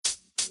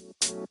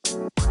What's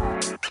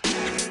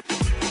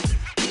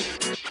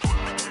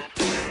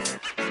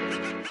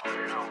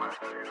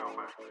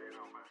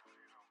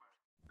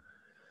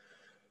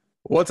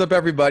up,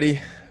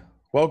 everybody?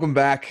 Welcome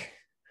back.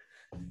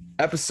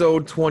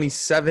 Episode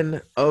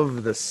 27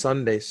 of the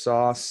Sunday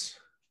Sauce.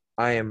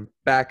 I am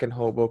back in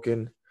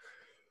Hoboken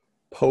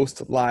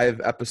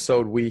post-live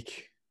episode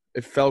week.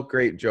 It felt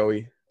great,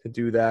 Joey, to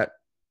do that.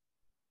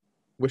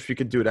 Wish we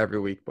could do it every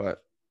week,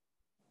 but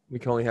we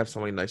can only have so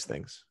many nice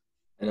things.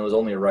 And it was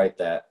only right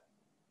that,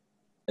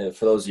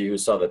 for those of you who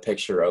saw the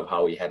picture of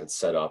how we had it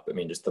set up, I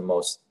mean, just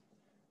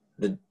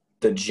the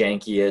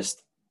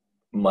jankiest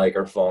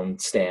microphone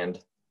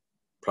stand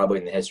probably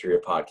in the history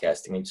of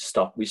podcasting.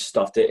 We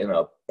stuffed it in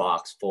a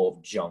box full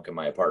of junk in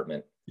my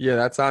apartment. Yeah,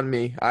 that's on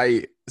me.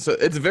 So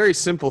it's a very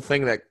simple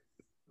thing that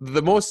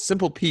the most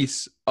simple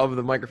piece of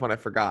the microphone I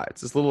forgot.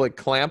 It's this little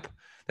clamp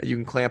that you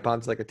can clamp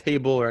onto a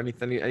table or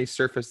anything, any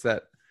surface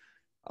that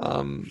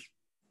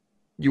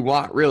you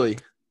want, really.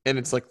 And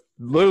it's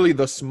literally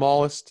the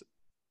smallest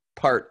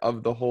part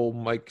of the whole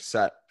mic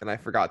set, and I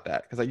forgot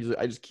that because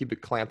I just keep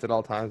it clamped at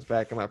all times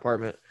back in my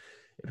apartment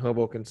in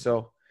Hoboken.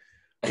 So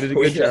it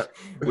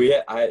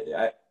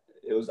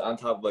was on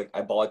top of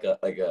I bought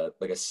like a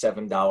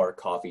 $7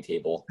 coffee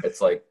table.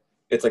 It's like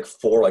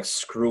four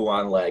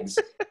screw-on legs.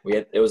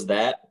 It was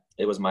my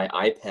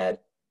iPad.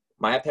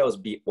 My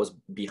iPad was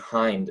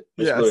behind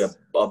really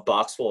a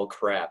box full of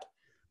crap,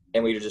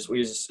 and we just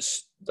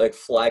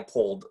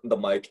flagpoled the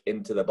mic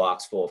into the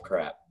box full of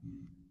crap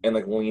and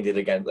leaned it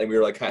again. We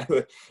were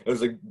it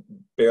was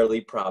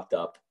barely propped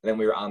up, and then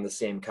we were on the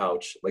same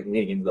couch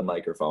leaning into the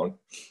microphone.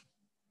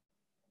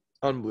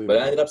 Unbelievable.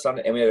 But it ended up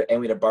sounding, and we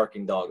had a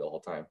barking dog the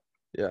whole time.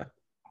 Yeah,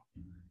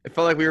 it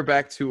felt like we were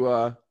back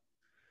to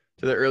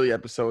the early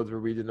episodes where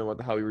we didn't know what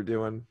the hell we were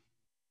doing.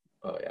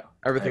 Oh yeah,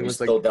 everything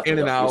was in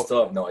and out. We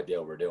still have no idea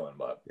what we're doing,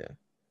 but yeah,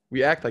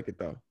 we act like it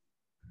though.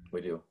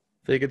 We do.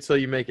 Fake it till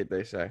you make it,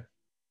 they say.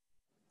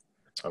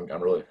 I'm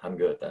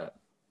good at that.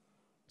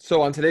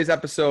 So on today's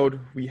episode,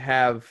 we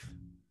have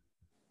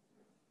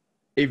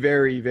a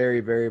very, very,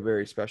 very,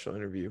 very special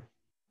interview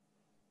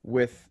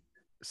with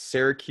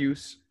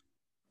Syracuse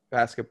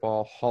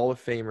basketball Hall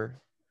of Famer,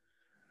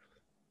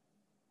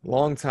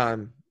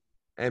 longtime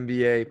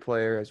NBA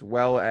player, as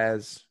well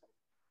as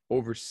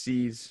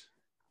overseas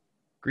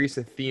Greece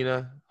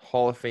Athena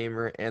Hall of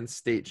Famer and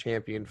state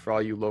champion for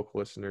all you local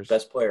listeners.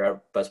 Best player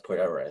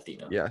ever at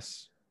Athena.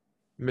 Yes,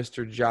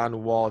 Mr.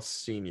 John Wallace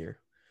Sr.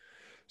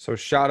 So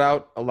shout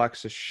out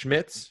Alexis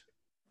Schmitz.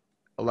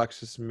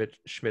 Alexis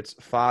Schmidt's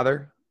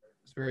father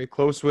is very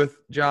close with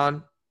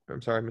John.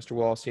 I'm sorry, Mr.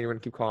 Wallace Sr. We're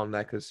going to keep calling him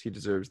that because he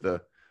deserves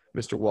the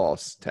Mr.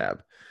 Wallace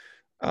tab.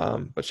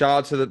 But shout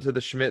out to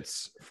the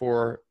Schmitz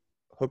for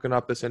hooking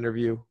up this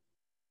interview.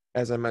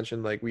 As I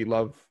mentioned, we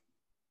love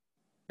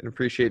and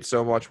appreciate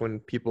so much when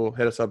people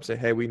hit us up and say,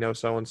 hey, we know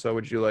so-and-so.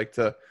 Would you like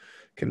to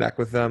connect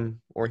with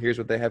them? Or here's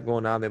what they have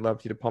going on. They'd love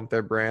you to pump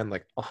their brand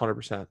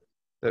 100%.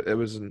 It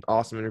was an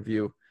awesome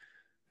interview.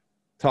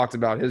 Talked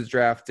about his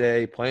draft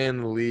day, playing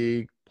in the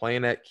league,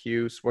 playing at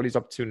Cuse, what he's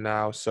up to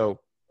now. So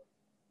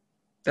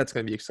that's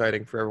going to be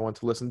exciting for everyone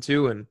to listen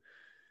to. And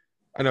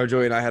I know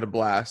Joey and I had a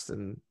blast,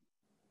 and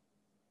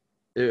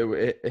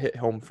it hit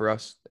home for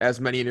us, as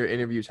many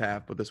interviews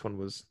have, but this one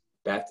was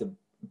back to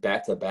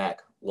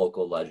back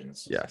local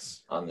legends.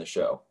 Yes, on the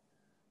show.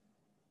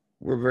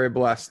 We're very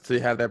blessed to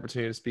have the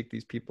opportunity to speak to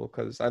these people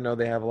because I know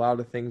they have a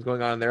lot of things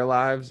going on in their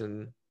lives,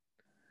 and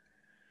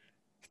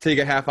take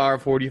a half hour,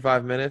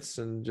 45 minutes,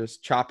 and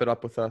just chop it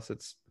up with us.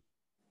 It's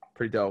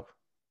pretty dope.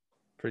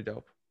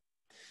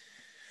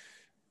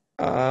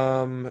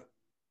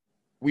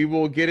 We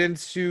will get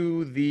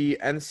into the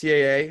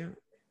NCAA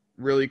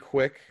really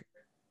quick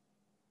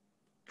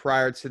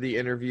prior to the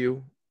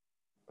interview.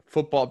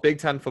 Football, Big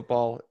Ten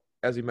football,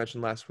 as we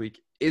mentioned last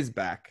week, is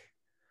back.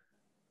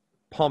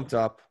 Pumped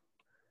up.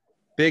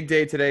 Big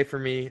day today for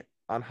me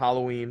on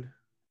Halloween.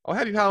 Oh,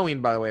 happy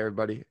Halloween, by the way,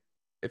 everybody.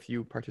 If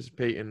you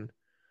participate in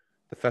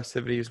the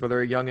festivities,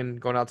 whether a youngin'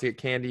 going out to get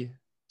candy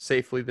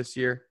safely this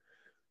year,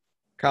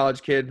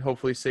 college kid,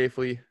 hopefully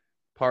safely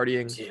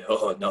partying.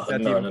 Oh, no.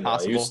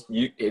 Possible?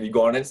 You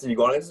go on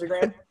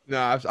Instagram?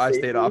 No, I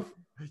stayed off.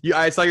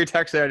 I saw your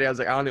text the other day. I was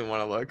like, I don't even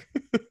want to look.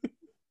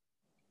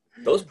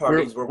 Those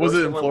parties were worse.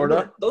 Was it in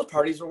Florida? Those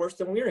parties were worse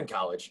than when we were in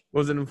college.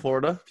 Was it in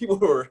Florida? People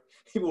were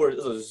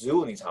there's a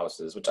zoo in these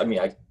houses, which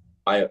I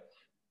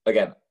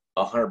again,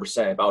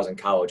 100%. If I was in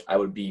college, I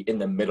would be in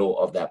the middle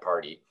of that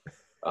party.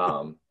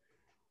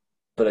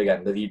 But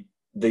again,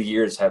 the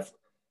years have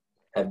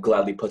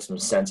gladly put some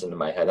sense into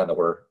my head. I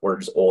know we're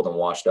just old and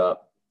washed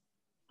up.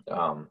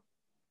 But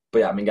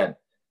yeah, again,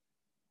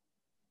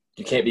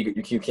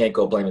 you can't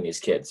go blaming these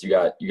kids. You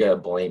got to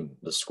blame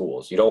the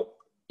schools. You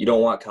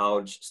don't want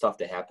college stuff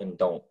to happen.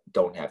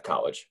 Don't have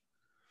college.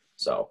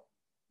 So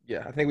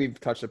yeah, I think we've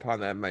touched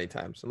upon that many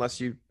times. Unless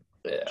you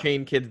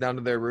chain kids down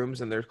to their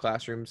rooms and their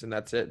classrooms and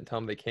that's it, and tell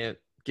them they can't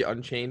get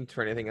unchained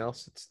for anything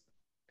else,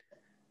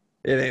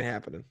 it ain't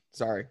happening.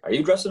 Sorry. Are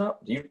you dressing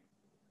up? Did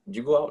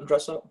you go out and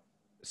dress up?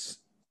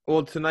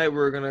 Well, tonight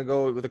we're gonna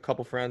go with a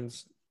couple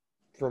friends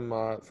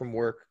from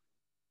work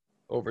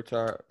over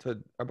to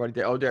our buddy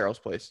Daryl's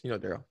place. You know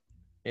Daryl,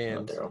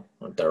 and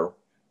Daryl.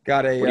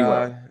 got a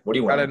What do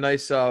you got a want?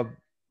 nice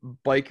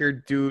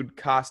biker dude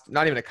costume.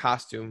 Not even a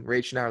costume.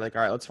 Rach and I were like,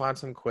 all right, let's find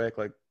something quick.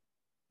 Like,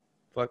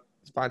 let's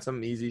find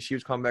something easy. She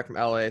was coming back from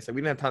LA, so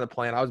we didn't have time to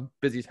plan. I was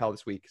busy as hell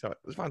this week, so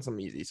let's find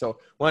something easy. So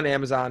went on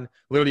Amazon,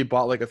 literally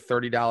bought like a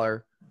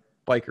 $30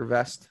 biker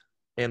vest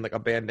and like a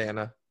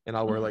bandana, and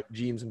I'll wear like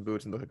jeans and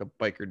boots and look like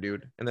a biker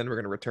dude. And then we're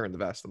gonna return the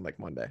vest on like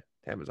Monday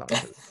to Amazon.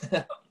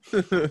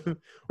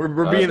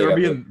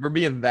 we're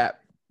being that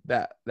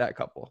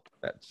couple.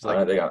 That's like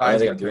I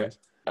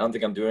don't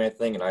think I'm doing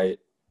anything, and I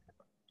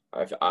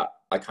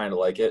kind of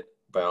like it,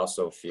 but I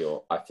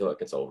feel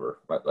like it's over.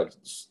 Like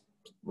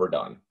we're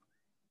done.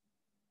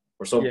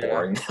 We're so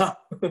boring now.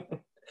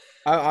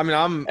 I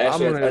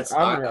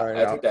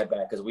took that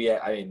back because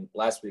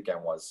last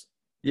weekend was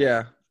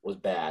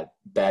bad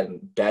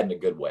in a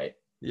good way.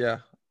 Yeah,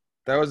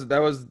 that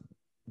was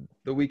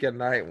the weekend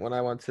night when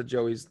I went to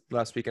Joey's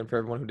last weekend. For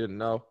everyone who didn't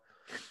know,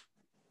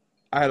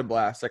 I had a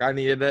blast. Like I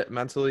needed it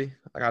mentally.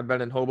 Like I'd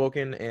been in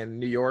Hoboken and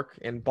New York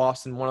and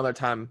Boston one other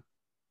time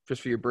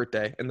just for your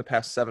birthday in the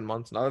past 7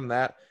 months. And other than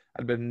that,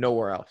 I'd been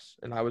nowhere else.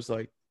 And I was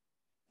like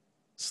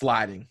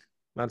sliding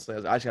mentally.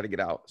 I just got to get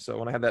out. So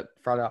when I had that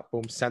Friday out,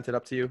 boom, sent it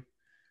up to you.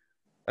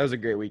 That was a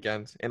great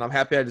weekend. And I'm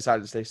happy I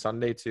decided to stay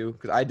Sunday too,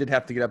 because I did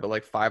have to get up at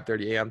like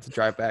 5:30 a.m. to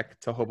drive back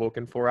to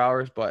Hoboken 4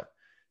 hours. But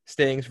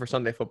staying for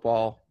Sunday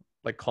football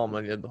like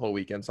culminated the whole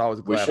weekend. So I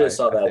was glad. We should have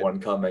saw that one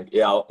coming.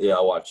 Yeah, I'll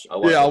watch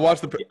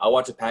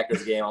the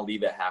Packers game. I'll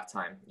leave at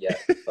halftime. Yeah.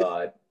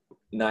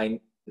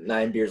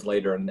 9 beers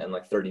later and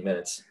like 30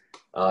 minutes.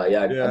 I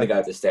think I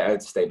have to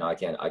stay. No, I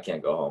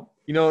can't go home.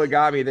 You know what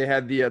got me? They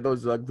had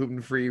those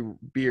gluten-free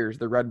beers,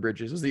 the Red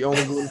Bridges. This is the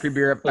only gluten-free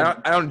beer.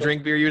 I don't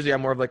drink beer usually.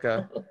 I'm more of like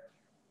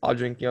I'll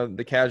drink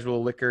the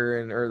casual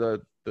liquor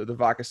or the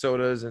vodka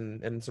sodas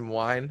and some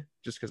wine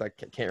just because I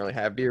can't really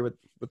have beer with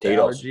the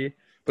allergy.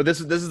 But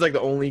this is like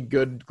the only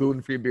good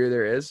gluten-free beer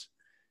there is,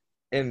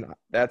 and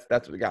that's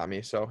what got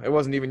me. So it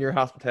wasn't even your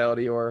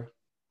hospitality or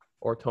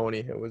Tony.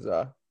 It was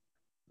the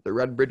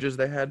Red Bridges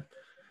they had.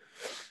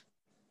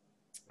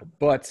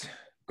 But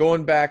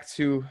going back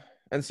to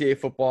NCAA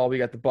football, we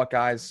got the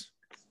Buckeyes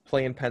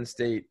playing Penn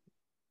State.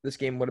 This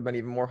game would have been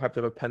even more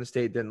hyped if Penn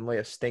State didn't lay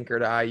a stinker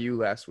to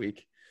IU last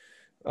week.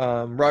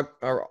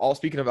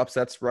 Speaking of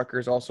upsets,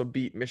 Rutgers also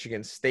beat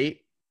Michigan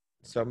State.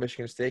 So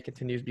Michigan State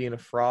continues being a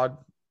fraud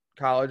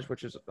college,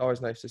 which is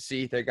always nice to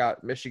see. They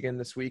got Michigan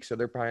this week, so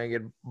they're probably going to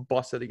get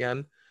busted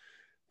again.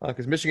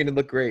 Because Michigan did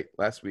look great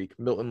last week.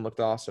 Milton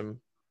looked awesome.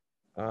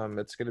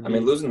 It's going to be.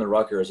 Losing to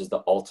Rutgers is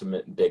the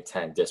ultimate Big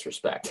Ten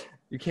disrespect.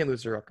 You can't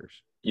lose to Rutgers.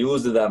 You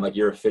lose to them, like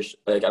you're official.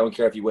 Like I don't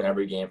care if you win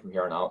every game from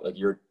here on out. Like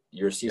your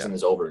season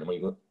is over, and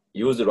when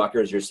you lose to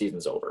Rutgers, your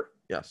season's over.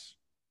 Yes,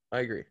 I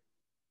agree,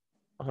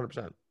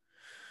 100%.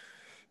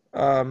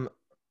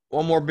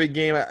 One more big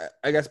game.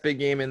 I guess big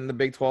game in the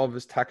Big 12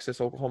 is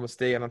Texas, Oklahoma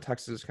State. I know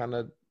Texas is kind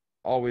of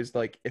always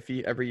like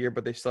iffy every year,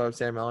 but they still have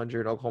Sam Ehlinger,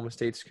 and Oklahoma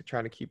State's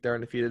trying to keep their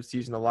undefeated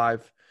season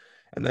alive.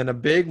 And then a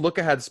big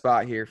look-ahead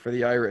spot here for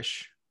the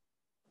Irish.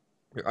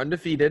 They're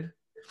undefeated.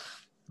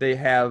 They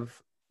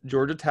have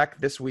Georgia Tech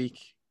this week,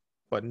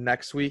 but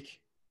next week,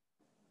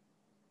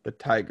 the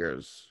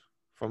Tigers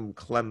from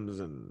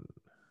Clemson.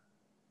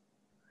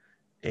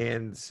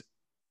 And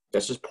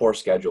that's just poor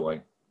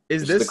scheduling.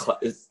 This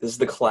is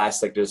the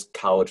classic just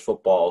college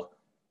football,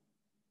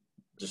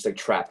 just like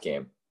trap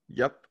game.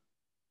 Yep.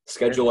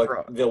 Schedule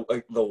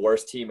like the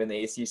worst team in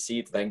the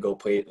ACC to then go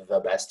play the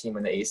best team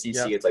in the ACC.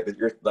 Yep. It's like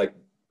you're like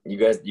you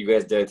guys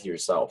did it to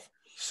yourself.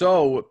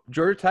 So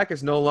Georgia Tech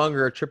is no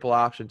longer a triple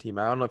option team.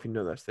 I don't know if you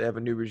know this. They have a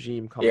new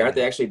regime coming. Yeah, aren't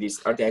they actually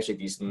decent this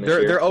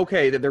year? They're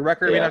okay. Their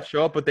record may not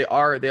show up, but they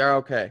are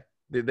okay.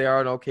 They are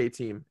an okay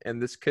team,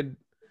 and this could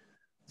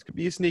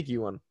be a sneaky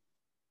one.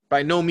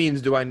 By no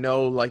means do I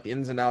know like the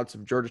ins and outs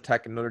of Georgia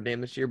Tech and Notre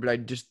Dame this year, but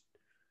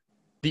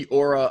the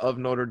aura of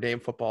Notre Dame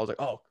football is like,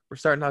 oh, we're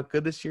starting out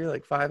good this year,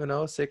 like 5-0,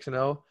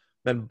 6-0.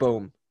 Then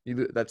boom,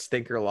 that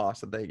stinker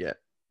loss that they get.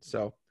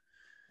 So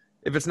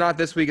if it's not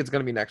this week, it's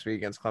going to be next week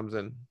against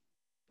Clemson.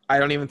 I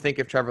don't even think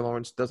if Trevor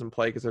Lawrence doesn't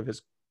play because of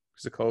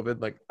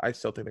COVID, like I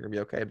still think they're going to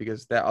be okay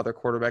because that other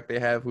quarterback they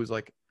have who's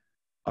like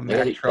a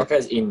Mack truck. That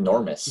guy's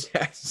enormous.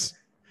 Yes.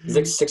 He's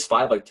like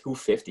 6'5", like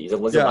 250. He's a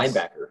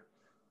linebacker.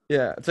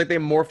 Yeah, it's like they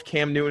morphed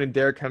Cam Newton and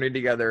Derrick Henry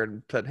together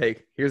and said, hey,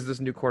 here's this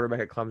new quarterback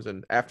at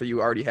Clemson after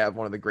you already have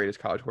one of the greatest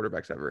college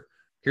quarterbacks ever.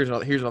 Here's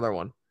another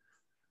one.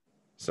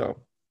 So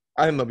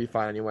I think they'll be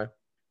fine anyway.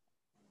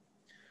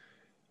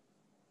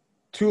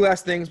 Two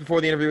last things before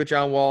the interview with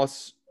John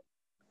Wallace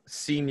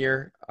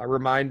Sr. A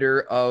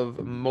reminder of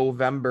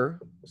Movember.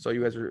 So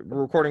you guys we're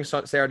recording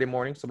Saturday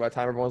morning. So by the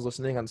time everyone's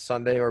listening on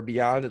Sunday or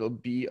beyond, it'll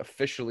be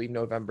officially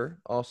November,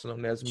 also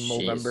known as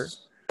Movember.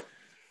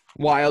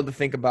 Wild to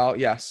think about.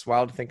 Yes,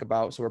 wild to think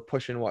about. So we're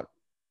pushing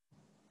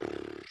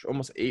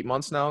almost 8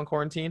 months now in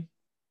quarantine,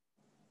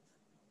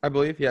 I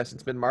believe. Yes,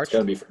 it's been March.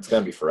 It's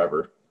gonna be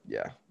forever.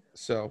 Yeah.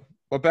 So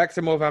Well, back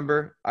to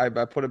Movember. I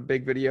put a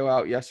big video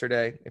out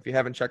yesterday. If you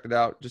haven't checked it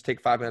out, just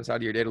take 5 minutes out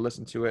of your day to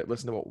listen to it.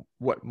 Listen to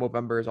what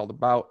Movember is all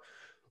about.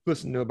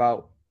 Listen to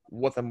about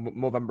what the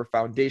Movember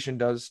Foundation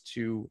does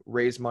to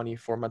raise money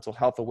for mental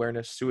health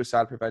awareness,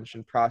 suicide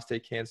prevention,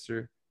 prostate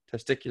cancer,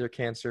 testicular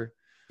cancer.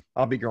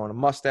 I'll be growing a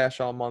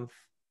mustache all month.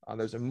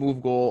 There's a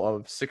move goal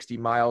of 60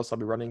 miles. I'll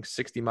be running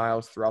 60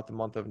 miles throughout the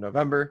month of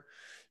November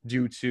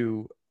due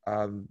to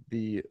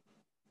the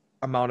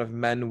amount of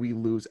men we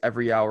lose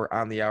every hour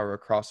on the hour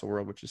across the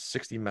world, which is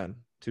 60 men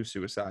to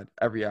suicide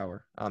every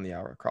hour on the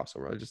hour across the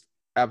world. It's just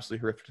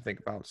absolutely horrific to think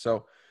about.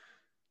 So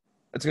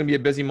it's going to be a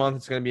busy month.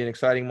 It's going to be an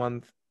exciting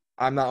month.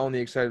 I'm not only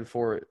excited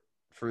for it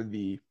for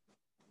the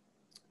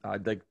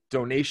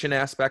donation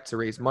aspect to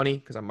raise money,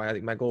 because I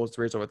think my goal is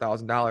to raise over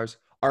 $1,000.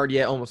 Already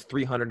at almost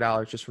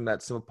 $300 just from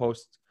that simple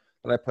post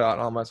that I put out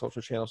on all my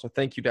social channels. So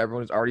thank you to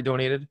everyone who's already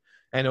donated.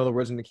 I know the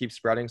word's going to keep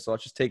spreading, so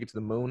let's just take it to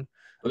the moon.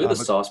 Look at the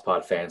Sauce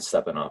Pod fans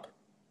stepping up.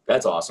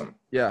 That's awesome.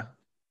 Yeah,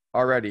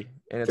 already.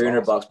 And it's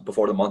 $300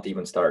 before the month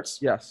even starts.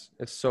 Yes,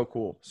 it's so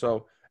cool.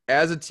 So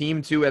as a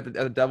team, too, at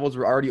the Devils,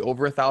 we're already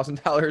over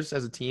 $1,000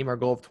 as a team, our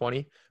goal of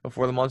 20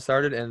 before the month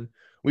started. And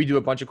we do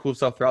a bunch of cool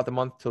stuff throughout the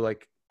month to,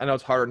 I know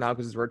it's harder now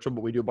because it's virtual,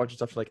 but we do a bunch of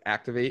stuff to,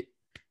 activate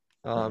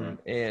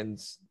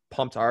and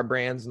pump our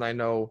brands. And I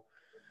know,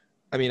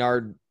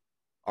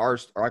 our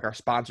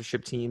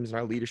sponsorship teams and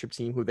our leadership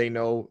team, who they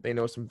know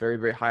some very,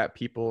 very high up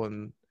people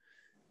and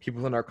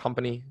people in our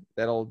company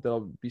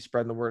that'll be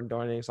spreading the word and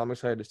donating. So I'm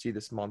excited to see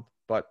this month.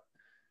 But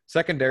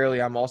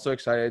secondarily, I'm also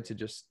excited to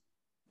just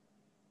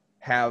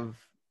have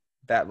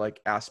that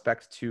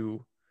aspect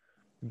to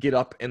get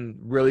up and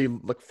really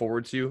look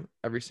forward to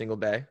every single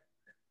day,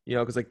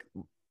 because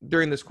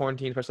during this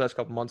quarantine, especially last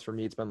couple months for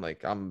me, it's been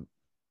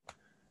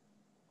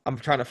I'm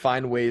trying to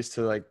find ways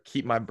to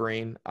keep my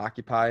brain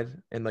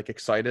occupied and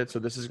excited. So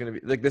this is going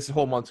to be this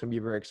whole month's going to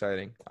be very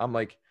exciting. I'm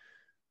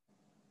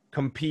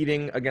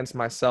competing against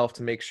myself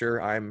to make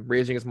sure I'm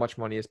raising as much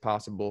money as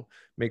possible,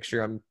 make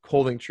sure I'm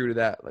holding true to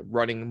that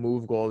running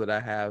move goal that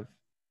I have,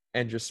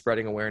 and just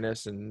spreading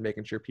awareness and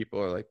making sure people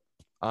are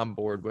on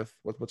board with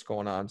what's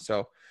going on.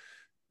 So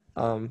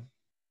that's going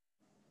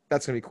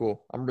to be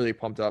cool. I'm really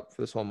pumped up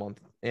for this whole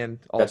month. And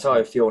also, that's how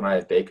I feel when I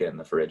have bacon in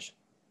the fridge.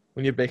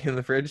 When you have bacon in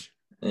the fridge?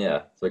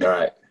 Yeah. It's all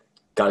right,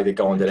 got to get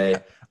going today.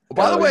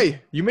 By the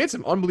way, you made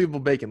some unbelievable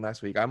bacon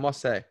last week, I must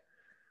say.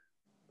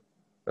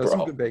 That was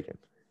some good bacon.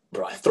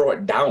 Bro, I throw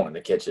it down in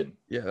the kitchen.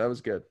 Yeah, that was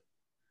good.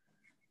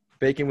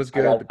 Bacon was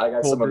good. I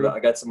got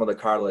some of the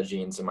Carla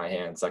genes in my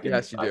hands.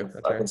 Yes, you do.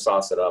 I can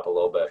sauce it up a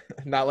little bit.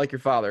 Not like your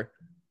father.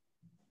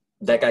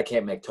 That guy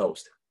can't make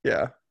toast.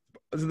 Yeah.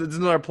 This is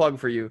another plug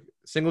for you.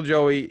 Single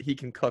Joey, he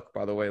can cook,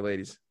 by the way,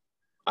 ladies.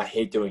 I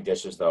hate doing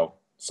dishes, though.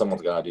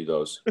 Someone's got to do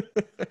those.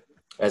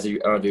 I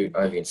don't know if you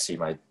can see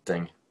my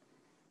thing.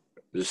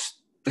 Just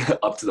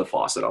up to the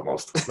faucet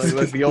almost.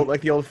 like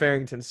the old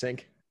Farrington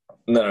sink.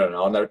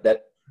 No.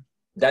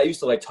 That used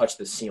to touch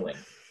the ceiling.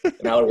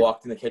 And I would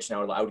walk in the kitchen.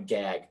 I would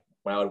gag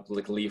when I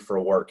would leave for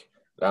work.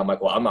 And I'm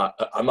like, well,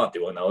 I'm not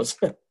doing those.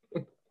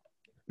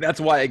 That's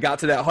why it got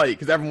to that height,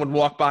 because everyone would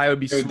walk by. It would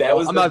be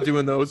small. I'm not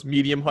doing those.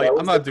 Medium height.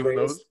 I'm not doing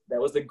those.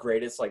 That was the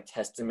greatest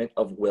testament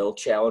of will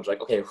challenge.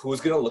 Okay, who's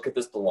gonna look at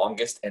this the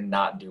longest and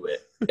not do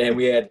it? And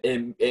we had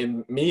and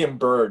me and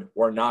Bird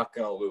were not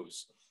gonna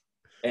lose.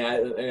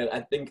 And I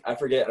think I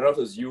forget. I don't know if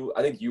it was you.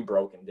 I think you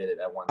broke and did it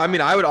at one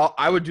time.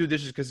 I would do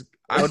dishes because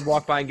I would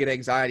walk by and get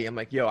anxiety. I'm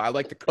like, yo, I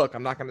like to cook.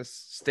 I'm not gonna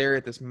stare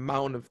at this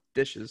mountain of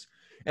dishes.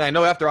 And I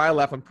know after I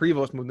left, when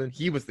Prevost moved in,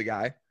 he was the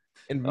guy,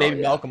 and maybe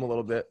Malcolm a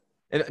little bit.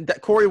 And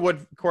Corey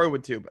would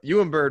too. But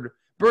you and Bird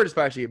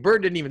especially.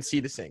 Bird didn't even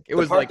see the sink. It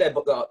was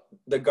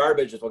the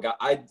garbage is what got.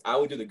 I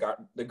would do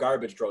the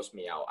garbage grossed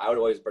me out. I would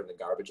always bring the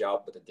garbage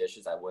out, but the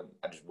dishes I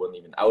just wouldn't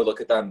even. I would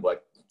look at them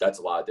like, that's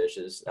a lot of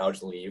dishes. And I would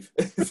just leave.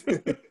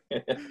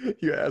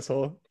 You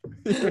asshole.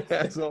 You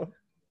asshole.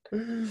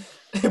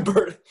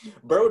 Bird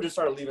would just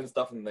start leaving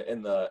stuff in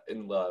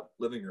the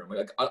living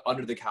room,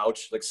 under the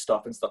couch,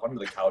 stuffing stuff under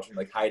the couch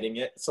and hiding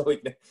it, so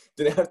we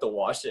didn't have to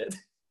wash it.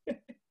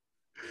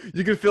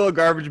 You could fill a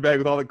garbage bag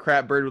with all the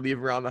crap Bird would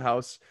leave around the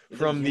house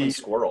from the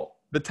squirrel,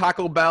 the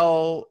Taco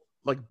Bell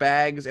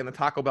bags and the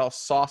Taco Bell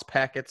sauce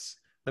packets,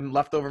 the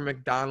leftover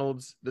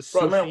McDonald's, the sushi.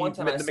 Bro, I remember one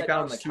time I sat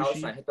down on the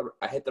couch and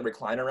I hit the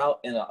recliner out,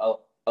 and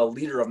a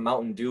liter of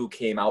Mountain Dew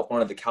came out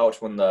front of the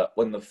couch when the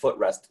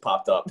footrest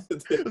popped up.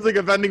 It was like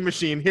a vending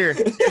machine. Here's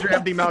your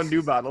empty Mountain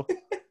Dew bottle.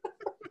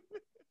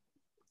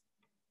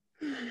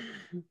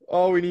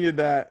 Oh, we needed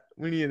that.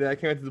 I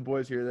can't wait till the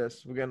boys hear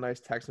this. We got a nice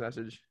text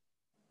message.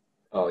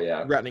 Oh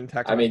yeah, threatening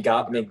text.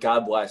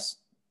 God bless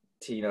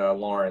Tina,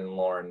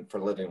 Lauren for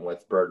living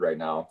with Bird right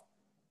now.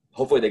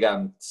 Hopefully they got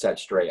him set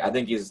straight. I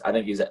think he's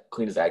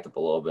cleaned his act up a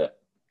little bit.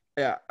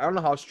 Yeah, I don't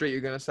know how straight you're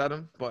gonna set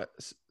him, but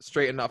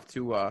straight enough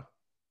to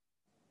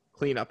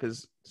clean up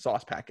his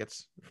sauce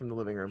packets from the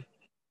living room.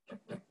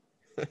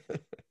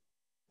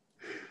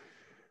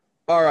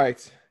 All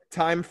right,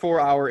 time for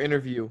our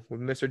interview with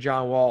Mr.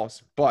 John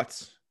Walls.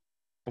 But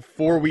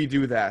before we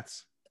do that,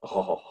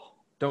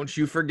 don't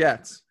you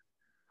forget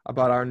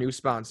about our new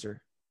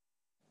sponsor,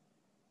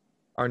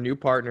 our new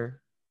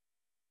partner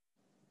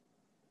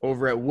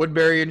over at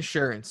Woodbury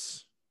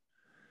Insurance,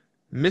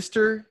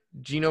 Mr.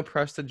 Gino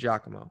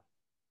Prestigiacomo.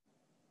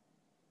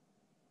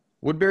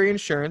 Woodbury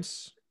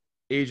Insurance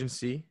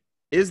Agency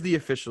is the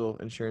official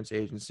insurance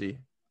agency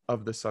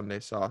of the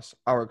Sunday Sauce,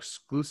 our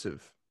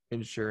exclusive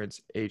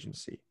insurance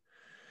agency.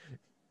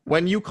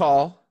 When you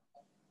call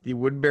the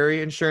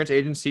Woodbury Insurance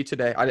Agency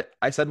today,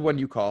 I said when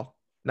you call,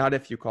 not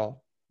if you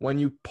call. When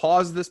you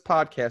pause this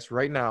podcast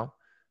right now,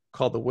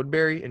 call the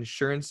Woodbury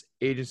Insurance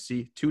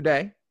Agency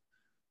today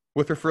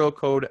with referral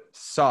code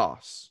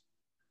SAUCE.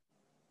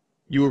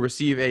 You will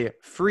receive a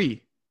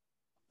free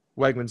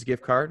Wegmans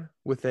gift card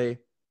with a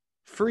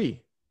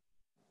free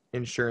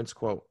insurance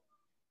quote.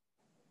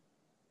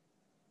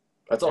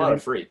 That's a lot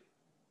of free.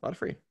 A lot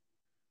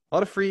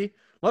of free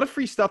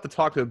stuff to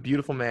talk to a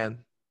beautiful man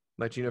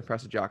like Gino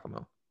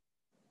Prestigiacomo.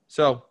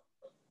 So,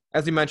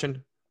 as we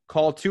mentioned,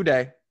 call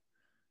today.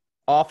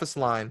 Office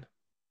line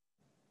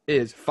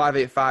is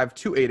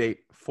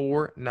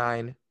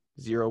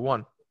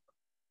 585-288-4901.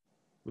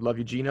 We love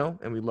you, Gino,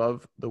 and we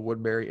love the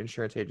Woodbury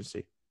Insurance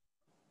Agency.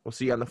 We'll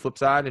see you on the flip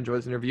side. Enjoy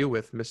this interview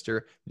with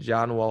Mr.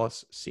 John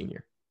Wallace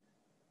Sr.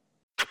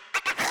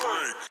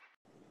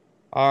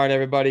 All right,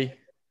 everybody.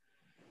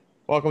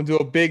 Welcome to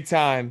a big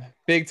time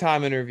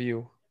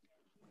interview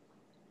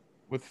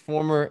with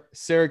former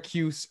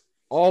Syracuse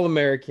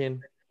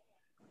All-American,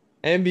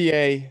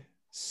 NBA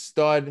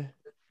stud,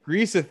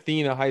 Greece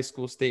Athena high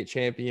school state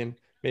champion,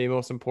 maybe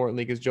most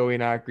importantly because Joey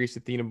and I are Greece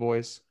Athena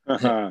boys.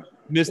 Mr.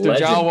 Legend.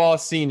 John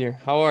Wallace Sr.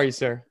 How are you,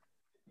 sir?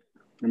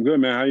 I'm good,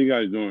 man. How you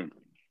guys doing?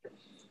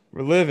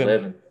 We're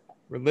living.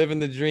 We're living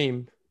the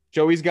dream.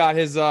 Joey's got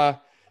his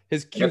Got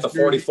Cuse the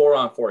 44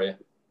 on for you.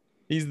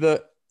 He's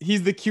the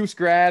Cuse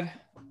grad.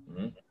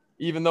 Mm-hmm.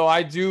 Even though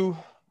I do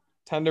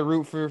tend to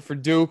root for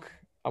Duke,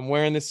 I'm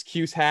wearing this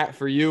Cuse hat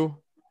for you.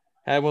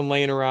 Had one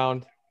laying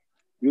around.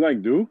 You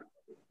like Duke?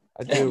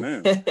 I do. Oh,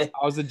 man. I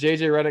was a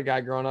JJ Redick guy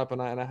growing up,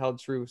 and I held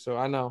true, so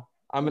I know.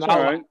 I'm an That's all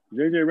outlier. right.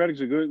 JJ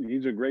Redick's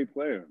he's a great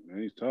player,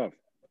 man. He's tough.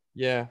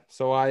 Yeah,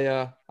 so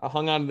I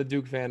hung on to the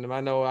Duke fandom.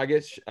 I know I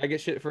get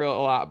shit for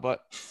a lot,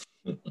 but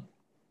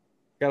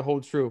gotta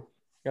hold true.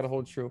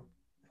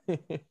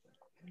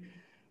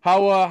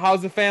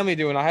 How's the family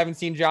doing? I haven't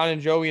seen John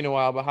and Joey in a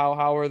while, but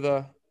how are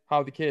the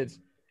kids?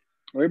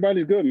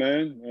 Everybody's good,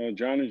 man.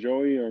 John and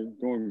Joey are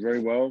doing very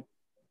well.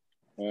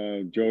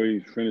 Joey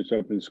finished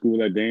up in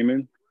school at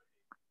Damon.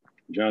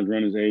 John's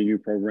running his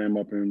AAU program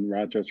up in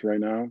Rochester right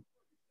now.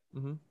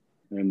 Mm-hmm.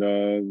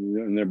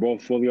 And they're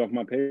both fully off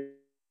my pay.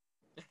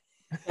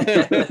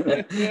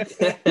 It's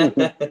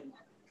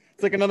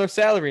like another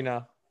salary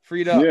now,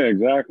 freed up. Yeah,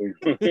 exactly.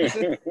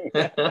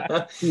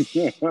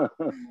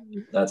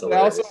 That's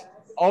hilarious.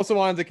 I also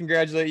wanted to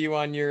congratulate you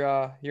on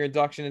your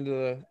induction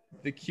into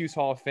the Cuse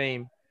Hall of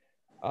Fame.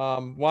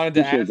 Wanted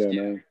to Appreciate ask that,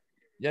 you. man.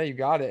 Yeah, you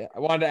got it. I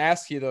wanted to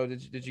ask you though,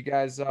 did you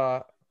guys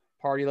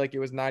party like it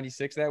was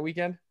 96 that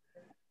weekend?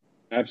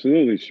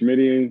 Absolutely.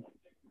 Schmitty,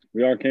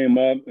 we all came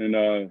up,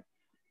 and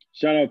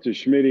shout out to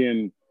Schmitty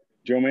and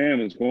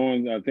Joanne was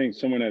going. I think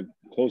someone that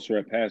closer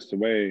had passed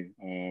away,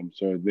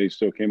 so they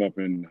still came up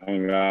and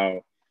hung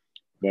out.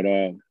 But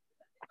yeah,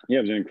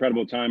 it was an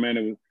incredible time, man.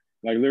 It was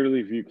like literally,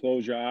 if you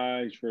close your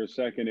eyes for a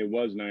second, it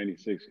was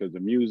 96 because the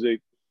music,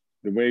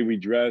 the way we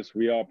dressed,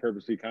 we all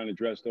purposely kind of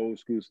dressed old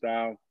school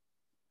style.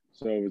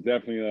 So it was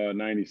definitely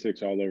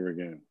 96 all over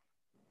again.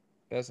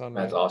 That's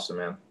awesome,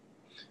 man.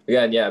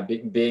 Again, yeah,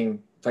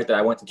 being the fact that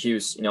I went to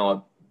Cuse,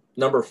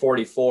 number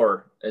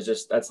 44 is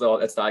just that's the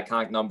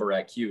iconic number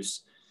at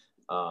Cuse.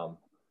 And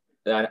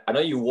I know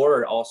you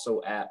wore it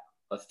also at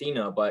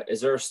Athena, but is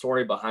there a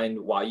story behind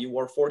why you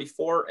wore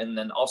 44? And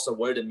then also,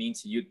 what did it mean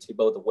to you to be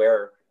able to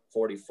wear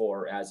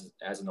 44 as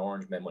an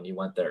Orangeman when you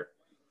went there?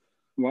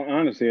 Well,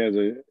 honestly,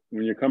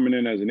 when you're coming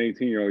in as an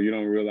 18-year-old, you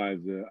don't realize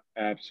the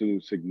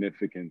absolute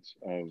significance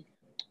of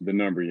the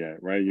number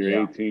yet, right?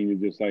 You're 18,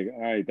 you're just like,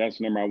 all right, that's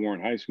the number I wore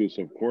in high school,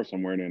 so of course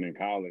I'm wearing it in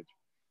college.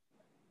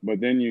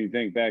 But then you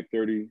think back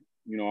 30,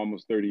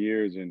 almost 30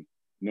 years, and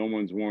no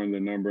one's worn the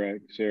number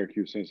at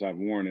Syracuse since I've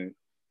worn it.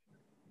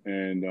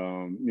 And,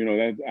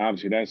 that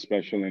obviously that's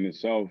special in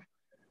itself.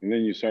 And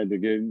then you start to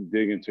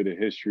dig into the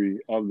history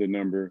of the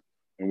number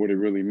and what it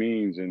really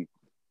means. And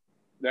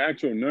the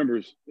actual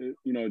numbers,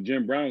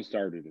 Jim Brown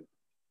started it.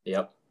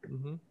 Yep.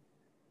 Mm-hmm.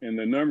 And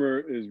the number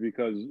is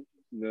because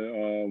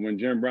when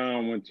Jim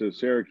Brown went to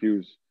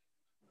Syracuse,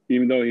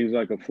 even though he's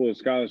like a full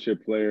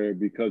scholarship player,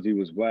 because he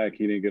was Black,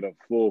 he didn't get a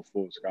full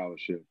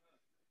scholarship.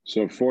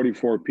 So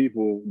 44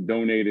 people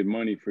donated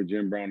money for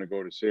Jim Brown to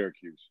go to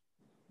Syracuse.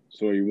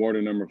 So he wore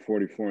the number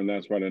 44, and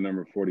that's why the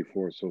number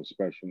 44 is so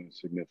special and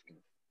significant.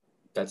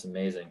 That's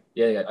amazing.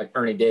 Yeah, like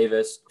Ernie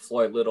Davis,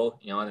 Floyd Little,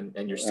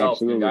 and yourself,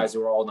 the guys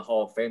who are all in the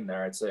Hall of Fame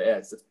there. It's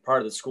part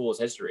of the school's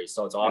history,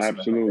 so it's awesome.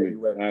 Absolutely.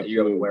 That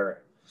you're able to wear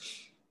it.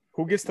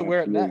 Who gets to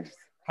wear it next?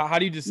 How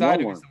do you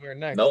decide who gets to wear it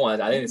next? No one.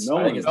 I think it's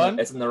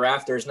in the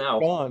rafters now.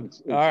 Gone.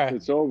 All right.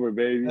 It's over,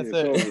 baby. That's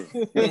it's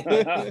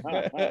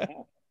over.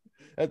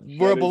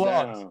 Where it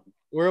belongs.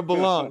 Where it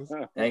belongs.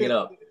 Hang it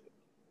up.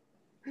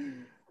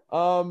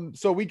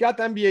 So we got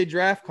the NBA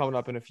draft coming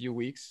up in a few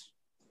weeks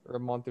or a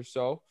month or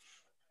so.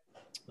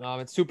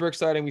 It's super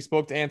exciting. We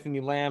spoke to Anthony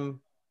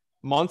Lamb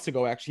months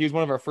ago. Actually, he was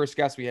one of our first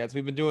guests we had. So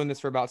we've been doing this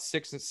for about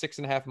six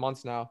and a half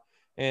months now.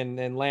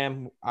 And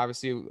Lamb,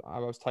 obviously, I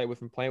was tight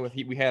with him playing with.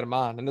 We had him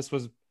on, and this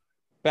was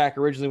back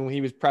originally when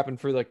he was prepping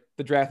for like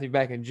the draft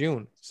back in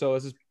June. So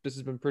this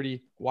has been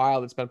pretty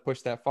wild. It's been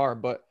pushed that far.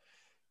 But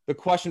the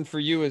question for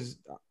you is,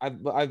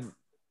 I'd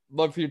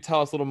love for you to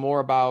tell us a little more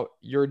about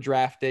your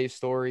draft day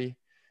story,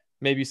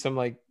 maybe some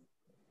like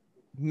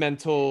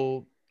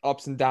mental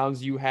ups and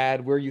downs you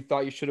had, where you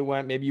thought you should have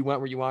went. Maybe you went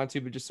where you wanted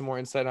to, but just some more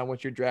insight on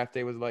what your draft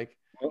day was like.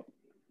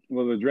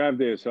 Well, the draft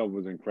day itself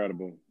was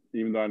incredible.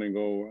 Even though I didn't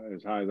go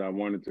as high as I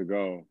wanted to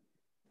go,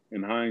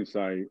 in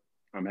hindsight,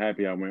 I'm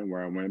happy I went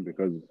where I went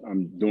because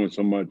I'm doing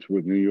so much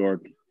with New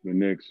York, the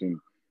Knicks, and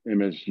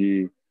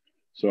MSG.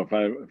 So if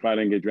I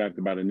didn't get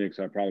drafted by the Knicks,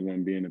 I probably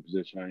wouldn't be in the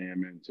position I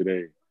am in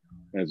today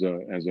as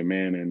a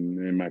man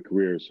in my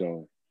career.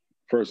 So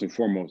first and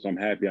foremost, I'm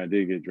happy I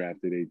did get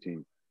drafted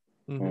 18.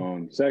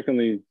 Mm-hmm.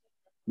 Secondly,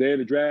 day of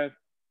the draft,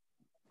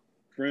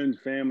 friends,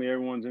 family,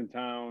 everyone's in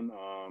town.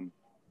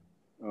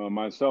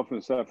 Myself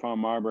and Stephon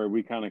Marbury,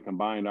 we kind of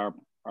combined our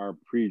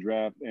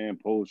pre-draft and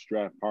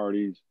post-draft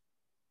parties.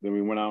 Then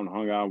we went out and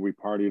hung out. We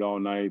partied all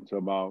night till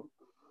about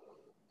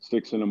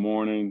 6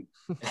 a.m.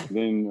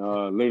 Then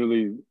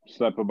literally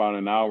slept about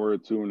an hour or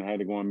two and had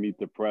to go and meet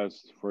the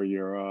press for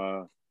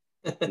your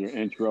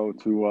intro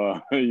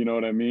to you know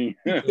what I mean?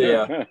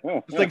 Yeah.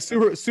 It's like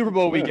Super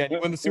Bowl weekend. You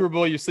win the Super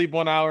Bowl, you sleep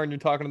 1 hour, and you're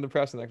talking to the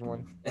press the next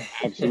morning.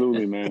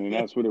 Absolutely, man. And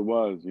that's what it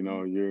was. You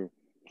know,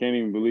 can't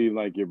even believe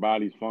like your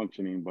body's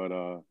functioning, but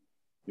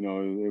you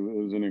know, it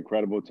was an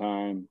incredible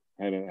time.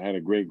 Had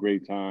a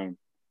great time.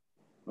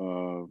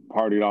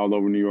 Partied all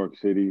over New York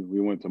City. We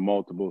went to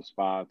multiple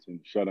spots and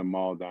shut them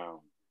all down.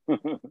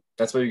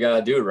 That's what you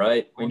gotta do,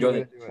 right?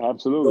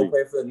 Absolutely. Go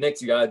play for the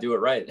Knicks, you gotta do it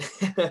right.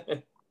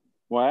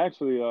 Well,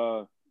 actually,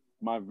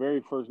 my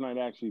very first night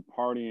actually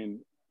partying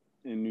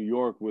in New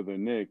York with a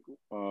Knick,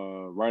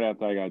 right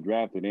after I got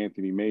drafted,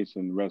 Anthony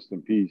Mason, rest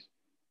in peace.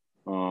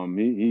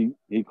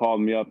 He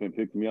called me up and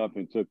picked me up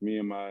and took me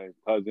and my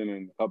cousin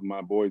and a couple of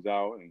my boys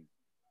out, and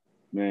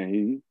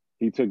man,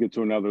 he took it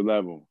to another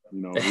level.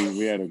 You know,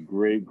 we had a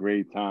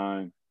great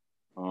time.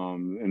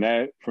 And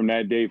that from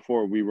that day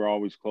forward, we were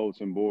always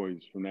close and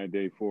boys from that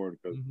day forward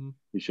because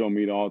he showed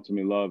me the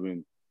ultimate love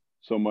and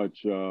so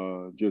much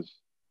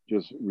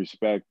just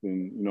respect.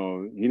 And, you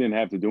know, he didn't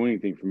have to do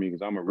anything for me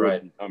because I'm a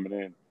rookie coming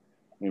in.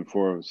 And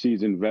for a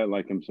seasoned vet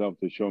like himself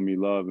to show me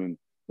love and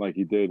like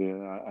he did,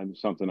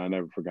 something I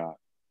never forgot.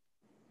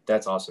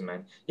 That's awesome,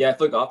 man. Yeah, I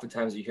feel like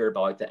oftentimes you hear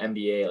about like the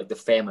NBA, like the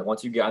family.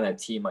 Once you get on that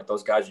team, like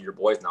those guys are your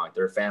boys now, like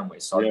they're family.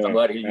 So yeah, I'm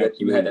glad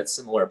you had that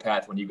similar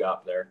path when you got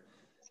up there.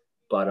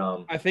 But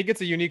I think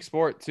it's a unique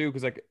sport too,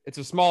 because like it's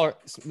a smaller.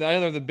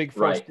 None of the big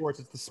four sports,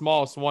 it's the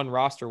smallest one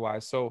roster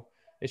wise. So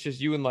it's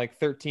just you and like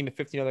 13 to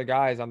 15 other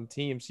guys on the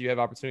team, so you have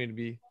opportunity to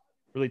be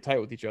really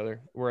tight with each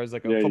other. Whereas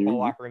like a football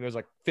locker room, there's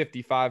like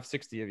 55,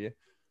 60 of you.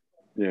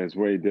 Yeah, it's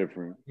way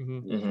different.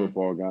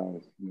 Football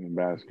guys and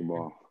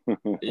basketball.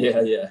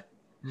 Yeah.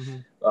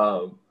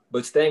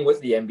 But staying with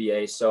the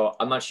NBA, so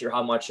I'm not sure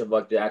how much of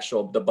like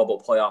the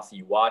bubble playoff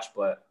you watch,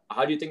 but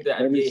how do you think the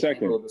NBA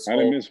handled this I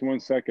didn't miss 1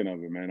 second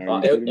of it, man. It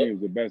was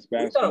the best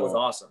basketball. I thought it was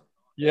awesome.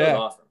 Yeah, it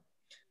was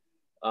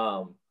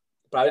awesome.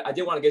 But I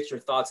did want to get your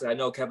thoughts, and I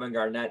know Kevin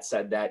Garnett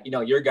said that, you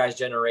know, your guys'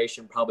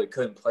 generation probably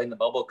couldn't play in the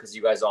bubble because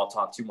you guys all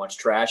talk too much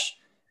trash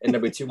and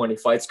there'd be too many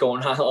fights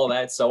going on, all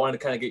that. So I wanted to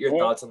kind of get your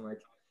thoughts on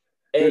like,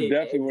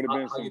 definitely would have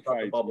been how some you thought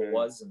fights, the bubble man.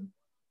 was. And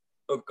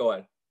go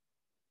ahead.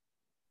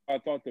 I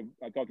thought the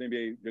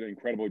NBA did an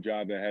incredible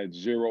job. That had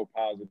zero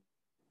positive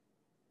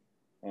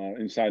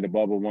inside the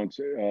bubble once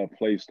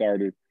play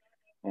started.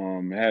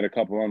 Had a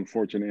couple of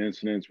unfortunate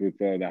incidents with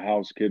the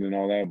house kid and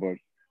all that, but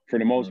for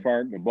the most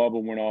part, the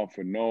bubble went off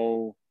with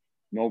no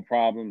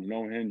problems,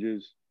 no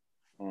hinges.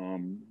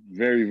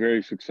 Very,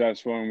 very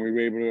successful, and we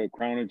were able to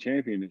crown a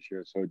champion this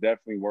year. So it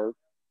definitely worked.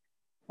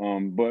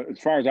 But as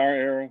far as our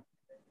era,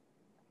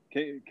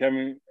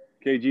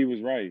 KG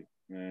was right,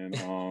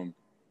 man.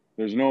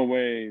 There's no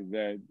way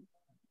that,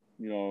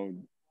 you know,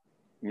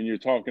 when you're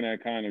talking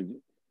that kind of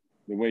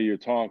the way you're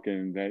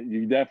talking, that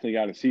you definitely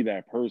got to see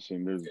that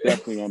person. There's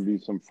definitely going to be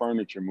some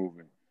furniture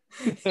moving.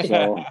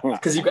 So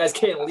because you guys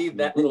can't leave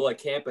that little like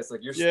campus,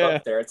 like you're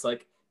stuck there. It's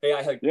like, hey,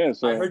 I heard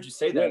you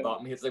say that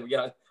about me. It's like we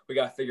got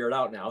to figure it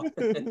out now.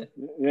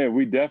 Yeah,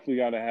 we definitely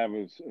got to have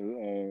a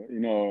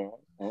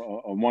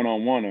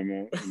one-on-one,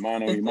 a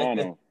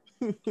mano-a-mano,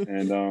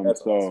 and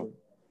That's awesome.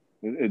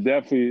 It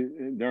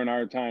definitely, during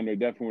our time, there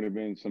definitely would have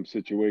been some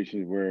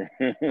situations where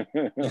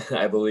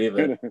I believe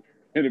it.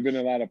 It'd have been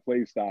a lot of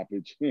play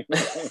stoppage. You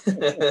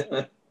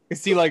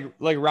see like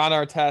Ron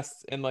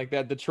Artest and like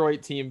that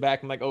Detroit team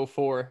back in like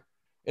 2004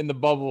 in the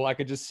bubble. I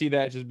could just see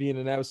that just being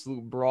an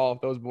absolute brawl if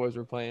those boys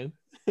were playing.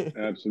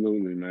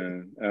 Absolutely,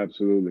 man.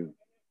 Absolutely.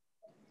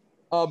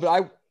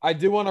 But I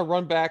do want to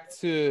run back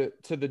to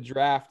the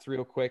draft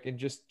real quick and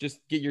just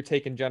get your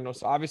take in general.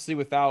 So obviously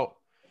without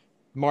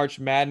March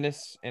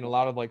Madness and a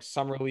lot of like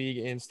summer league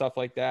and stuff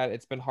like that,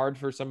 it's been hard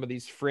for some of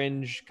these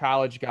fringe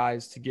college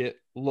guys to get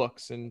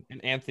looks. And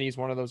Anthony's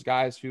one of those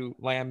guys who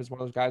Lamb is one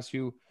of those guys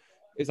who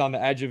is on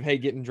the edge of, hey,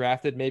 getting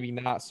drafted, maybe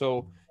not.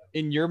 So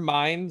in your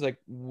mind, like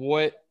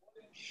what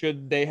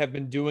should they have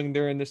been doing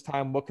during this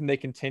time? What can they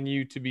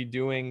continue to be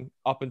doing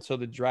up until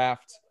the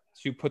draft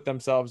to put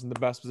themselves in the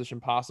best position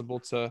possible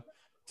to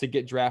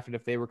get drafted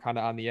if they were kind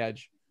of on the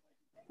edge?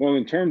 Well,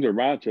 in terms of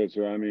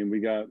Rochester, I mean, we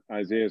got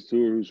Isaiah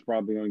Stewart, who's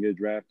probably going to get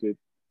drafted.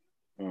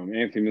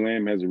 Anthony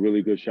Lamb has a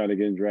really good shot at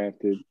getting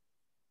drafted.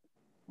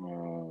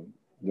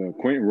 The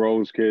Quentin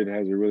Rose kid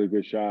has a really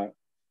good shot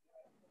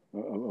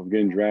of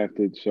getting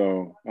drafted.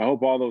 So I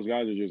hope all those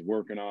guys are just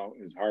working out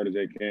as hard as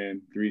they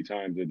can 3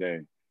 times a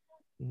day.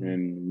 Mm-hmm.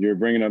 And you're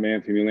bringing up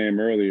Anthony Lamb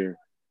earlier.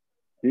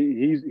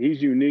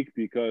 He's unique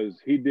because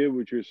he did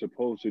what you're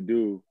supposed to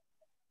do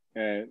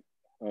at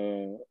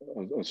a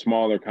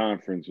smaller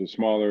conference, the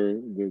smaller,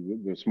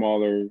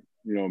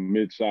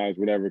 mid-sized,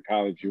 whatever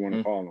college you want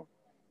to call them.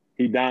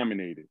 He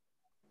dominated.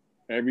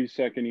 Every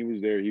second he was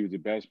there, he was the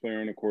best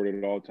player on the court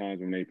at all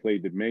times. When they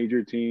played the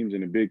major teams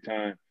and the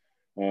big-time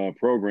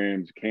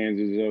programs,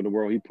 Kansas of the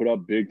world, he put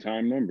up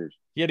big-time numbers.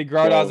 He had to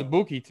guard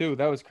Azubuike too.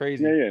 That was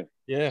crazy.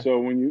 Yeah. So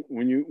when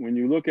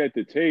you look at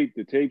the tape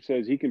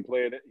says he could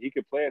play at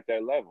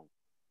that level.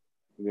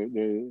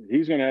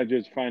 He's going to have to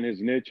just find his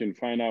niche and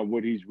find out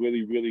what he's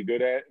really, really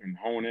good at and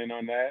hone in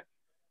on that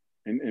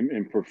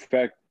and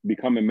perfect,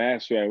 become a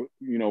master at,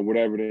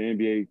 whatever the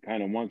NBA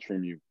kind of wants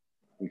from you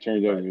in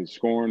terms of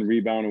scoring,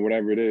 rebounding,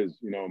 whatever it is.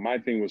 My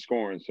thing was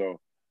scoring. So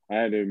I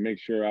had to make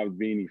sure I was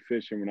being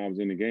efficient when I was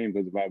in the game,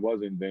 because if I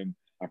wasn't, then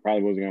I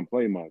probably wasn't going to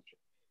play much.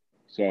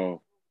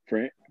 So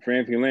for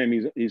Anthony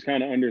Lamb, he's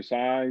kind of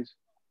undersized,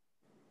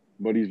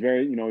 but he's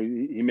very,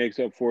 he makes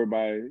up for it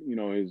by,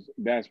 his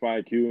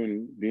basketball IQ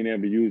and being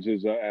able to use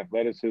his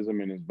athleticism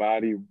and his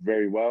body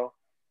very well.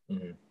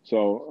 Mm-hmm.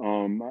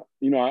 So,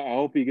 I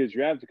hope he gets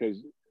drafted, because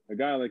a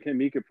guy like him,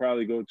 he could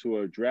probably go to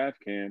a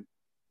draft camp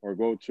or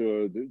go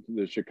to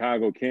the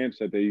Chicago camps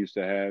that they used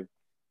to have,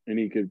 and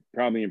he could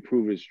probably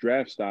improve his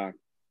draft stock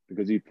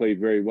because he played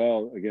very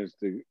well against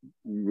the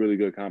really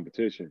good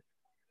competition.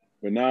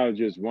 But now it's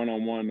just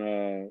one-on-one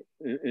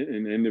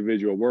in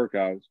individual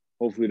workouts.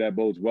 Hopefully that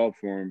bodes well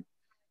for him.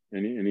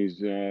 And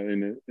he's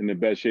in the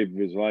best shape of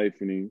his life,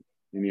 and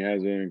he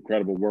has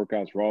incredible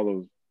workouts for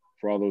all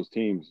those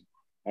teams.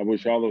 I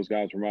wish all those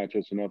guys from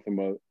Rochester nothing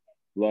but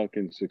luck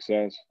and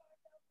success.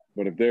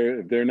 But if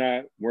they're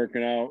not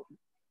working out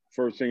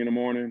first thing in the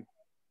morning,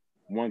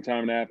 one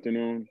time in the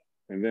afternoon,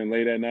 and then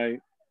late at night,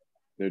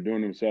 they're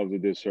doing themselves a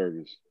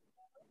disservice.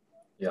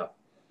 Yeah,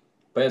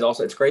 but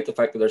it's great the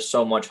fact that there's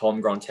so much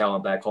homegrown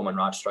talent back home in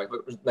Rochester.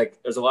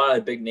 Like there's a lot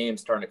of big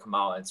names starting to come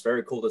out. And it's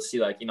very cool to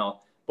see,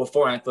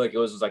 before, I feel like it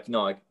was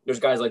there's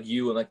guys like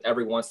you, and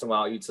every once in a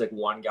while you'd see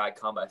one guy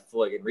come. I feel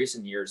like in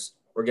recent years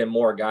we're getting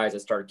more guys that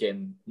start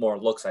getting more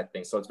looks, I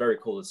think. So it's very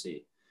cool to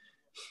see.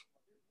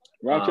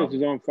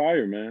 Rochester's on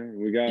fire, man.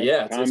 We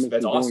got Thomas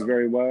is awesome. Doing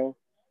very well.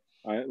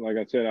 Like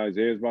I said,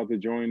 Isaiah's about to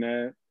join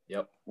that.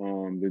 Yep.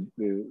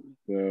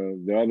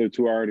 The other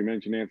two I already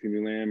mentioned,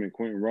 Anthony Lamb and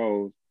Quentin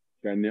Rose.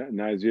 Got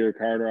Nazir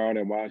Carter out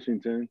at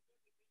Washington.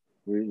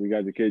 We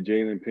got the kid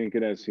Jalen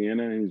Pinkett at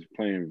Siena. He's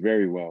playing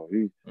very well.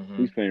 He's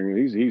playing.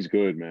 He's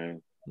good,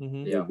 man.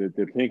 Mm-hmm. Yeah.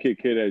 The Pinkett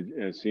kid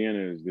at Siena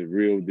is the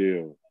real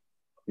deal.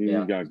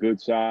 He's got good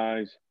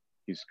size.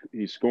 He's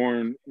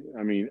scoring.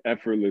 I mean,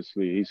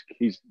 effortlessly.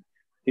 He's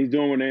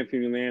doing what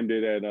Anthony Lamb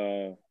did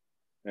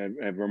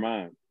at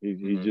Vermont.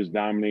 He's just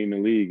dominating the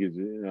league. He's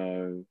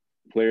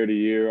player of the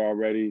year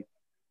already.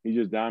 He's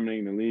just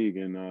dominating the league,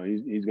 and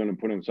he's going to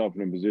put himself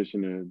in a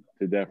position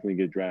to definitely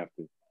get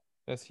drafted.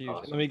 That's huge.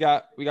 Awesome. And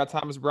then we got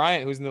Thomas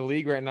Bryant, who's in the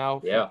league right now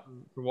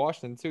for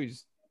Washington too.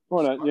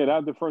 That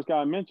was the first guy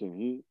I mentioned.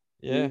 He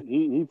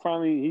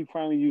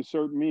finally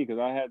usurped me, because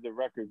I had the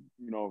record,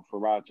 for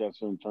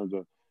Rochester in terms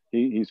of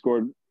he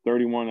scored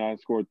 31, I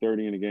scored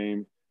 30 in a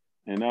game,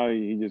 and now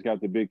he just got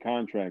the big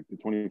contract, the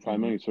 $25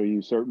 million. So he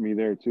usurped me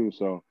there too.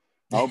 So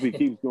I hope he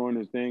keeps doing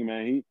this thing,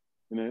 man. He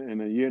in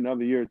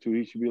another year or two,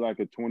 he should be like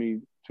a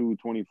 22,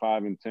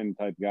 25, and 10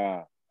 type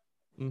guy.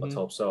 Mm-hmm. Let's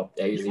hope so.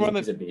 Yeah, he's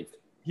a beast.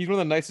 He's one of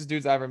the nicest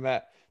dudes I ever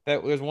met.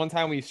 That was one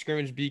time we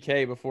scrimmaged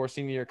BK before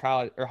senior year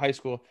college or high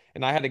school,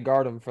 and I had to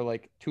guard him for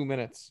 2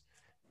 minutes.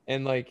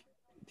 And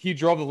he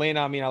drove the lane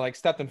on me, and I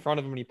stepped in front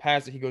of him, and he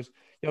passed it. He goes,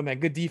 "Yo, man,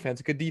 good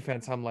defense.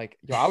 I'm like,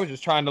 yo, I was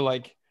just trying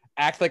to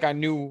act like I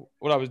knew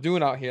what I was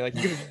doing out here.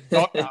 He was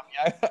dunking on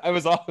me.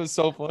 It was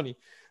so funny.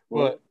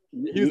 But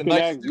he was a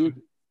nice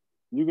dude.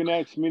 You can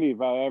ask Smitty if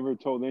I ever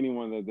told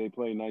anyone that they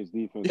play nice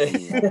defense.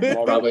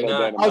 Probably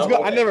not.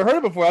 I never heard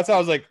it before. That's why I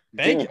was like,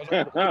 thank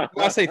you.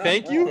 I say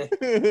thank you.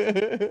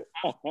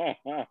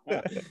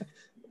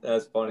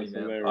 That's funny,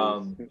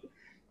 man.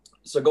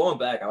 So going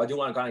back, I do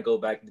want to kind of go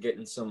back and get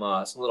in some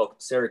little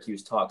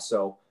Syracuse talk.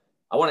 So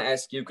I want to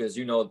ask you, because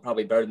you know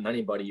probably better than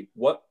anybody,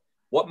 what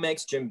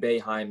makes Jim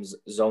Boeheim's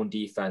zone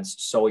defense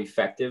so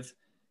effective?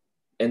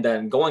 And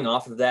then going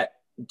off of that,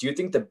 do you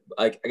think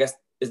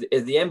is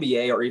the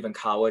NBA or even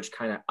college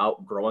kind of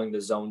outgrowing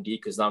the zone D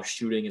because now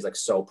shooting is like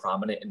so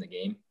prominent in the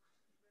game?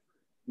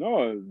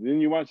 No,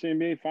 didn't you watch the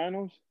NBA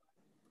Finals?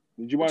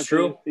 Did you watch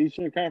the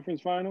Eastern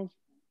Conference Finals?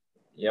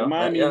 Yeah,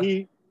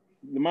 the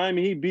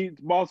Miami Heat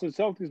beat Boston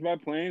Celtics by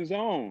playing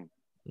zone.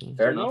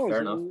 Fair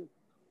enough.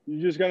 You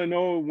just got to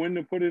know when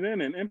to put it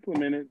in and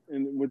implement it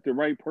with the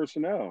right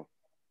personnel.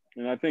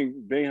 And I think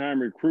Boeheim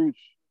recruits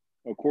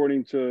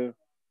according to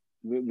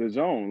the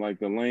zone, like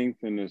the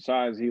length and the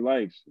size he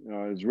likes.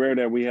 It's rare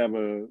that we have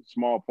a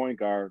small point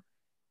guard.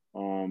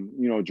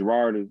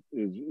 Gerard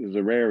is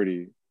a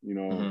rarity.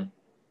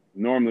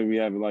 Normally we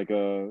have like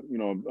a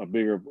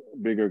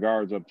bigger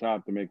guards up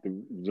top to make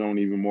the zone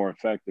even more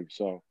effective.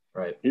 So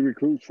he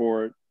recruits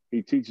for it.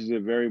 He teaches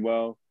it very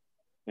well.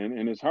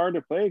 And it's hard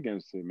to play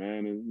against it,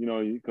 man.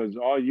 And, because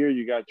all year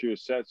you got your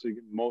sets,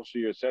 most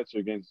of your sets are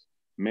against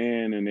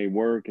man and they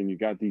work and you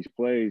got these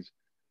plays.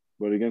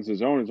 But against the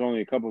zone, it's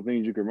only a couple of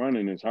things you can run,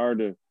 and it's hard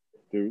to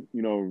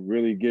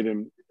really get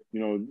him,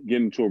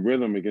 get into a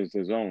rhythm against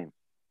the zone.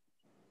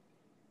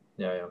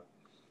 Yeah.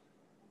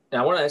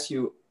 And I want to ask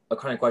you a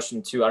kind of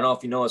question too. I don't know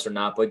if you know this or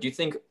not, but do you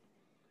think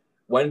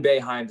when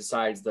Boeheim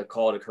decides to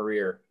call it a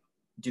career,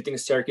 do you think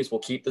Syracuse will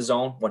keep the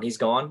zone when he's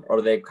gone, or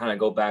do they kind of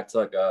go back to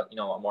like a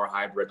more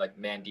hybrid, like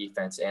man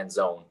defense and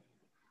zone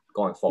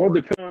going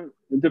forward? Well,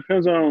 it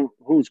depends on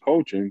who's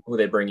coaching, who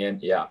they bring in.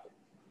 Yeah.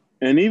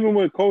 And even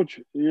with coach,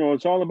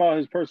 it's all about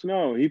his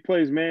personnel. He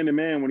plays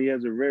man-to-man when he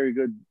has a very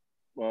good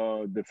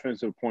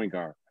defensive point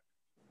guard.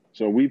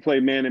 So we play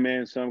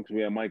man-to-man some because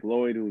we have Mike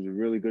Lloyd, who's a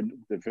really good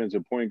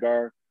defensive point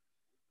guard.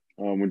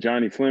 When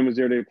Johnny Flynn was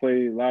there, they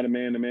played a lot of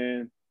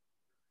man-to-man.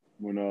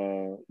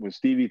 When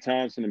Stevie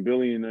Thompson and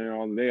Billy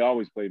and they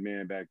always played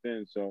man back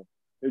then. So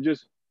it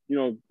just,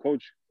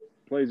 coach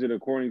plays it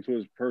according to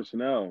his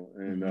personnel.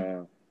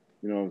 And,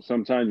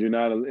 sometimes you're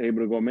not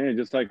able to go man,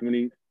 just like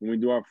when we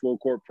do our full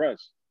court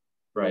press.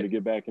 To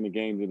get back in the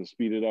game to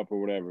speed it up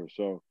or whatever.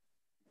 So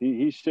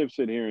he shifts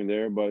it here and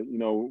there, but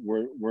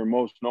we're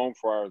most known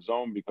for our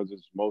zone because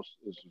it's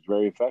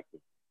very effective.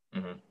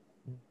 Mm-hmm.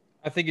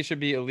 I think it should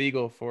be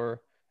illegal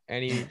for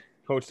any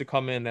coach to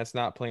come in that's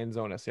not playing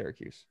zone at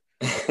Syracuse.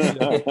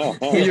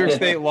 New York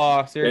State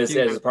law, Syracuse.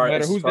 It's part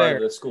of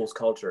the school's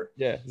culture.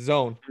 Yeah,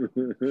 zone.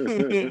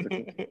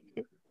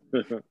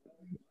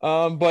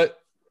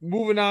 But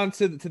moving on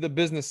to the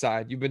business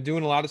side, you've been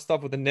doing a lot of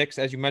stuff with the Knicks,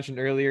 as you mentioned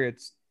earlier.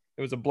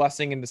 It was a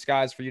blessing in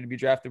disguise for you to be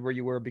drafted where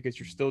you were because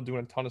you're still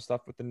doing a ton of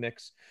stuff with the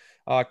Knicks.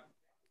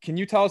 Can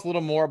you tell us a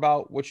little more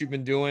about what you've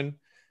been doing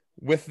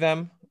with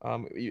them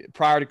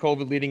prior to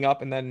COVID leading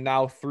up, and then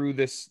now through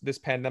this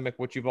pandemic,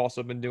 what you've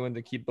also been doing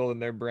to keep building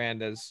their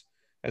brand as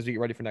we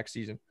get ready for next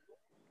season?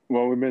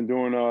 Well, we've been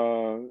doing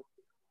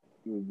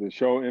the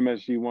show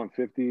MSG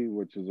 150,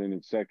 which is in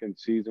its second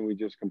season we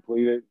just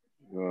completed.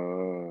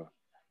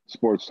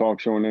 Sports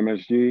talk show on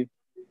MSG.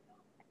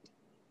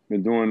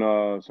 Been doing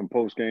some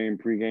post-game,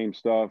 pre-game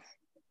stuff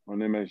on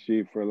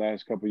MSG for the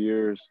last couple of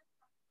years.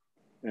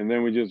 And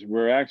then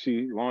we're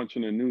actually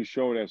launching a new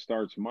show that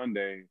starts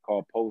Monday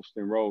called Post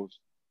and Roast.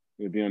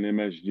 It'll be on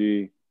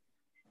MSG.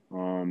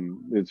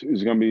 It's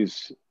going to be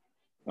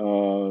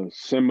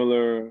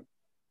similar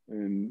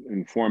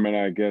in format,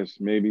 I guess,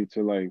 maybe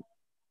to like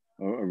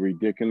a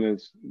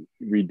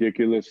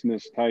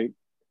ridiculousness type.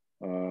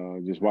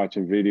 Just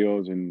watching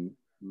videos and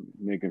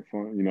making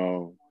fun,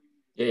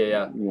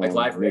 like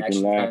live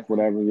reactions, laugh,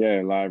 whatever.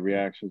 Yeah, live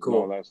reactions,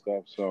 cool. And all that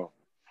stuff. So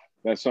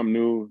that's something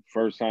new,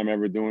 first time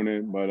ever doing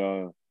it, but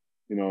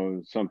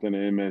something that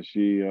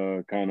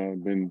MSG kind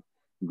of been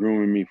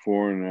grooming me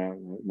for,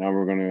 and now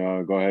we're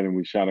gonna go ahead and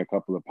we shot a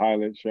couple of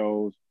pilot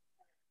shows.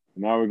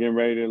 And now we're getting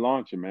ready to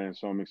launch it, man.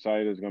 So I'm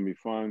excited. It's gonna be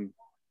fun.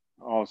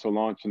 Also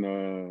launching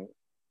a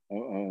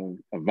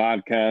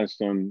vodcast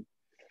on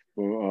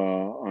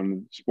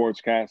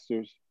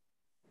Sportscasters.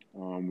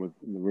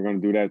 We're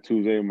going to do that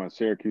Tuesday with my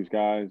Syracuse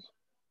guys.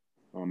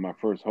 My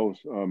first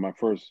guest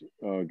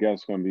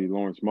is going to be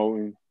Lawrence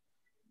Moten.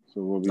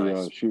 So we'll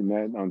be shooting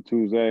that on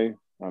Tuesday.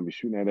 I'll be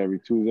shooting that every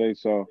Tuesday.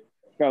 So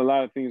got a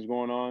lot of things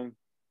going on.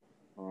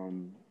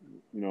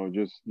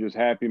 Just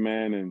happy,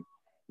 man, and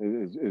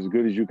as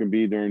good as you can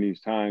be during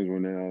these times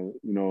when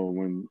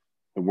when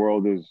the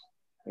world is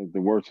the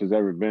worst it's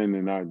ever been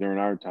during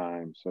our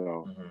time.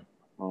 So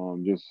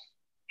just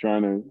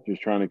trying to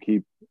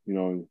keep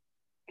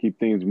keep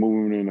things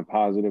moving in a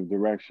positive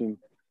direction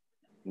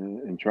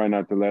and try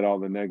not to let all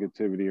the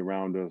negativity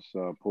around us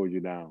pull you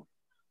down.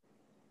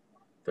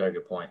 Very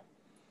good point.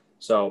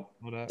 So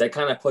that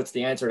kind of puts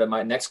the answer to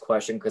my next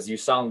question, because you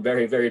sound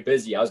very, very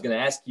busy. I was going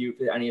to ask you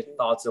any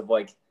thoughts of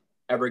like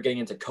ever getting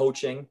into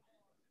coaching,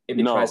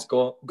 maybe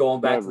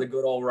going back to the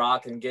good old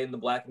Rock and getting the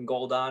black and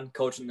gold on,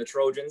 coaching the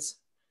Trojans.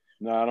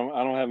 No, I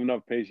don't have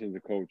enough patience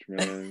to coach,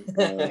 man.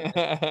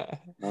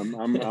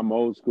 I'm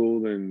old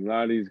school, and a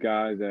lot of these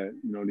guys that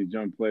these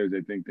young players,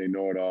 they think they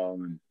know it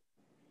all, and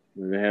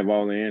they have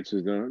all the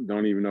answers.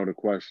 Don't even know the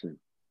question.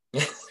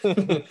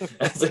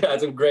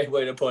 That's a great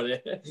way to put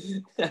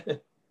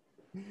it.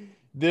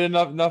 Did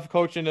enough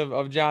coaching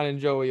of John and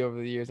Joey over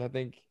the years, I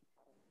think.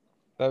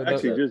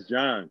 Actually, just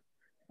John.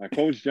 I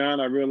coached John.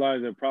 I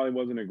realized it probably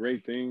wasn't a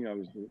great thing. I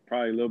was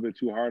probably a little bit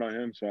too hard on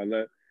him, so I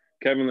let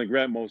Kevin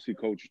LeGrette mostly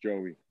coach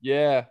Joey.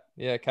 Yeah,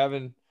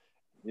 Kevin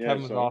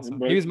was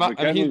awesome. He was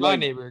my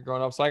neighbor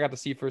growing up, so I got to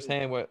see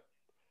firsthand what.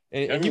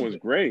 And Kevin was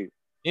great.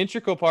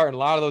 Integral part in a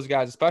lot of those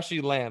guys,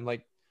 especially Lamb.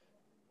 Like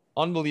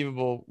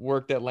unbelievable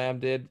work that Lamb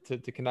did to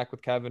connect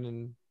with Kevin,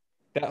 and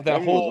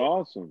that whole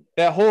was awesome.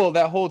 That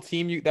whole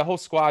team, that whole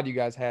squad you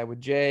guys had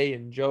with Jay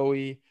and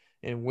Joey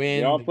and Wynn.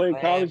 They all played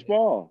college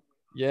ball.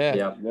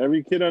 Yeah.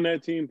 Every kid on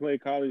that team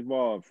played college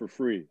ball for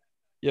free.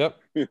 Yep.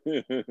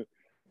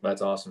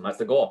 That's awesome. That's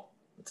the goal.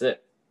 That's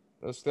it.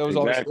 That was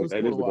exactly.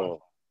 That is the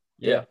goal.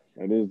 Yeah.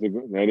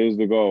 That is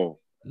the goal.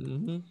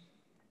 Mm-hmm.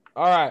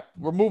 All right,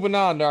 we're moving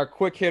on to our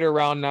quick hitter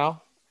round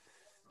now.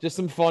 Just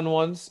some fun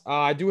ones.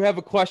 I do have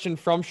a question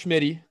from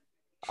Schmitty.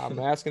 I'm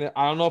asking it.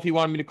 I don't know if he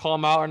wanted me to call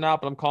him out or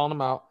not, but I'm calling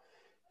him out.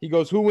 He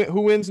goes, "Who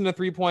wins in the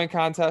 3-point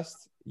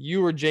contest?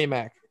 You or J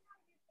Mac?"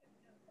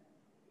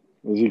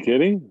 Is he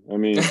kidding? I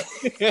mean,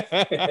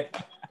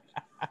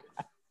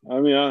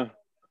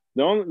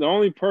 the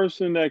only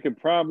person that could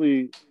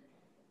probably,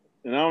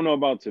 and I don't know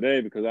about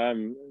today because I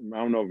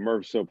don't know if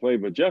Murph still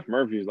played, but Jeff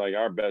Murphy is like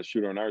our best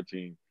shooter on our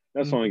team.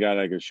 That's the only guy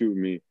that could shoot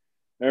me.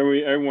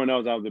 Everyone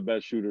else, I was the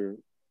best shooter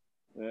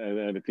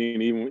at the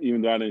team.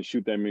 Even though I didn't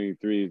shoot that many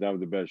threes, I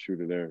was the best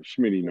shooter there.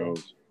 Schmitty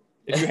knows.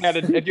 If you had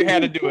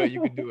to do it,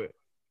 you could do it.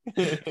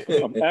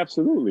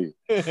 Absolutely.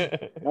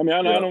 I mean,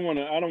 I don't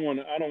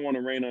want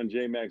to rain on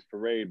J Mac's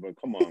parade, but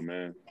come on,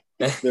 man.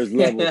 There's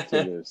levels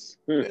to this.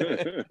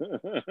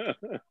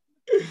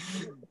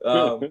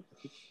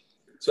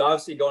 So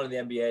obviously going to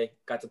the NBA,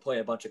 got to play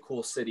in a bunch of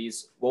cool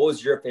cities. What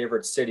was your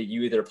favorite city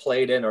you either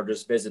played in or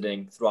just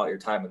visiting throughout your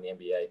time in the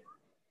NBA?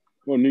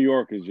 Well, New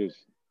York is just,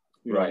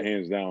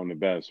 hands down the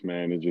best,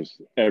 man. It's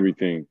just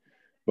everything.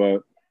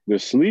 But the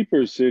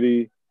sleeper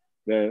city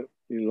that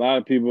a lot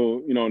of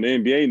people, in the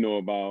NBA know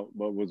about,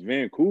 but was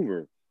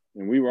Vancouver.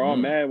 And we were all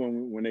mad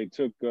when they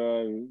took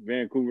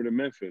Vancouver to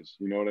Memphis.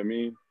 You know what I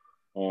mean?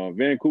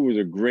 Vancouver's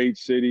a great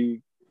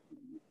city.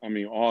 I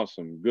mean,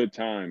 awesome. Good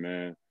time,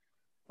 man.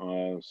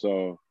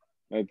 So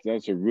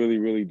that's a really,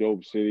 really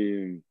dope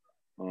city. And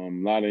a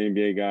lot of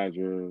NBA guys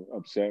were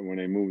upset when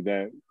they moved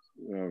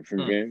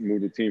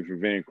moved the team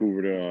from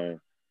Vancouver to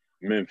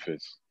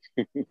Memphis.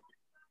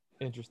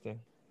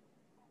 Interesting.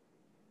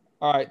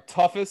 All right,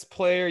 toughest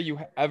player you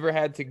ever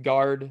had to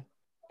guard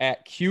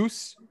at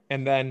Cuse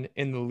and then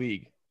in the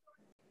league?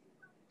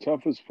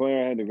 Toughest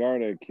player I had to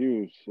guard at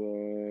Cuse.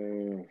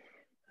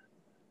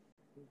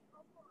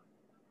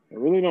 I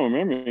really don't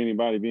remember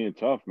anybody being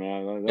tough,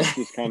 man. That's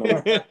just kind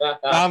of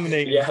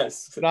dominating.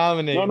 Yes,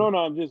 dominating. No.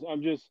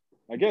 I'm just.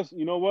 I guess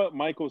you know what,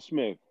 Michael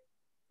Smith.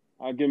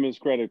 I'll give him his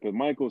credit because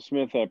Michael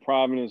Smith at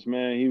Providence,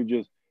 man, he was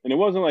just, and it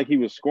wasn't like he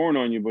was scoring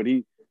on you, but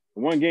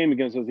one game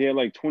against us, he had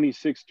like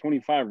 26,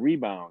 25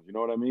 rebounds. You know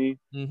what I mean?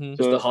 Mm-hmm. So,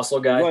 just the hustle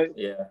guy. Like,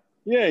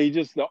 yeah, he's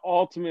just the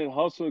ultimate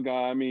hustle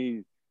guy. I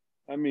mean,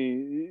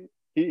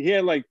 he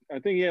had like, I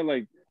think he had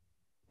like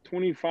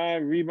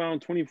 25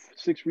 rebounds,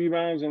 26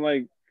 rebounds, and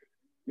like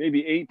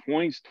maybe 8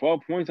 points,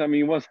 12 points. I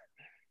mean, it was,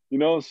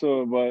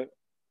 but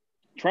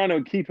trying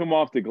to keep him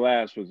off the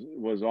glass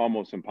was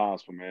almost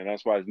impossible, man.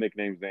 That's why his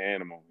nickname's the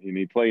Animal. And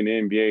he played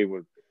in the NBA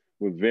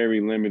with very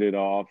limited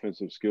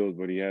offensive skills,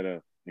 but he had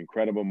an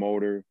incredible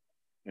motor,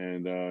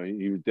 and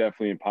he was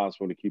definitely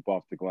impossible to keep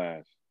off the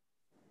glass.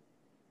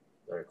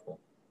 Very cool.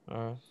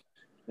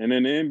 And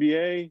in the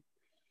NBA,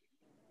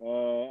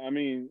 I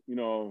mean,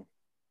 the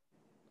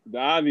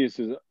obvious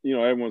is,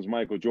 everyone's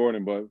Michael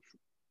Jordan, but,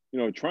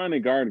 trying to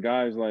guard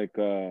guys like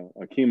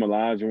Akeem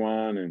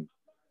Olajuwon and,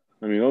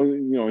 I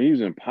mean, he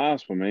was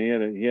impossible,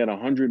 man. He had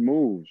 100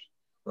 moves.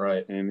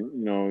 Right.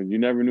 And, you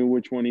never knew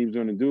which one he was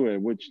going to do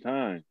at which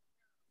time.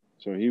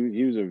 So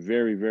he was a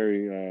very,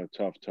 very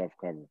tough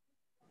cover.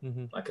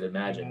 Mm-hmm. I could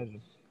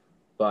imagine.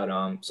 But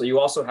so you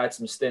also had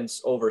some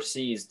stints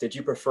overseas. Did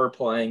you prefer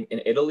playing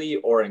in Italy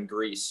or in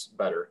Greece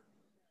better?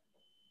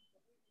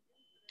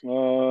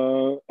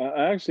 I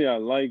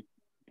like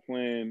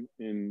playing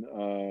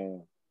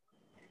in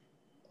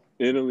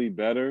Italy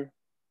better,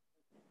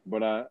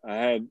 but I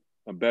had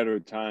a better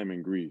time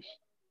in Greece.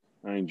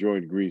 I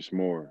enjoyed Greece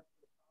more.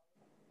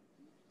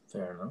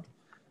 Fair enough.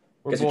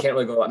 Because you can't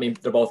really go. I mean,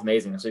 they're both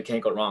amazing, so you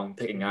can't go wrong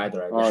picking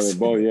either. I guess.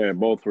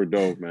 Both were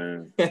dope,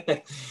 man.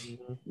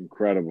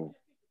 Incredible.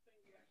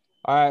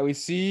 All right, we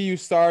see you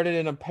started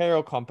an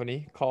apparel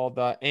company called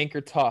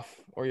Anchor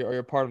Tough, or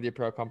you're part of the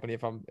apparel company,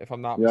 if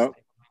I'm not mistaken.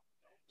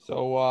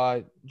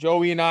 So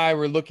Joey and I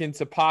were looking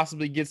to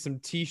possibly get some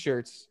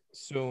T-shirts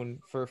soon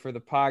for the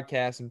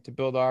podcast and to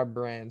build our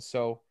brand.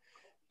 So,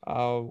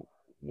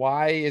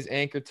 why is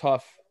Anchor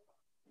Tough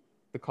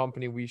the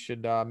company we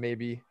should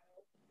maybe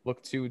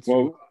look to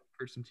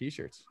for some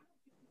T-shirts?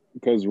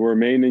 Because we're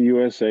made in the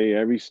USA,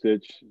 every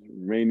stitch,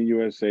 made in the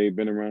USA,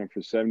 been around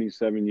for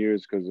 77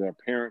 years because our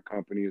parent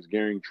company is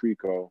Gehring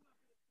Tricot.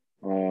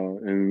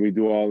 And we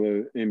do all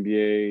the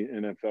NBA,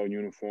 NFL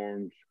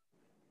uniforms.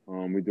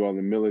 We do all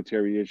the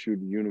military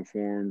issued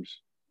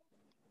uniforms.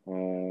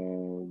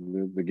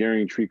 The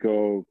Gehring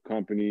Tricot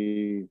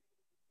company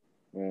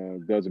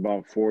Does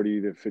about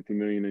 40 to 50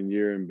 million a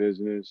year in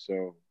business.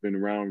 So been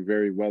around,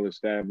 very well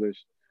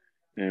established.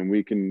 And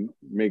we can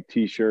make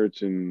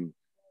T-shirts and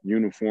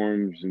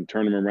uniforms and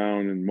turn them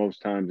around, and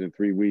most times in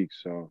 3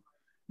 weeks. So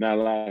not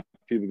a lot of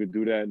people could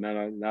do that. Not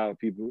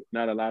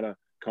a lot of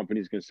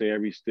companies can say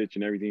every stitch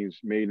and everything is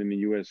made in the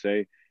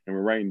USA. And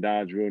we're right in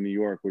Dodgeville, New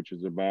York, which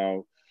is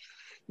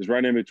it's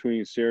right in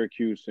between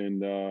Syracuse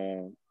and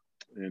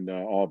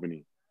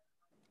Albany.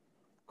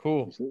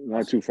 Cool. It's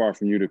not too far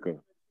from Utica.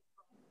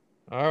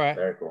 All right.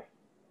 Very cool.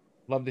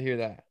 Love to hear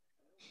that.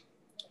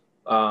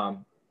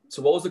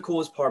 So what was the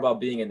coolest part about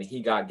being in the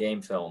He Got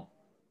Game film?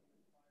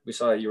 We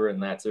saw that you were in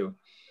that too.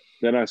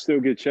 Then I still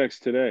get checks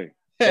today.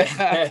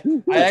 I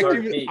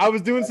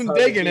was doing some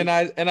digging and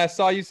I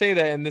saw you say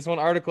that in this one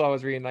article I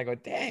was reading. I go,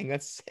 dang,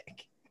 that's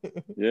sick.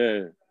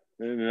 Yeah.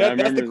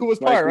 That's the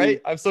coolest part,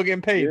 right? I'm still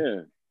getting paid.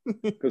 Yeah.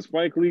 Because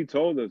Spike Lee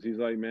told us, he's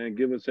like, man,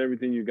 give us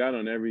everything you got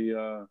on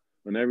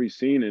every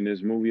scene in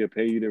this movie will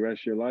pay you the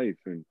rest of your life.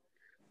 And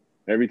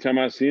every time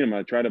I see him,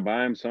 I try to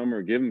buy him some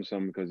or give him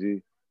some because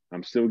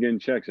I'm still getting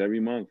checks every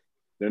month.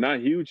 They're not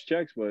huge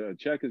checks, but a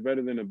check is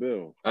better than a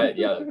bill.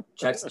 Yeah,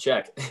 check's a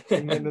check.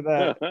 Into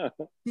that.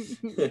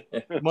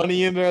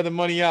 Money in there, the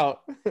money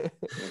out.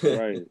 That's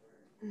right.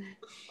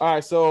 All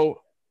right,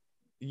 so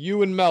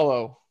you and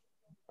Melo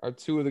are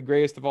two of the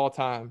greatest of all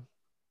time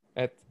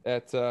at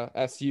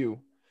SU.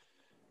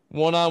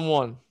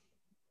 One-on-one.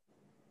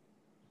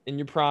 In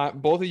your prime,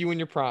 both of you in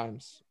your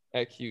primes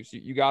at Q. So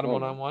you got him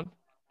one-on-one?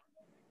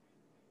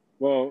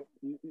 Well,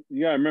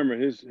 you gotta remember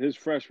his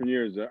freshman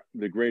year is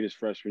the greatest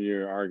freshman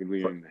year,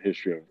 arguably, in the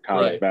history of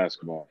college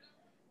basketball.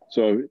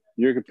 So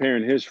you're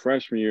comparing his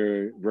freshman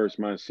year versus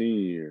my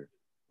senior year,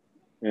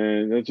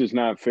 and that's just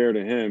not fair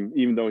to him.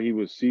 Even though he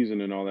was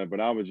seasoned and all that, but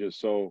I was just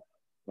so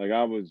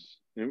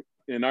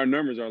and our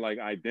numbers are like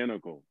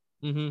identical.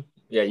 Mm-hmm.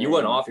 Yeah, you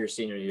went off your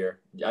senior year.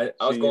 I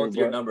was going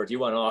through your numbers. You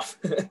went off.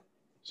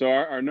 So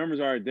our numbers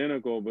are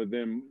identical, but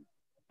then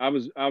I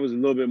was a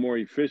little bit more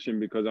efficient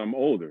because I'm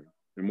older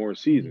and more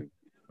seasoned,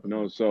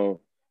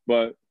 So,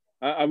 but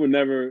I would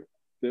never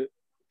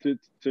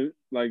that's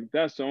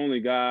the only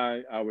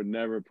guy I would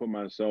never put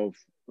myself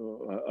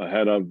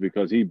ahead of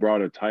because he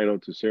brought a title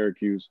to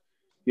Syracuse.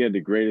 He had the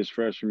greatest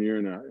freshman year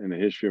in the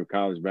history of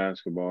college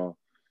basketball,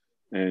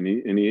 and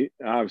he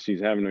obviously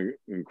is having an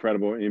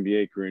incredible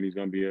NBA career, and he's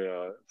going to be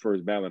a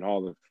first ballot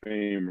Hall of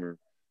Famer.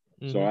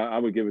 So I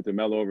would give it to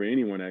Melo over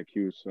anyone at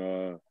Cuse.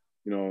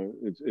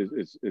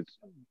 It's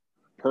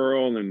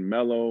Pearl and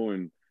Melo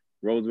and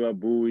Roosevelt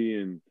Bowie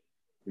and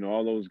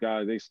all those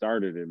guys. They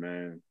started it,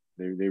 man.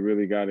 They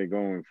really got it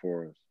going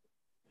for us.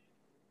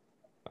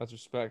 That's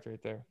respect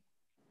right there.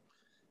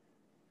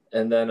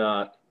 And then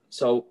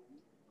so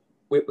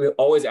we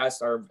always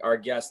ask our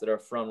guests that are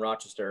from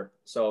Rochester.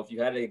 So if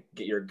you had to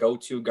get your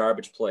go-to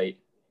garbage plate,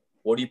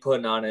 what are you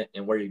putting on it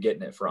and where are you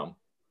getting it from?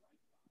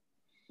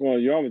 Well,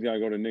 you always got to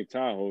go to Nick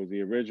Tahoe's,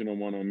 the original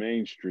one on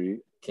Main Street.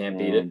 Can't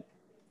beat it.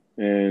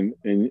 And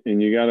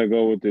you got to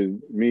go with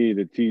the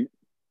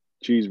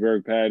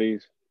cheeseburger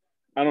patties.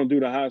 I don't do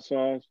the hot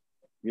sauce.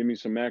 Give me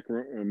some mac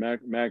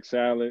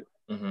salad,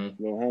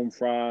 little home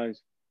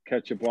fries,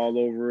 ketchup all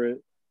over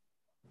it.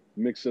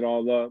 Mix it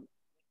all up.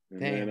 And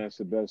man, that's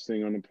the best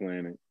thing on the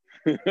planet.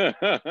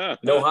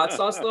 No hot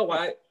sauce though?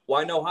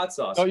 Why no hot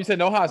sauce? Oh, you said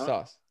no hot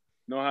sauce.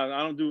 No, I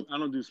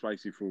don't do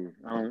spicy food.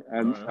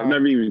 I've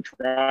never even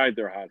tried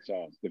their hot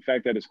sauce. The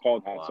fact that it's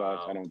called hot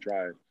sauce, I don't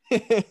try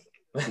it.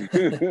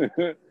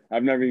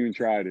 I've never even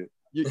tried it.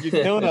 You're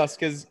killing us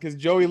because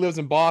Joey lives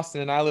in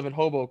Boston and I live in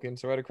Hoboken,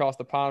 so right across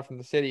the pond from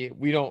the city.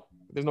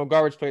 There's no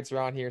garbage plates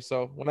around here.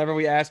 So whenever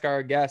we ask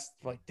our guests,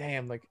 like,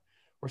 damn, like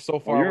we're so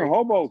far. You're in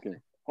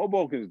Hoboken.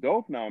 Hoboken's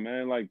dope now,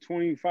 man. Like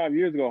 25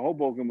 years ago,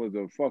 Hoboken was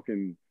a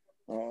fucking.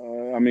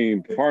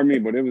 Pardon me,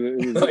 but it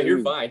was.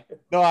 You're fine.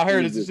 No, I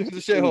heard it's a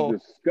shithole. It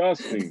was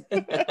disgusting.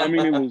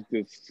 It was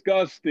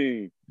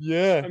disgusting.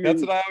 Yeah,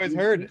 that's what I always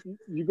heard.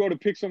 You go to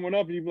pick someone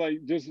up, and you be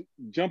like, just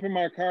jump in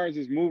my car as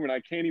it's moving. I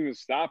can't even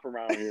stop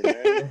around here,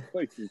 man.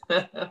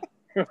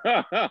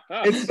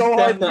 It's so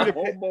hard for you to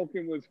pick.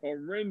 Hoboken was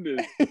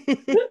horrendous.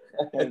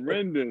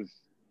 Horrendous.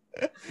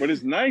 But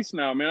it's nice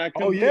now, man. I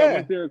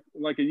went there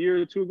like a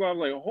year or two ago. I was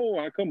like, oh,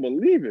 I couldn't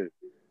believe it.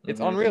 It's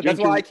unreal. That's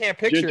why I can't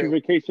picture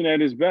gentrification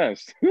at its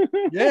best.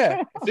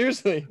 Yeah,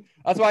 seriously.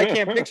 That's why I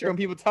can't picture when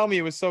people tell me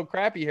it was so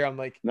crappy here. I'm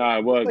like, nah,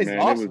 it was, man.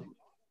 Awesome.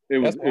 It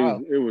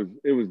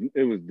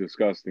was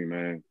disgusting,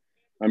 man.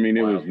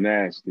 It was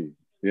nasty.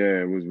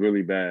 Yeah, it was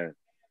really bad.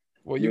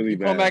 Well, you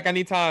come back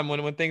anytime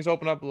when things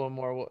open up a little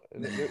more.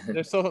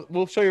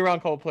 We'll show you around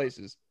a couple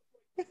places.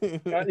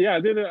 Yeah, I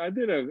did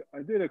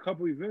a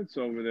couple events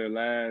over there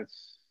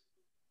last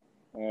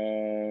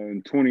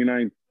in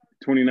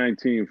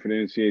 2019 for the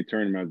NCAA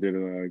tournament. I did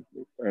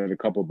at a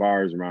couple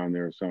bars around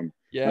there or something.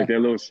 Yeah, like that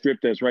little strip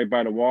that's right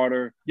by the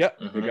water.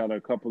 Yep. We got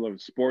a couple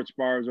of sports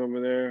bars over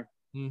there.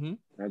 Mm-hmm.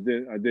 I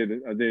did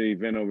an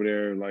event over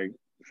there like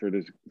for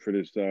this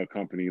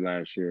company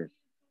last year.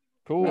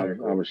 Cool. I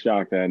was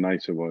shocked at how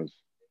nice it was.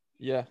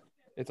 Yeah,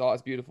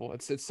 It's beautiful.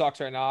 It sucks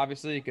right now,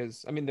 obviously,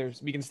 because I mean,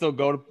 we can still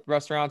go to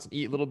restaurants and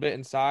eat a little bit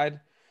inside,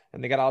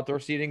 and they got outdoor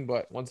seating.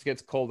 But once it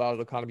gets cold out,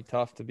 it'll kind of be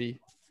tough to be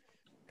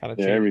kind of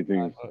Yeah,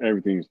 changing.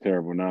 everything's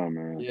terrible now,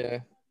 man. Yeah,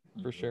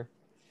 for sure.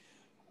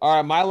 All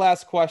right, my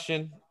last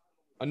question,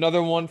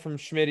 another one from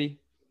Schmitty.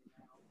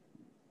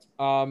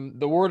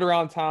 The word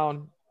around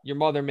town, your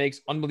mother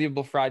makes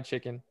unbelievable fried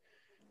chicken,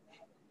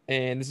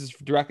 and this is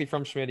directly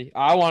from Schmitty.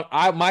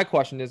 My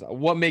question is,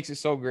 what makes it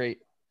so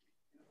great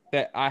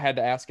that I had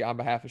to ask it on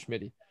behalf of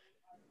Schmitty?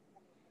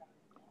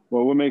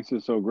 Well, what makes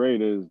it so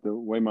great is the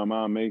way my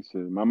mom makes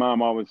it. My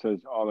mom always says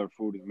all her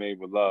food is made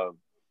with love,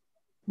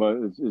 but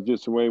it's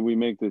just the way we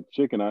make the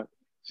chicken. As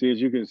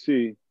you can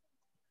see,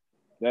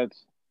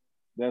 that's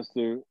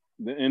the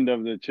end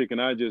of the chicken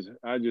I just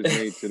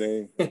made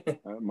today.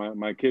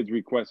 My kids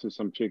requested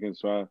some chicken,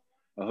 so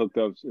I hooked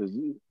up.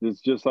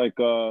 It's just like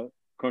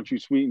Country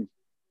Sweet.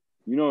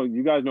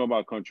 You guys know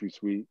about Country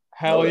Sweet.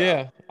 Hell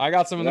yeah. I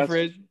got some in the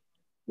fridge.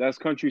 That's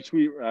Country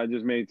Sweet I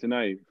just made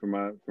tonight for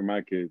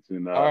my kids.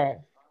 And all right.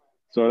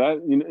 So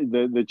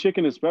that the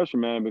chicken is special,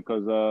 man,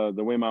 because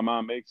the way my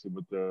mom makes it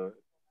with the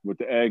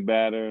egg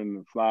batter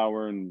and the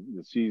flour and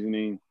the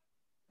seasoning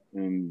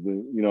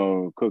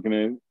and cooking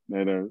it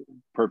at a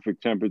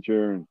perfect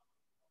temperature, and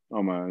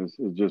oh man, it's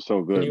just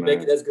so good. Can you man.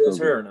 make it as good as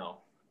her or no?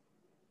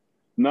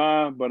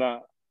 Nah, but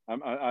I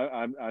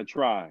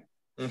try.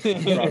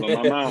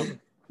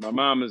 My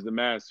mom is the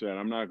master, and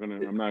I'm not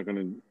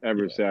gonna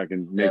ever say I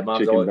can make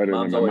chicken better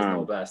than my mom.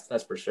 Mom's best,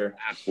 that's for sure.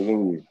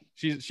 Absolutely.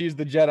 She's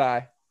the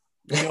Jedi.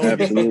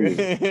 Absolutely,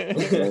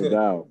 no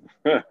doubt.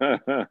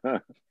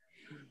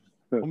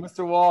 Well,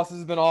 Mr. Wallace, this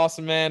has been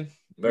awesome, man.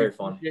 Very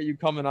fun. Appreciate you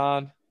coming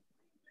on.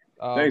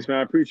 Thanks, man.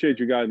 I appreciate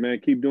you guys, man.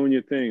 Keep doing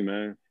your thing,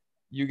 man.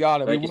 You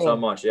got it. Thank you so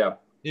much. Yeah.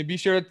 And be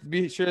sure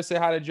to say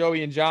hi to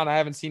Joey and John. I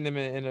haven't seen them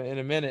in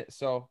a minute,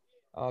 so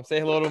say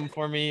hello to them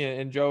for me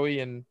and Joey,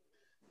 and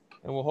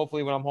we'll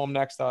hopefully when I'm home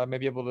next,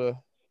 maybe able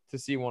to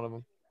see one of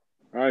them.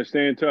 All right,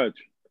 stay in touch.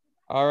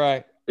 All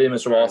right. See you,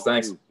 Mr. Wallace.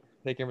 Thanks.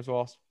 Take care, Mr.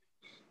 Wallace.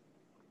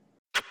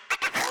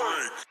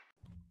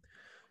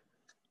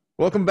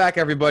 Welcome back,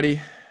 everybody.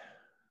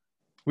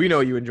 We know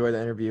you enjoyed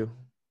the interview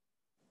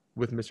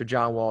with Mr.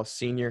 John Wallace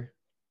Sr.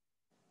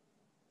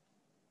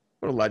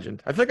 What a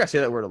legend. I feel like I say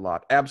that word a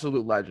lot.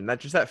 Absolute legend.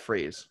 That's just that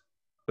phrase.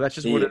 But that's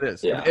just what it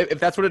is. Yeah. If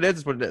that's what it is,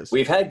 it's what it is.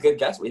 We've had good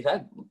guests. We've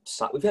had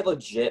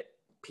legit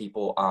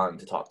people on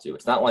to talk to.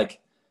 It's not like,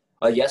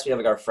 yes, we have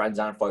like our friends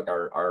on for like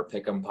our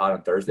pick'em pod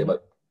on Thursday,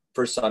 but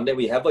for Sunday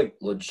we have like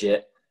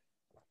legit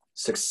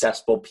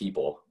successful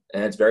people,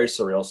 and it's very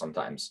surreal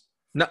sometimes.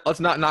 No, let's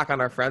not knock on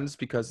our friends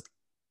because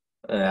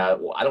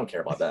well, I don't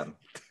care about them.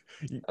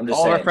 I'm just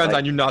all saying, our friends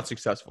on you not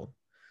successful.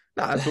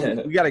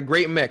 No, we got a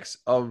great mix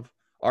of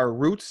our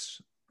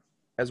roots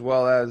as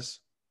well as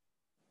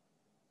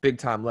big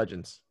time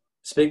legends.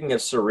 Speaking of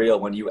surreal,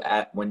 when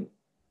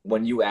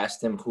you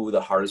asked him who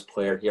the hardest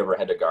player he ever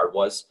had to guard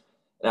was,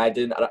 and I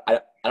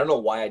don't know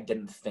why I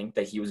didn't think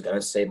that he was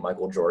gonna say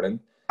Michael Jordan.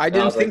 I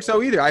didn't think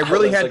so either. I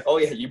really had like, oh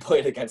yeah, you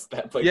played against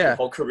that your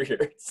whole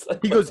career.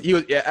 He goes,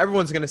 yeah,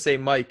 everyone's gonna say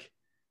Mike,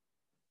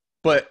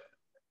 but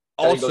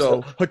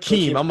also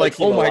Hakeem. I'm like,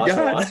 oh my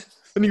God.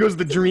 And he goes,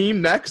 the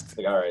Dream next.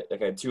 Like, all right,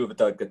 okay, two of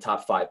the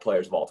top 5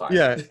 players of all time.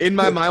 Yeah, in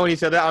my mind when he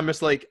said that, I'm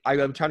just like,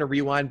 I'm trying to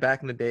rewind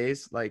back in the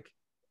days, like,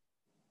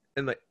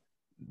 and like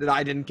that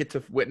I didn't get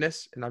to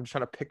witness, and I'm just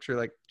trying to picture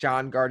like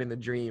John guarding the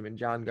Dream and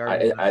John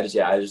guarding. I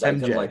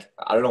couldn't, like,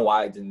 I don't know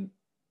why I didn't.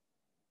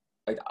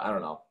 Like, I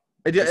don't know.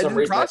 For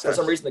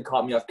some reason, they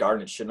caught me off guard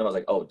and it shouldn't have. I was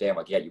like, oh damn,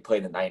 like yeah, you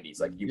played in the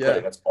 '90s, like you played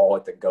against all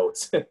like the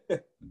goats.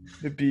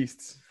 The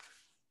beasts.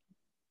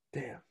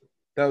 Damn,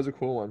 that was a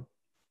cool one.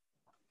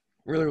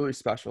 Really, really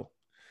special.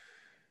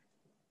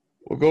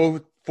 We'll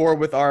go forward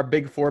with our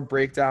Big Four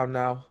breakdown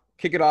now.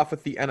 Kick it off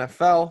with the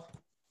NFL,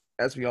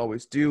 as we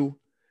always do.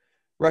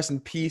 Rest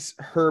in peace,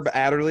 Herb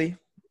Adderley.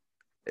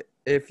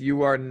 If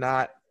you are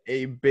not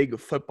a big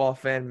football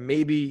fan,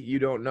 maybe you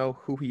don't know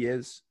who he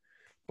is,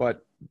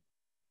 but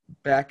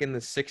back in the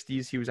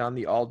 60s, he was on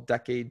the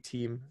all-decade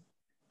team,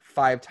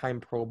 5-time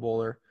Pro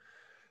Bowler,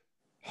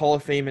 Hall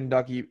of Fame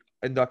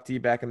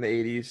inductee back in the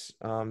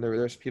 80s.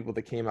 There's people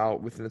that came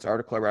out within this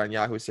article I read on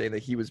Yahoo saying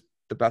that he was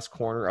the best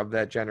corner of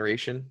that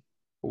generation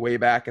way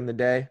back in the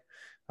day.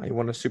 He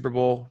won a Super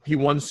Bowl. He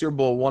won Super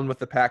Bowl 1 with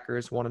the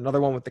Packers, won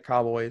another one with the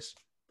Cowboys,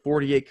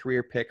 48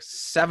 career picks,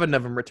 7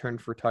 of them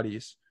returned for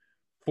tutties,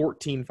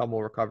 14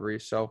 fumble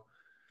recoveries. So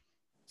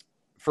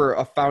for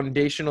a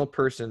foundational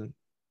person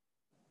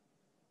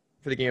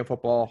for the game of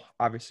football,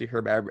 obviously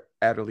Herb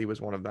Adderley was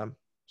one of them.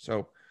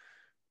 So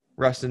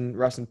rest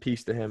in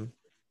peace to him.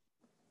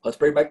 Let's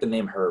bring back the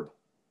name Herb.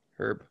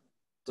 Herb.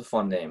 It's a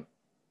fun name.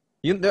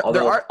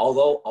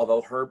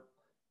 Although Herb,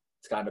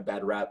 it's gotten a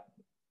bad rap.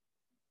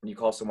 When you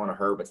call someone a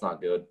Herb, it's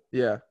not good.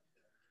 Yeah.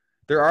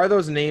 There are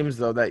those names,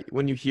 though, that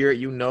when you hear it,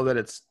 you know that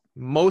it's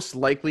most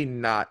likely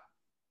not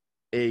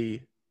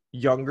a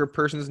younger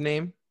person's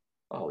name.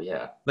 Oh,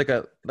 yeah. Like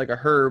a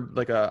Herb,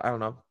 like a, I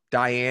don't know,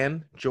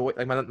 Diane, Joy.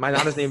 Like my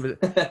nana's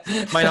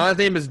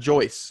name is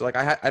Joyce. Like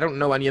I don't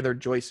know any other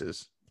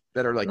Joyces.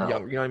 that are like No.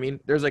 young. You know what I mean?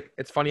 There's like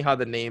it's funny how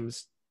the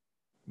names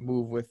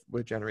move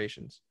with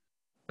generations.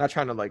 Not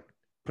trying to like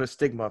put a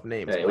stigma of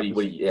names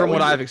Yeah, from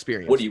what I've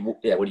experienced. What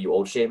are you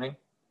old shaming?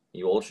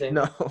 You old shaming?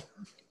 No.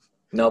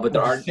 No, but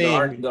there I'm are just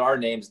saying-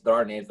 names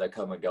that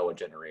come and go in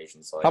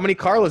generations. Like, How many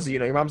Carlas do you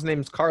know? Your mom's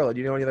name's Carla. Do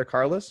you know any other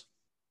Carlas?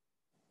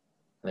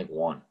 I think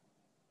one.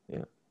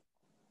 That's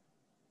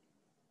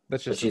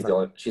But just she's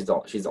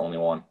the only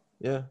one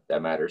yeah.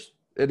 that matters.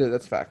 It is.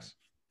 That's facts.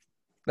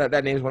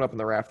 That name's went up in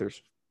the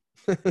rafters.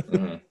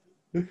 hmm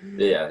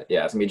Yeah.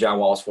 It's gonna be John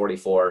Wallace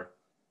 44,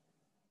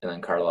 and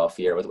then Carla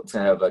Alfier. It's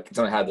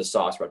gonna have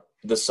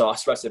the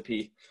sauce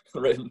recipe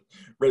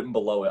written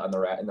below it on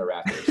in the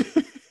rafters.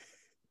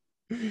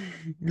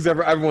 Because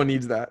everyone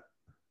needs that.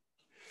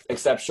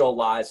 Except she'll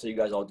lie, so you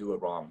guys all do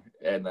it wrong,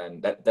 and then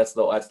that's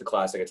the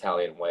classic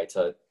Italian way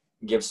to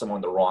give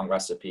someone the wrong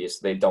recipe so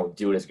they don't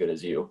do it as good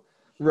as you.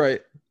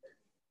 Right.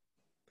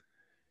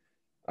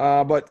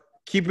 But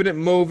keeping it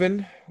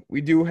moving,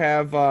 we do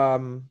have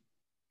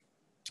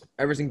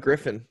Everson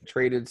Griffin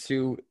traded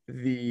to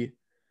the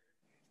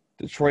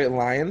Detroit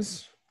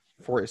Lions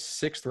for a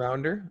 6th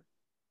rounder.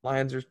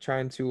 Lions are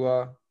trying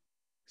to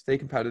stay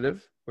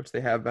competitive, which they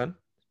have been,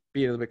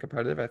 being a little bit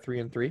competitive at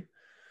 3-3.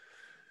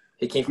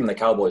 He came from the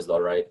Cowboys, though,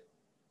 right?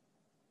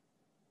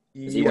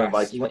 He went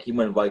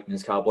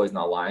Vikings, Cowboys,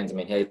 not Lions. I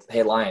mean,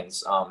 hey,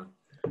 Lions.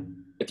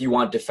 If you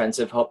want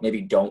defensive help, maybe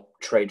don't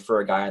trade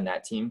for a guy on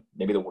that team.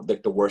 Maybe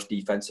the worst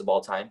defense of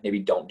all time. Maybe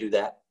don't do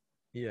that.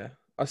 Yeah,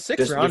 a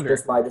 6th rounder.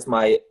 Just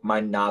my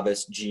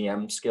novice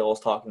GM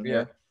skills talking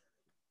here.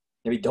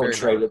 Maybe don't Very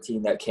trade novice. a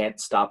team that can't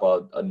stop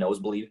a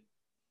nosebleed.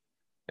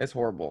 It's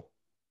horrible.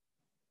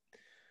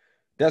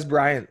 Des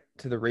Bryant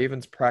to the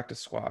Ravens practice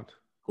squad.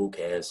 Who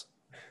cares?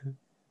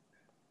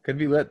 Could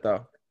be lit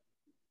though.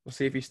 We'll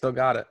see if he still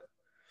got it.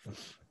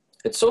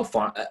 It's so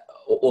fun.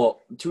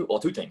 Two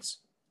things.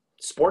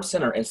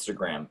 SportsCenter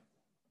Instagram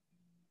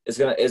is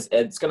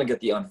gonna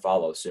get the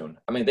unfollow soon.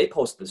 I mean, they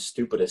post the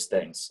stupidest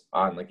things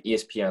on like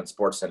ESPN,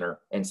 SportsCenter,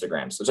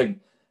 Instagram. So it's like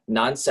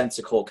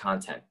nonsensical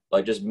content,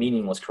 like just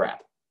meaningless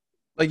crap.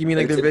 Like you mean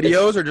like their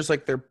videos or just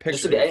like their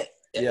pictures?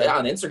 Yeah,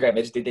 on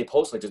Instagram, they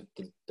post like just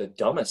the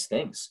dumbest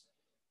things.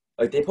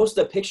 Like they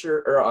posted a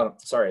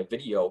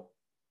video.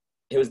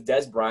 It was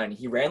Des Bryant.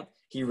 He ran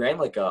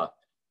like a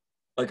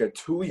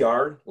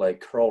 2-yard like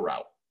curl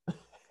route,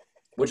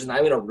 which is not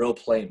even a real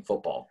play in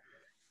football.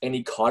 And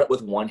he caught it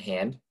with one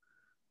hand,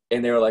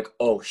 and they were like,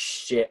 "Oh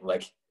shit!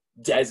 Like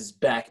Des is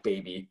back,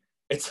 baby."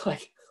 It's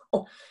like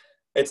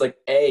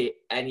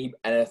any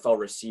NFL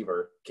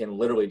receiver can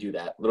literally do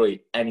that.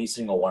 Literally any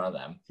single one of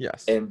them.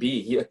 Yes. And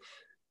B,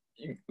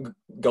 you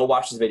go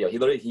watch this video. He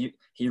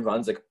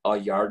runs like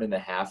 1.5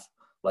 yards,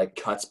 like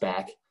cuts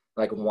back,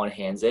 like one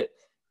hands it,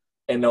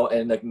 and no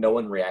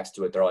one reacts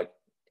to it. They're like,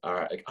 all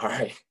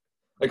right,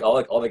 like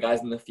all the guys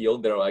in the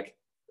field. They're like,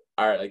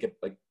 all right,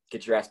 like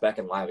get your ass back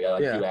in line. We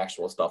gotta do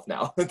actual stuff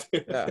now.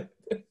 Yeah.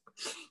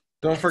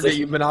 Don't forget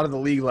you've been out of the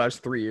league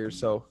last 3 years,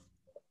 so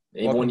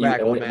even when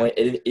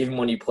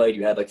you played,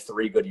 you had like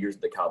 3 good years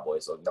with the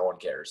Cowboys, so no one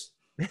cares.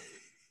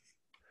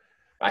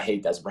 I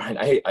hate Des Bryant.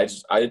 I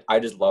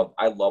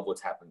love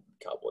what's happened in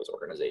the Cowboys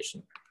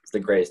organization. It's the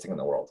greatest thing in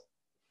the world.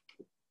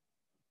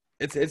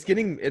 It's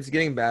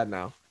getting bad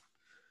now.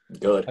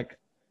 Good. Like,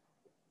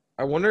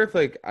 I wonder if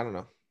I don't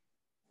know,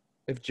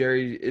 if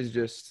Jerry is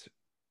just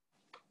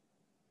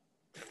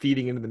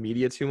feeding into the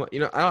media too much.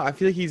 I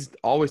feel like he's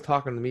always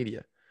talking to the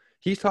media.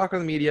 He's talking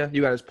to the media.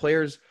 You got his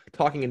players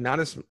talking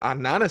anonymously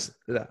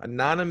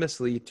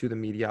to the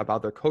media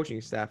about their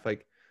coaching staff.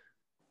 Like,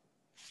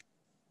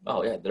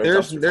 oh yeah,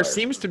 there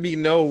seems to be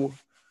no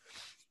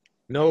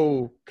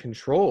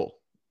control.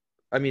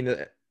 I mean,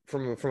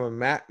 from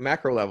a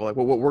macro level, like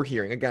what we're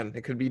hearing. Again,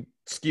 it could be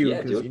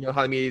skewed because you know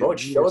how the media. Bro,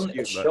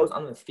 it shows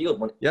on the field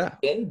when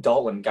Andy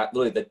Dalton got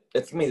literally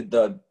it's gonna be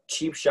the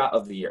cheap shot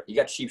of the year. He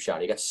got cheap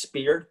shot. He got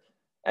speared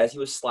as he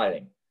was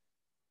sliding.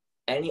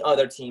 Any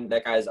other team,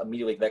 that guy's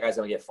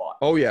gonna get fought.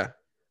 Oh yeah.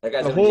 That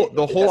guy's the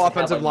whole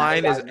offensive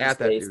line is at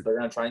that dude. They're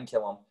gonna try and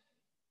kill him.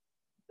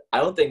 I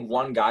don't think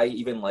one guy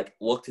even like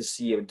looked to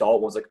see if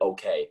Dalton was like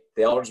okay.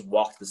 They all just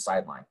walked to the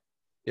sideline.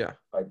 Yeah.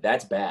 Like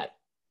that's bad.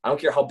 I don't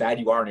care how bad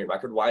you are on your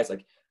record wise.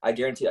 Like I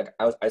guarantee, like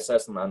I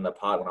said something on the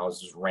pod when I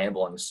was just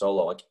rambling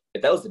solo. Like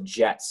if that was the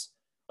Jets,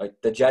 like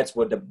the Jets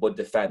would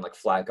defend like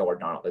Flacco or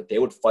Donald. Like they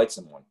would fight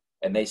someone,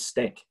 and they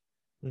stink.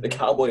 Mm-hmm. The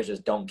Cowboys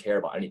just don't care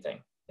about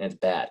anything, and it's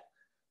bad.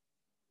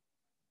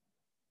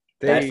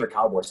 Bad for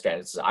Cowboys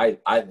fans. I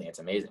think it's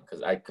amazing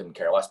because I couldn't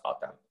care less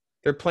about them.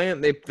 They're playing.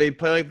 They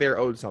play like they're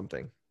owed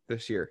something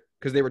this year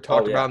because they were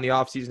talked about in the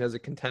offseason as a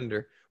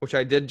contender, which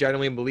I did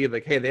genuinely believe.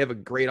 Like, hey, they have a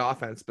great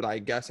offense, but I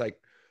guess I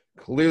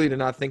clearly did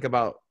not think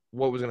about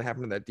what was going to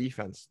happen to that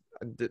defense.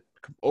 I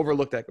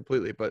overlooked that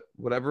completely. But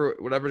whatever's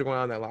going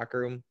on in that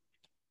locker room.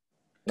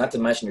 Not to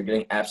mention, you're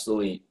getting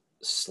absolutely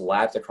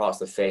slapped across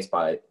the face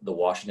by the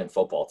Washington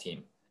football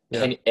team.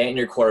 Yeah. And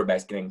your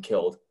quarterback's getting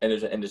killed, and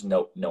there's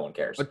no one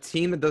cares. A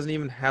team that doesn't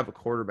even have a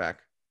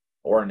quarterback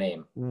or a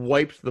name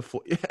wiped the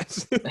floor.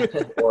 Yes,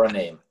 or a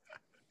name.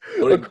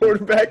 A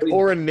quarterback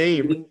or a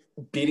name.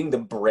 beating the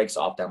brakes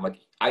off them. Like,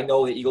 I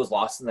know the Eagles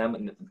lost to them,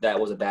 and that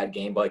was a bad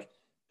game. But like,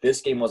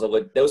 this game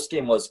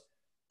was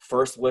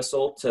first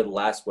whistle to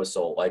last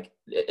whistle. Like,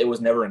 it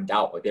was never in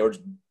doubt. Like, they were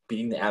just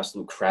beating the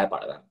absolute crap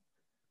out of them.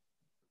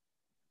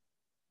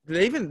 Did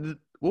they even?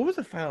 What was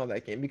the final of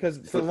that game? Because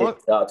for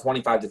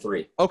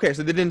 25-3. Okay,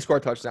 so they didn't score a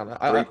touchdown.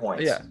 3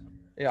 points.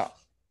 Yeah.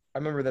 I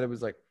remember that it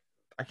was like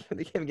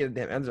they can't get a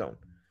damn end zone.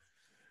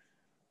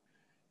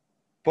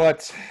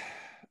 But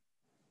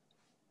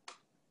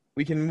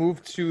we can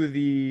move to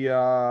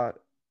the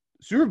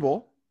Super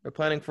Bowl. They're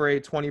planning for a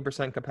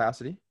 20%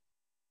 capacity.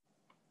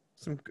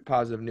 Some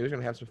positive news. We're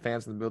going to have some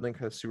fans in the building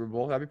for the Super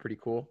Bowl. That'd be pretty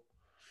cool.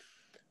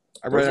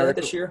 Where's it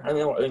this year? I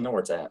don't know where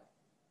it's at.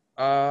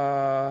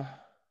 I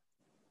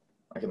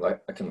can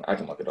look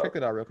it up. Check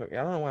it out real quick.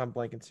 I don't know why I'm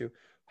blanking too.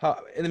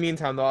 In the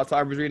meantime, though,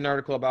 I was reading an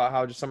article about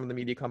how just some of the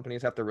media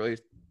companies have to really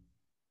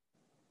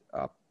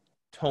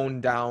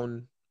tone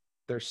down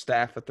their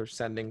staff that they're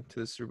sending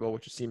to the Super Bowl,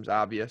 which seems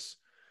obvious,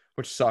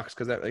 which sucks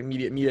because that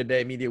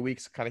media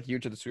week's kind of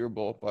huge at the Super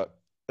Bowl. But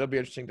it'll be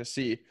interesting to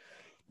see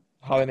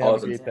how they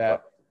navigate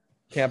that.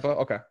 Tampa,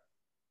 okay.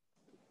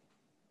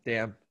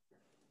 Damn,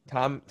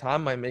 Tom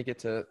might make it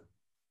to.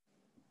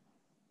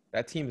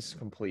 That team is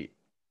complete.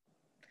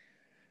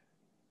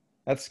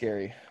 That's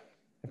scary.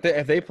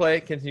 If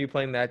they continue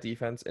playing that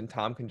defense, and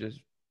Tom can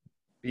just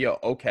be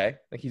okay,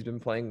 like he's been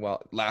playing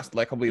well last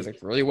couple weeks, like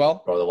really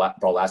well.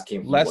 Last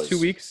game. Last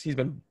 2 weeks, he's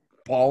been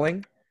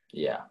balling.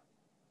 Yeah.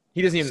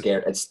 He doesn't even.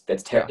 Scared. It's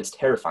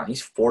terrifying.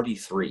 He's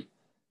 43.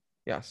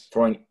 Yes.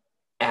 Throwing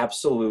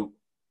absolute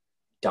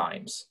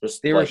dimes.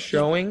 They were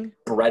showing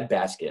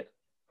breadbasket.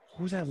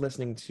 Who was I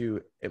listening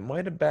to? It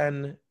might have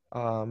been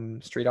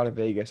Straight Out of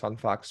Vegas on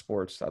Fox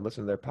Sports. I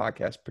listen to their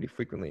podcast pretty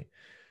frequently.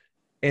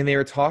 And they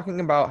were talking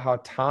about how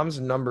Tom's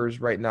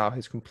numbers right now,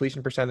 his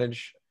completion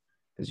percentage,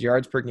 his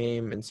yards per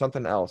game, and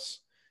something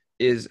else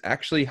is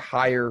actually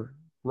higher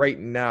right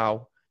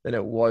now than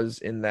it was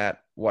in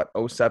that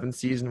 07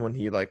 season when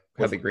he had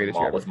the greatest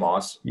year with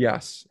Moss.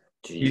 Yes,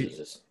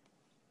 Jesus,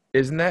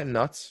 isn't that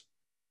nuts?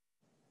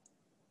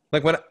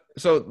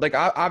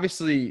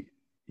 Obviously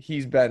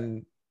he's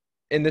been,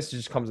 and this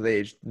just comes with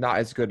age, not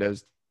as good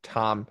as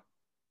Tom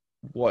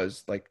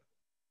was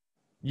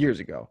years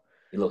ago.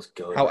 He looks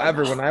good.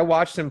 However, when I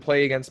watched him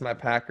play against my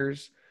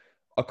Packers,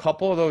 a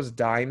couple of those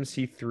dimes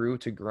he threw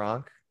to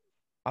Gronk,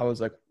 I was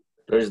like,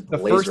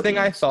 the first thing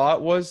I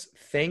thought was,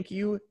 thank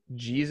you,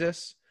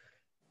 Jesus,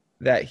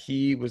 that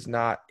he was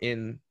not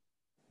in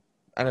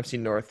NFC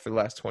North for the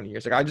last 20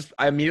 years.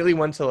 I immediately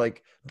went to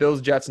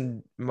Bills, Jets,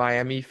 and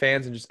Miami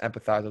fans and just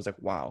empathized. I was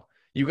like, wow,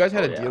 you guys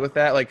had to deal with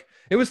that.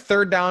 It was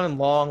third down and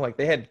long.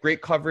 They had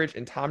great coverage,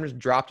 and Tom just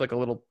dropped a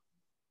little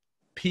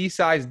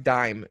pea-sized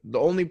dime. The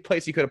only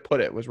place he could have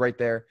put it was right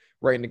there,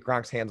 right into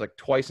Gronk's hands,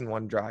 twice in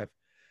one drive.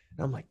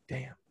 And I'm like,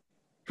 damn.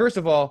 First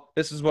of all,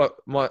 this is what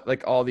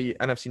all the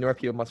NFC North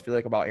people must feel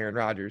like about Aaron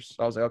Rodgers.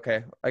 So I was like,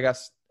 okay, I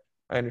guess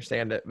I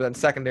understand it. But then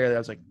secondarily, I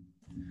was like,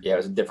 yeah, it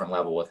was a different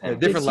level with him. A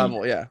different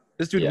level, yeah.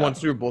 This dude won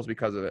Super Bowls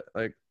because of it.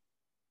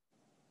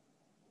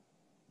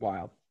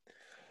 Wild.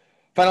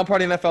 Final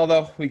part of the NFL,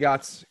 though, we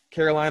got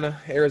Carolina,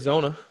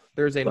 Arizona,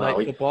 Thursday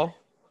night football.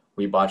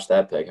 We botched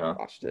that pick, huh?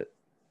 Botched it.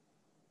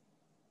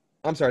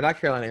 I'm sorry, not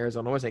Carolina,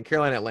 Arizona. I was saying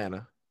Carolina,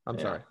 Atlanta. I'm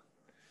sorry.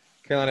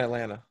 Carolina,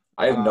 Atlanta.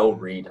 I have no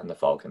read on the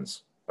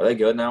Falcons. Are they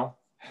good now?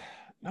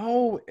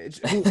 No, it's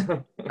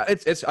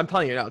I'm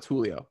telling you now, it's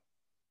Julio.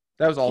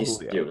 That was all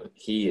Julio. Dude,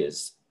 he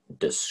is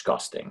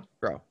disgusting.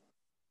 Bro.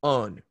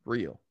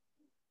 Unreal.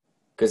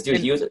 Because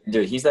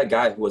he's that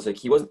guy who was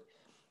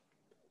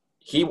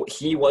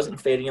he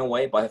wasn't fading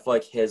away, but I feel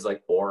like his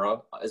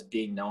aura as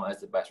being known as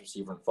the best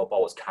receiver in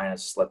football was kind of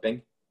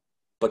slipping.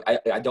 But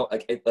I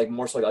don't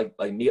more so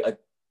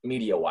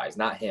media wise,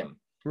 not him.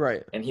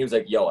 Right. And he was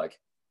yo,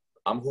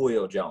 I'm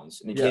Julio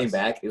Jones. And he came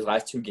back. His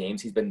last 2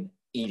 games, he's been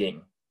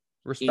eating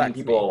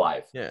people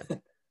alive. Yeah.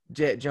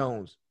 Jet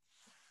Jones.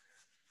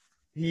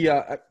 He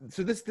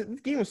so this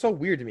game was so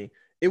weird to me.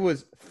 It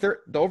was the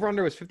over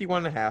under was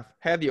 51.5.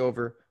 Had the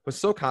over, was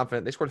so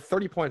confident. They scored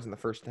 30 points in the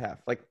first half.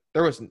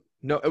 There was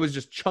it was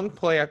just chunk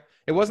play.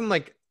 It wasn't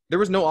there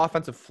was no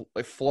offensive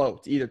flow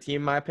to either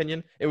team, in my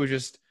opinion. It was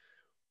just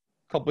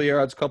couple of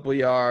yards,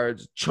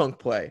 chunk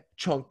play,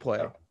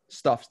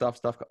 stuff.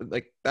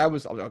 That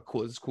was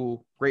cool. This is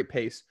cool. Great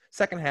pace.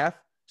 Second half,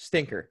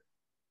 stinker.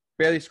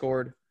 Barely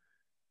scored.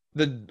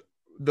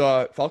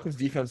 The Falcons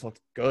defense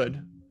looked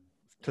good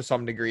to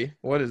some degree.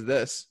 What is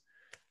this?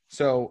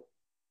 So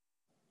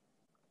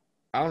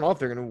I don't know if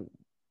they're gonna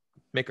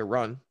make a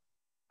run.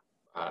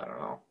 I don't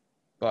know.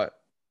 But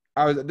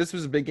this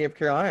was a big game for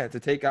Carolina to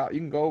take out. You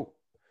can go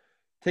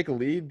take a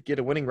lead, get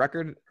a winning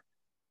record,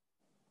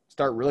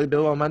 start really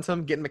building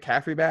momentum, getting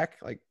McCaffrey back.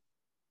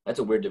 That's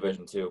a weird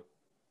division too.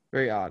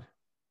 Very odd.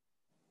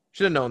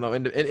 Should have known though.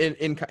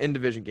 In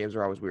division games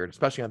are always weird,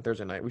 especially on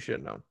Thursday night. We should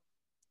have known.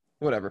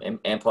 Whatever.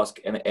 And plus,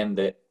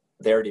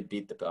 they already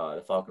beat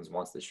the Falcons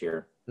once this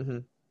year. Mm-hmm.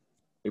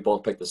 We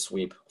both picked the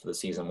sweep for the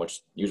season,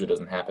 which usually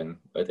doesn't happen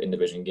in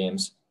division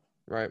games.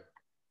 Right.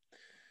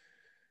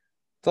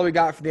 That's all we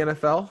got for the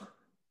NFL.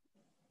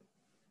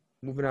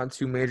 moving on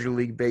to Major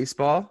League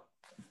Baseball.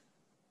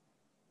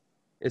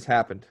 It's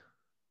happened.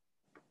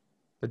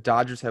 The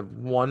Dodgers have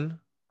won.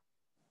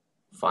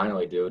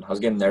 Finally, dude. I was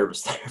getting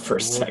nervous there for a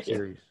the World second.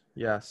 Series.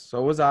 Yes,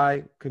 so was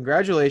I.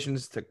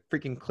 Congratulations to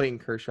freaking Clayton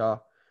Kershaw.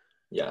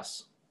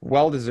 Yes.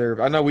 Well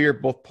deserved. I know we were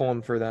both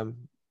pulling for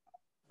them.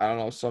 I don't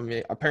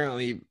know.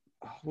 Apparently,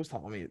 who was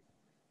telling me?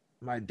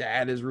 My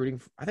dad is rooting.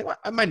 I think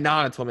my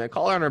nana told me. I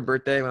called her on her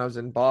birthday when I was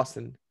in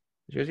Boston.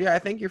 She goes, "Yeah, I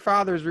think your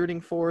father is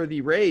rooting for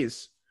the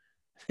Rays."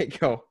 I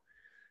go,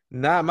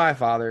 "Not my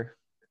father."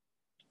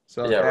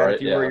 So Yeah, right,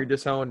 if you were, you're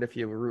disowned if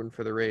you were rooting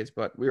for the Rays.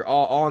 But we were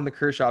all on the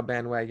Kershaw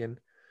bandwagon.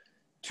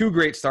 2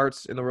 great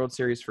starts in the World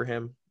Series for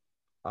him.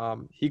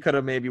 He could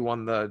have maybe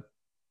won the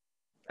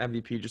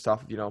MVP just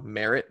off of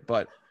merit,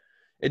 but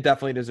it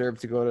definitely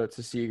deserved to go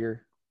to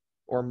Seager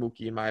or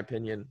Mookie, in my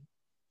opinion.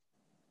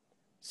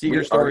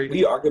 Seager's story.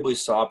 We arguably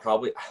saw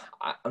probably.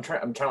 I'm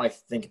trying to like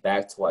think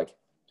back to like,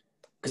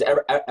 because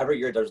every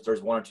year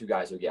there's 1 or 2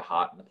 guys who get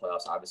hot in the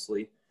playoffs.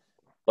 Obviously,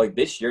 like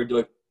this year, do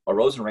like a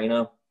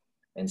Rosarena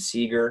and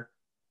Seager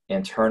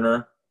and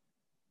Turner,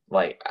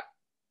 like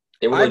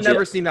I've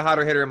never seen a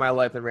hotter hitter in my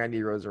life than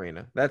Randy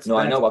Rosarena.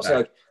 I know. But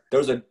like there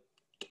was a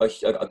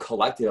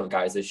collective of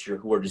guys this year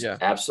who were just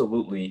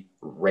absolutely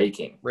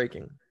raking.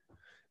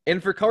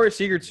 And for Corey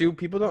Seager too,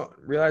 people don't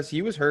realize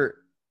he was hurt.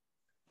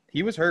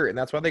 And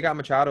that's why they got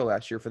Machado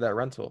last year for that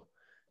rental.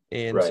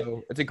 And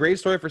so it's a great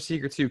story for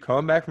Seager too.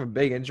 Coming back from a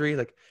big injury,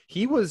 like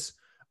he was.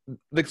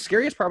 The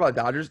scariest part about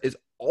Dodgers is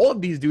all of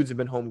these dudes have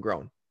been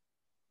homegrown.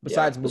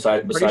 Besides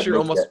Mookie. Pretty sure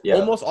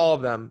almost all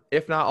of them,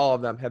 if not all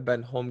of them, have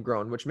been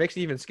homegrown, which makes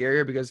it even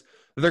scarier because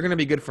they're going to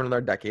be good for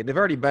another decade. They've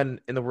already been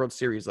in the World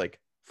Series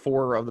like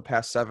 4 of the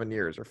past 7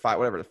 years or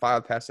 5 of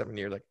the past 7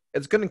 years. Like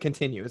it's going to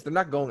continue. They're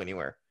not going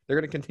anywhere. They're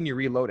going to continue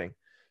reloading.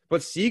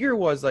 But Seager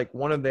was like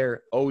one of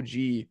their OG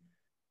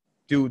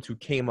dudes who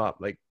came up.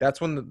 Like that's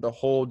when the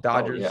whole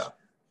Dodgers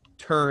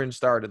turn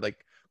started.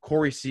 Like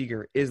Corey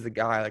Seager is the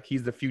guy. Like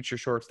he's the future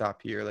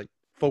shortstop here. Like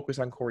focus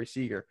on Corey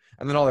Seager.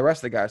 And then all the rest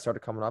of the guys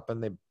started coming up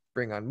and they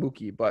bring on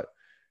Mookie. But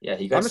yeah,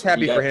 I'm just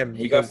happy for him.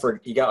 He got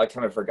like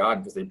kind of forgotten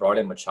because they brought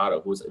in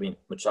Machado,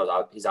 Machado's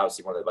out. He's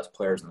obviously one of the best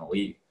players in the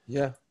league.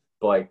 Yeah.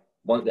 But like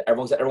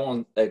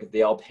everyone like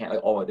they all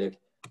panicked. Like,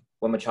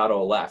 when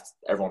Machado left,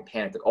 everyone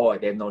panicked. Like,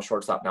 like they have no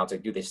shortstop now. It's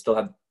like, dude,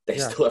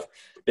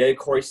 they had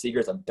Corey Seager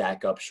as a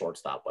backup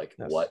shortstop. Like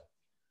what?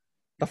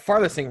 The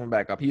farthest thing from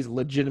backup. He's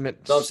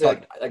legitimate. No, I'm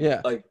saying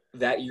like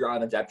that year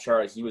on the depth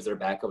chart, he was their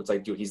backup. It's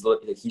like, dude,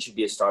 he should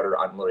be a starter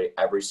on literally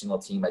every single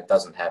team that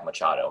doesn't have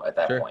Machado at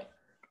that point.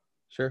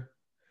 Sure.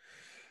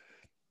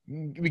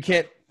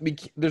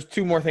 There's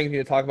 2 more things we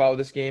need to talk about with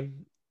this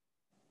game.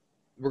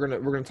 We're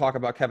gonna talk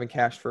about Kevin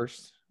Cash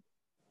first.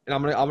 And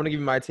I'm gonna give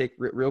you my take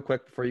real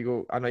quick before you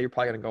go. I know you're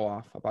probably gonna go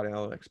off about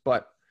analytics,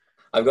 but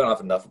I've gone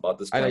off enough about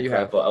this. I know you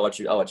have, but I'll let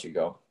you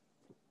go.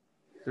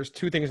 There's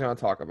 2 things I want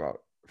to talk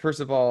about. First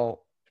of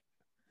all,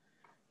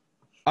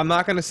 I'm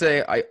not gonna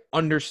say I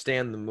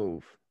understand the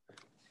move,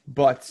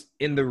 but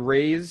in the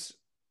Rays'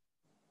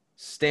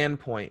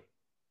 standpoint,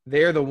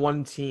 they're the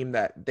one team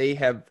that they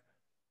have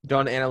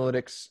done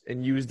analytics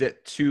and used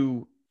it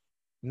to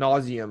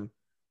nauseum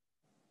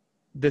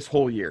this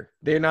whole year.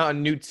 They're not a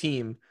new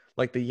team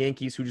like the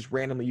Yankees who just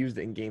randomly used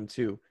it in game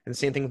 2. And the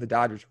same thing with the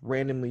Dodgers,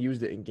 randomly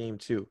used it in game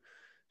 2.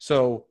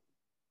 So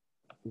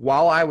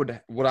while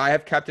would I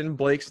have kept in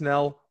Blake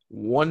Snell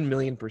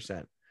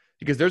 1,000,000%,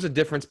 because there's a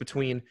difference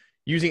between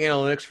using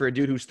analytics for a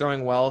dude who's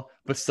throwing well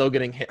but still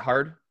getting hit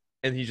hard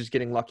and he's just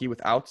getting lucky with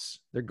outs.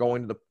 They're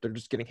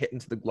just getting hit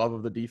into the glove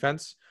of the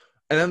defense.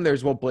 And then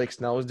there's what Blake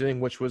Snell was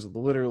doing, which was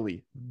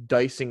literally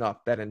dicing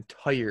up that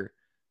entire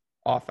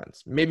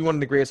offense. Maybe one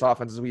of the greatest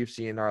offenses we've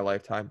seen in our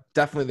lifetime.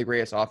 Definitely the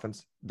greatest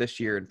offense this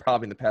year and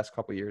probably in the past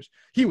couple of years.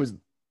 He was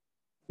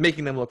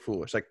making them look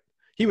foolish. Like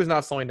he was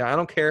not slowing down. I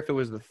don't care if it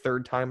was the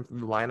 3rd time through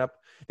the lineup.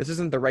 This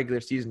isn't the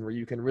regular season where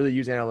you can really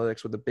use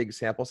analytics with a big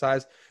sample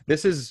size.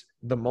 This is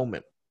the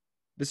moment.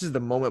 This is the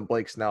moment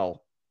Blake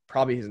Snell,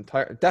 probably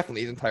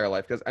definitely his entire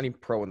life, because any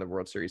pro in the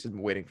World Series has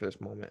been waiting for this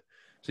moment.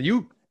 So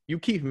you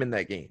keep him in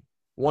that game,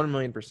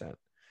 1,000,000%.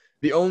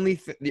 The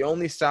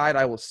only side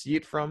I will see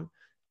it from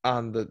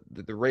on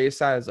the Rays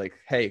side is like,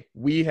 hey,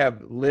 we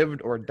have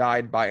lived or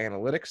died by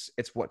analytics.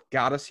 It's what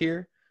got us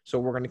here, so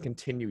we're going to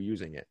continue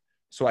using it.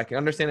 So I can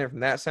understand it from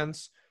that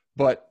sense,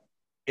 but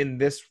in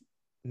this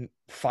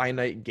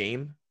finite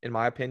game, in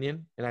my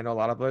opinion, and I know a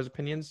lot of others'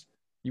 opinions,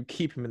 you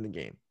keep him in the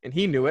game. And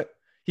he knew it.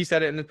 He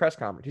said it in the press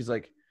conference. He's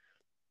like,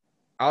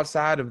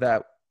 outside of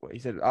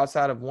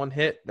one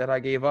hit that I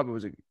gave up, it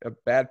was a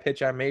bad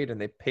pitch I made and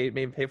they made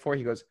me pay for it.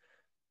 He goes,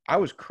 I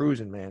was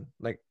cruising, man.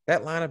 Like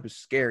that lineup is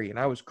scary and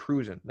I was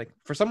cruising. Like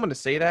for someone to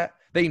say that,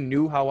 they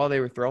knew how well they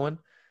were throwing.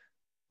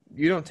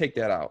 You don't take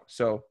that out.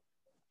 So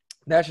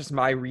that's just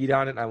my read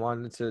on it. I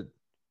wanted to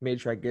make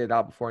sure I get it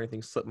out before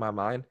anything slipped my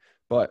mind.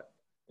 But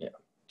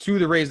to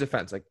the Rays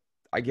defense, like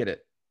I get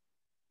it.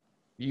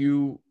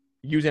 You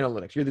use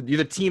analytics. You're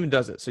the team that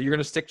does it, so you're going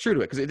to stick true to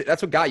it because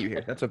that's what got you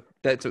here. That's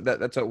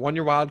a won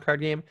your wild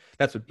card game.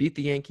 That's what beat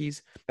the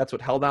Yankees. That's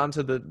what held on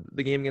to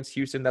the game against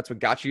Houston. That's what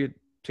got you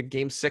to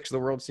Game 6 of the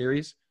World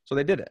Series, so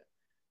they did it.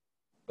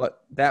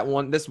 But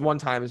this one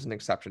time is an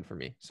exception for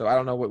me. So I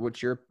don't know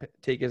what your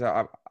take is.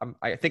 I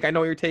think I know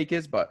what your take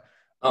is, but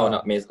no,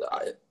 I mean,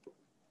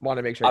 want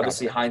to make sure.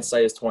 Obviously,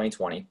 hindsight is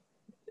 2020.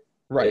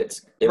 Right.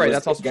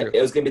 That's also true. It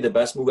was going to be the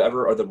best move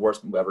ever or the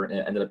worst move ever, and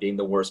it ended up being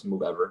the worst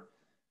move ever.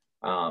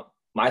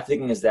 My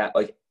thinking is that,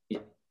 like,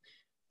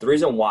 the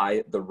reason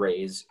why the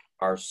Rays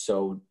are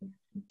so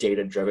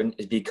data-driven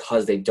is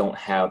because they don't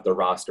have the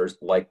rosters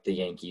like the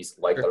Yankees,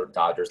 like the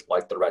Dodgers,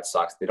 like the Red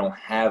Sox. They don't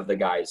have the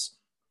guys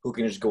who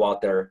can just go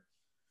out there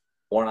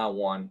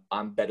one-on-one.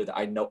 I'm better.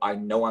 I know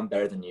I'm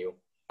better than you.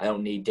 I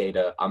don't need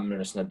data. I'm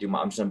just going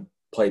to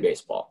play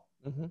baseball.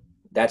 Mm-hmm.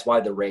 That's why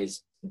the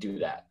Rays do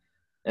that.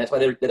 And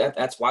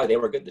that's why they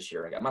were good this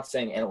year. I'm not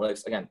saying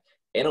analytics. Again,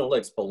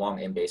 analytics belong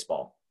in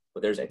baseball,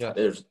 but there's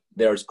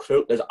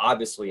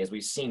obviously, as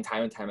we've seen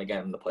time and time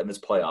again in this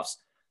playoffs,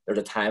 there's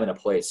a time and a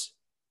place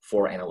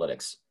for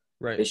analytics.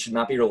 Right. It should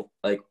not be real.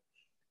 Like,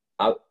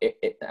 I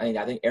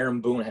think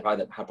Aaron Boone had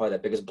probably the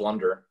biggest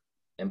blunder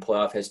in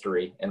playoff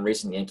history, in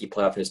recent Yankee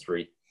playoff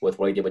history, with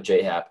what he did with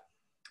J-Happ.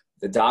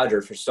 The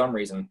Dodgers, for some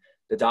reason,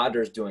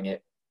 doing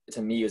it,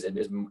 to me, is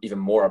even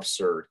more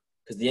absurd.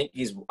 Because the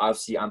Yankees,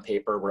 obviously, on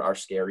paper, are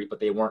scary, but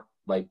they weren't,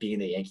 like, being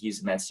the Yankees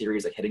in that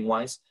series, like,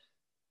 hitting-wise.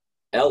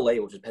 L.A.,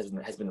 which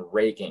has been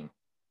raking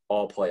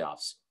all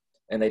playoffs,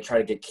 and they try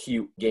to get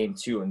cute game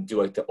 2 and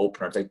do, like, the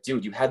opener. It's like,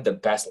 dude, you had the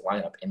best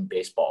lineup in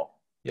baseball.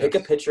 Yes. Pick a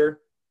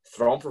pitcher,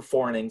 throw him for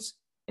 4 innings,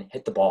 and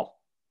hit the ball.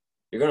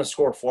 You're going to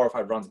score 4 or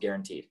 5 runs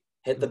guaranteed.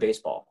 Hit the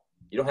baseball.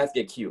 You don't have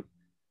to get cute.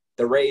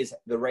 The Rays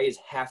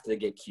have to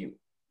get cute,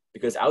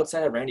 because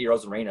outside of Randy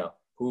Arozarena,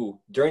 who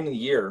during the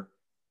year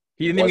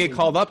he didn't even get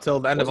called up till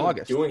the end of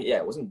August.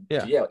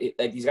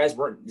 These guys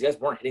weren't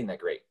hitting that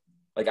great.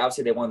 Like,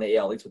 obviously they won the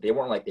AL East, but they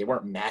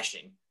weren't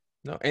mashing.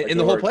 No, in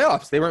the whole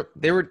playoffs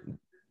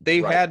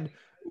they had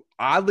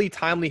oddly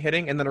timely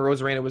hitting, and then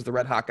Arozarena was the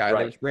red hot guy.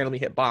 Right. They just randomly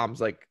hit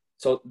bombs. Like,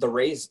 so the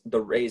Rays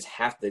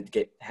have to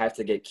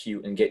get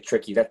cute and get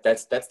tricky.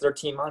 That's their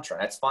team mantra.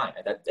 That's fine.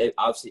 It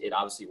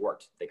obviously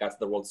worked. They got to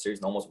the World Series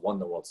and almost won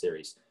the World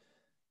Series.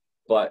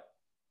 But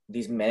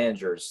these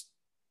managers,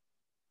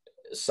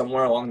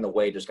 somewhere along the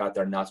way, just got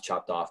their nuts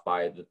chopped off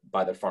by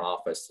the front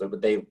office. So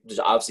they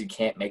just obviously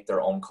can't make their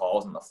own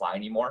calls on the fly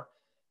anymore,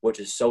 which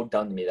is so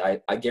dumb to me.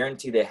 I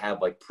guarantee they have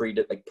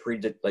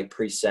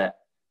preset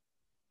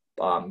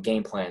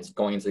game plans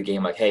going into the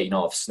game. Like, hey,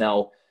 if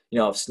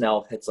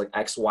Snell hits like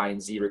X, Y,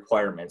 and Z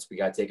requirements, we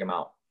got to take him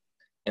out.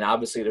 And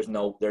obviously,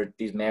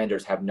 these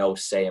managers have no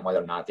say in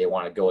whether or not they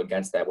want to go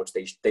against that, which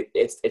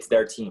it's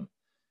their team.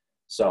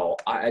 So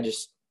I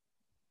just,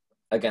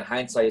 again,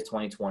 hindsight is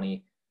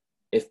 2020.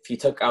 If he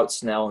took out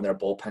Snell and their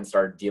bullpen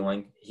started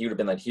dealing, he would have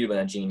been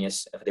a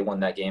genius if they won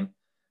that game.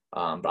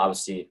 But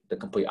obviously, the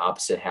complete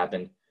opposite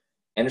happened.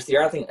 And it's the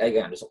other thing,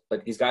 again, just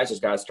like, these guys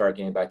just got to start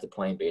getting back to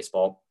playing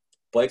baseball.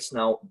 Blake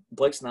Snell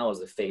is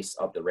the face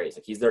of the Rays.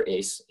 Like, he's their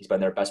ace. He's been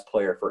their best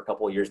player for a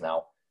couple of years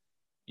now.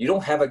 You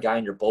don't have a guy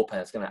in your bullpen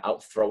that's going to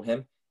outthrow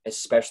him,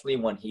 especially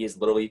when he is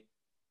literally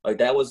like,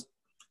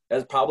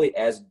 that's probably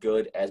as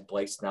good as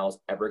Blake Snell's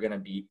ever going to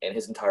be in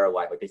his entire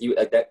life.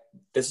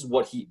 This is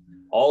what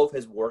all of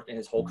his work in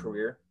his whole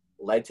career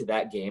led to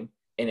that game,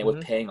 and it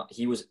was paying.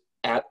 He was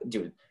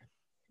dude.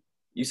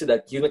 You said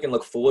that he was making it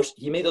look foolish.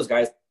 He made those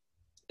guys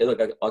look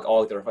like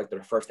all their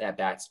first at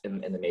bats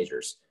in the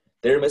majors.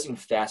 They were missing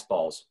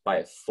fastballs by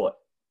a foot,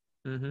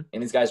 and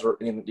these guys were.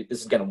 This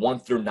is again 1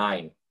 through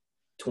 9,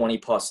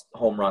 20+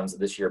 home runs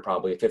this year,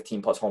 probably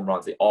 15+ home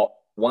runs. They all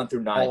 1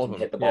 through 9 can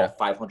hit the ball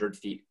 500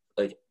 feet,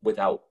 like,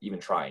 without even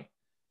trying.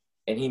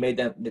 And he made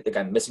them,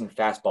 again, missing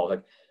fastballs.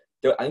 Like,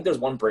 I think there's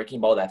one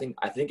breaking ball that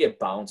I think it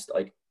bounced.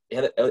 Like,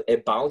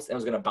 it bounced and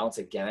was going to bounce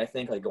again, I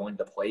think, like, going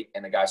to the plate,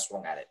 and the guy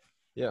swung at it.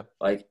 Yeah.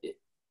 Like,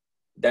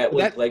 that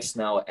was Blake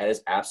Snell at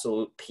his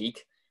absolute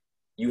peak.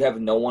 You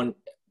have no one,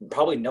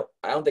 I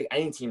don't think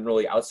any team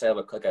really outside of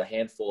a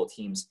handful of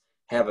teams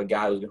have a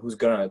guy who's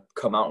going to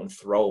come out and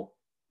throw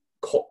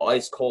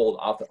ice cold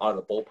out of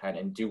the bullpen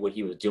and do what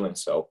he was doing.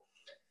 So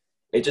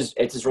it's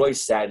just really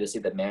sad to see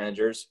that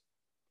managers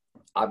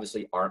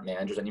obviously aren't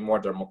managers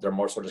anymore. They're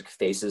more sort of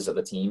faces of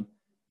the team.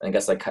 And I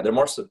guess they're kind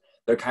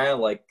of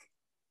like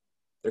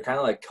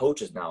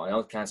coaches now. I know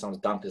it kind of sounds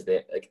dumb because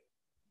they like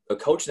a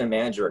coach and a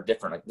manager are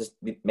different. Like,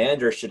 the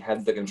manager should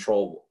have the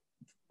control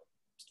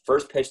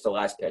first pitch to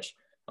last pitch.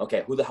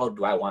 Okay, who the hell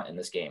do I want in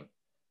this game?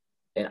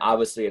 And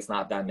obviously it's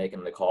not them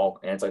making the call.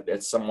 And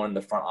it's someone in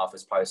the front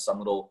office, probably some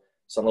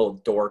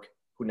little dork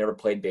who never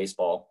played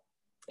baseball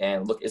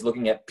and is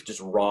looking at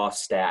just raw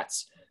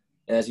stats.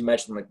 And as you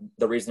mentioned, like,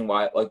 the reason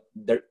why, like,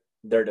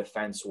 their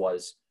defense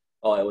was,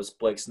 it was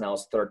Blake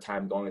Snell's third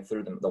time going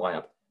through the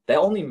lineup. That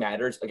only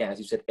matters, again, as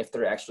you said, if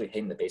they're actually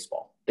hitting the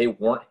baseball. They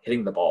weren't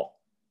hitting the ball.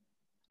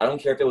 I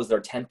don't care if it was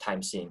their 10th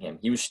time seeing him.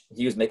 He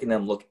was making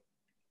them look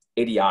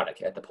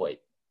idiotic at the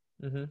plate.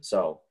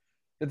 So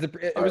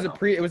it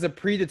was a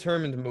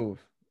predetermined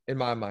move in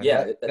my mind.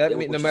 Yeah,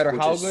 no matter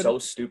how good, so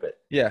stupid.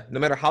 Yeah, no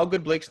matter how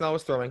good Blake Snell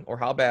was throwing or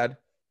how bad,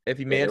 if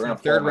he made it to the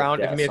third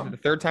round, if he made it to the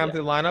third time to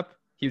the lineup,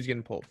 he was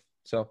getting pulled.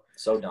 So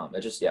dumb.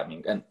 It just, yeah, I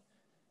mean, and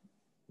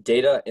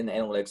data and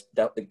analytics,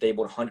 that they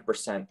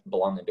 100%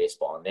 belong in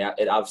baseball. And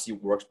it obviously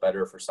works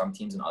better for some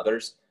teams than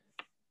others.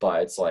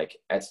 But it's like,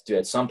 at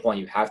some point,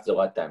 you have to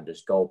let them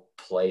just go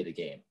play the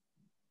game.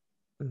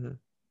 mm-hmm.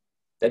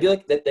 They'd be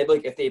like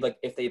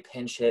if they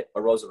pinch hit a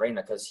Rosarena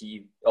because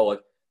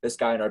this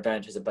guy on our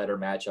bench has a better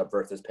matchup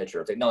versus this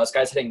pitcher. It's like, no, this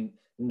guy's hitting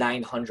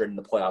 900 in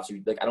the playoffs.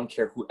 I don't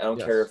care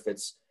care if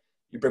it's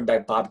you bring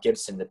back Bob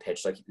Gibson to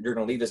pitch. Like, you're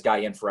gonna leave this guy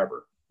in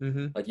forever.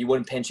 Mm-hmm. Like, you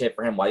wouldn't pinch hit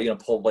for him. Why are you gonna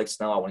pull Blake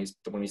Snell out when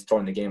he's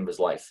throwing the game of his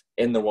life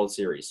in the World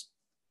Series?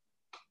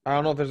 I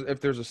don't know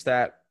if there's a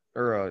stat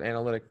or an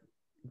analytic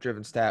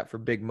driven stat for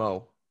Big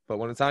Mo, but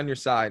when it's on your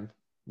side,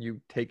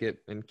 you take it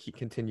and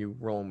continue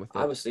rolling with it.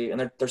 Obviously,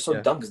 and they're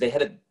so dumb because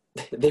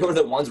they were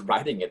the ones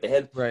writing it.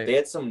 They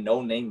had some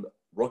no-name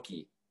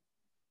rookie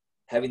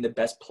having the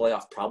best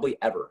playoff probably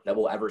ever that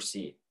we'll ever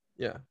see.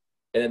 Yeah.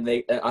 And then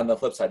they, on the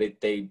flip side,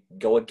 they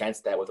go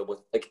against that with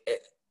like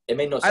it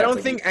made no sense. I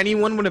don't think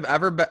anyone would have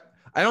ever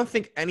I don't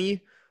think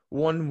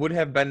anyone would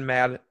have been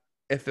mad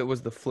if it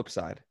was the flip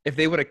side. If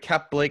they would have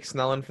kept Blake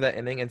Snell in for that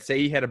inning and say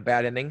he had a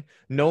bad inning,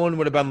 no one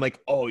would have been like,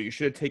 "Oh, you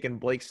should have taken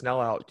Blake Snell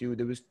out, dude.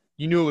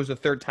 You knew it was the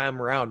third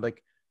time around."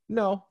 Like,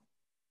 no,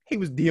 he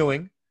was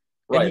dealing.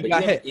 Right, and he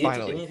got hit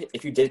finally. Even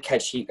if you did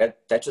catch heat,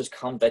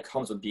 that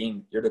comes with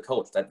being you're the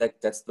coach.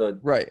 That's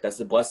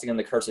the blessing and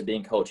the curse of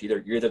being coach.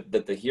 Either you're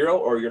the hero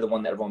or you're the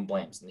one that everyone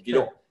blames. And if you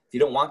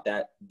don't want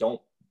that, don't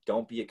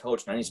be a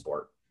coach in any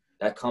sport.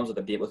 That comes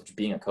with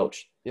being a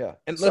coach. Yeah,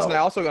 and listen, I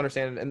also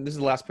understand, and this is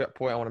the last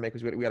point I want to make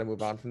because we got to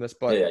move on from this.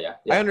 But yeah.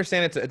 I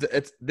understand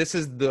this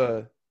is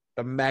the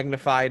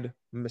magnified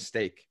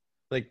mistake.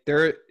 Like,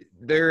 there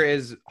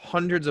is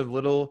hundreds of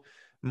little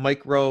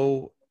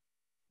micro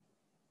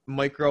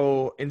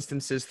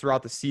instances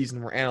throughout the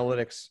season where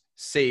analytics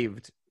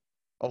saved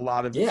a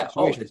lot of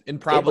situations, and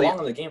probably in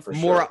the game for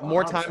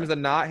more times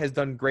than not has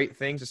done great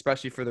things,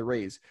 especially for the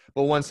Rays.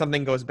 But when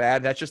something goes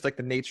bad, that's just like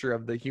the nature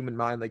of the human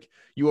mind. Like,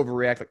 you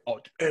overreact, like, oh,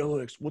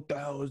 analytics, what the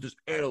hell is this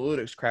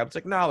analytics crap? It's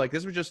like, no, like,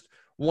 this was just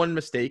one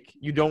mistake.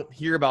 You don't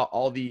hear about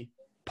all the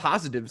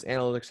positives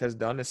analytics has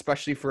done,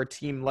 especially for a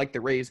team like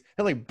the Rays.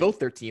 They like built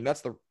their team.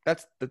 That's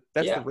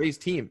the Rays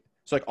team.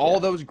 So like all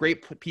those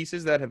great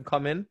pieces that have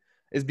come in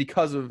is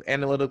because of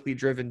analytically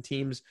driven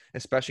teams,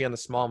 especially on the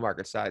small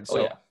market side.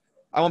 So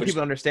I want people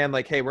to understand,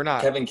 like, hey, we're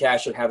not. Kevin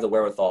Cash should have the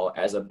wherewithal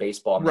as a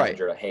baseball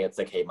manager to, hey, it's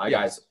like, hey, my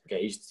guy's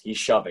okay. He's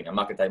shoving. I'm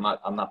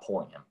not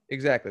pulling him.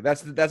 Exactly.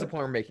 That's the point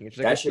we're making. It's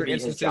like that should be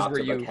his job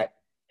to like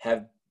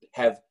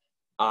have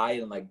eye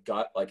and like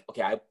gut. Like,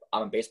 okay,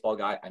 I'm a baseball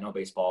guy. I know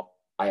baseball.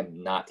 I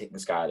am not taking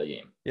this guy out of the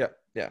game. Yeah.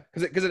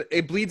 Because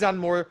it bleeds on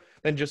more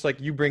than just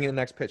like you bring in the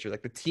next pitcher.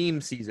 Like, the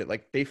team sees it.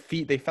 Like, they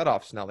fed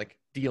off Snell. Like,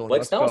 dealing.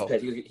 Like, Snell's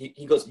pitch.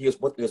 He goes.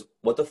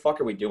 What the fuck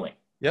are we doing?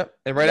 Yep.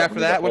 And right after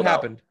that, what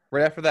happened?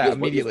 Right after that,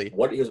 immediately.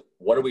 What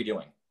are we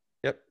doing?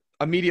 Yep.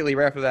 Immediately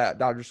right after that,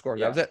 Dodgers scored.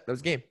 Yeah. That was it. That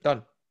was the game.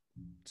 Done.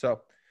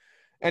 So,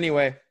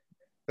 anyway,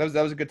 that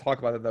was a good talk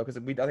about it, though, because I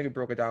think we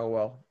broke it down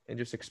well and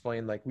just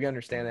explained, like, we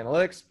understand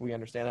analytics. We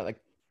understand that, like,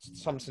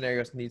 some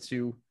scenarios need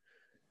to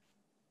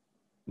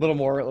a little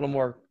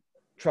more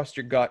trust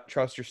your gut,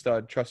 trust your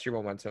stud, trust your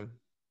momentum.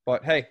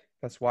 But, hey,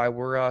 that's why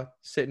we're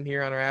sitting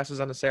here on our asses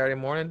on a Saturday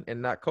morning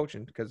and not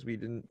coaching, because we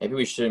didn't. Maybe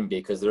we shouldn't be,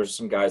 because there's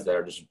some guys that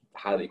are just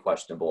highly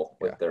questionable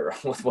with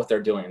with what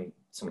they're doing in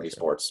some of these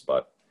sports.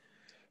 But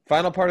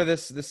final part of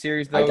this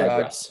series, though. I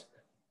digress.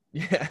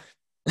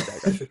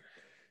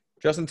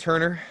 Justin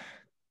Turner.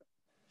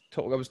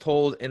 I was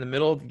told in the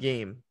middle of the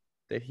game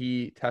that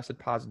he tested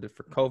positive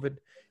for COVID.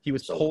 He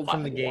was pulled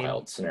from the game.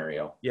 Wild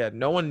scenario. Yeah,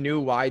 no one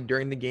knew why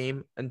during the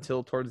game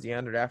until towards the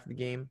end or after the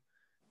game.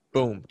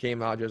 Boom,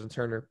 came out. Justin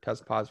Turner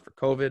tested positive for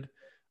COVID.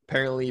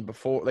 Apparently,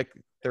 before, like,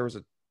 there was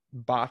a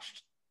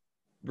botched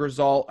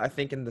result, I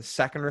think, in the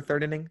second or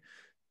third inning.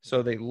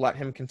 So they let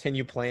him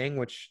continue playing,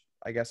 which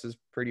I guess is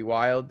pretty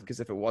wild,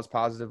 because if it was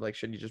positive, like,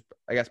 should you just,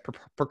 I guess,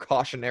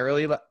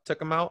 precautionarily took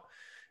him out?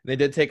 And they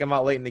did take him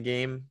out late in the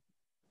game.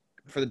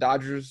 For the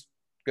Dodgers,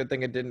 good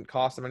thing it didn't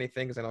cost him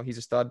anything, because I know he's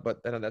a stud,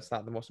 but then that's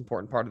not the most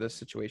important part of this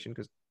situation,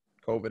 because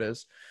COVID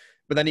is.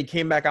 But then he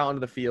came back out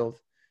onto the field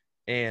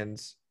and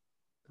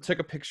took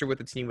a picture with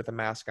the team with a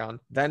mask on,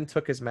 then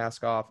took his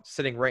mask off,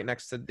 sitting right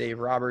next to Dave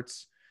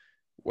Roberts,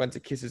 went to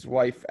kiss his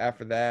wife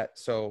after that.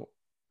 So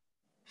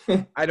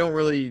I don't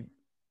really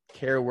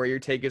care where your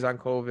take is on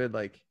COVID.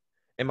 Like,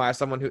 am I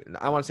someone who,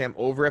 I want to say I'm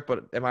over it,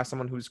 but am I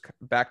someone who's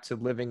back to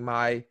living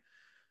my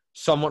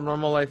somewhat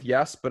normal life?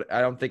 Yes, but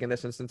I don't think in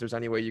this instance there's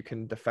any way you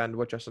can defend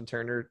what Justin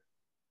Turner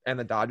and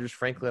the Dodgers,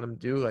 frankly, let him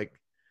do. Like,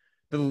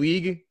 the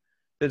league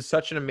did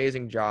such an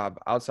amazing job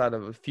outside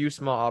of a few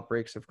small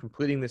outbreaks of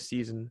completing the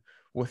season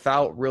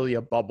without really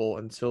a bubble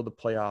until the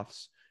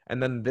playoffs.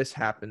 And then this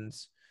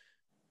happens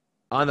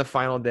on the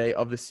final day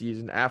of the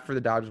season after the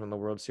Dodgers won the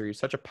World Series.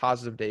 Such a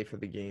positive day for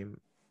the game.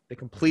 They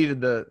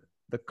completed the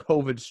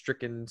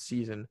COVID-stricken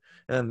season,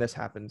 and then this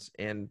happens.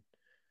 And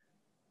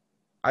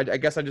I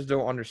guess I just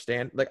don't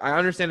understand. Like, I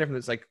understand it from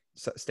this, like,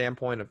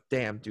 standpoint of,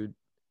 damn, dude,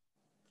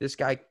 this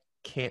guy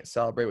can't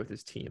celebrate with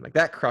his team. Like,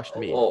 that crushed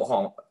me.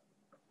 Well,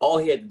 all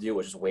he had to do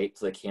was just wait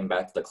till they came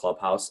back to the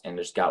clubhouse and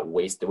just got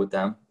wasted with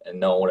them, and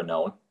no one would have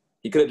known.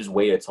 He could have just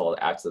waited till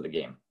after the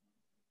game.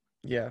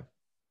 Yeah,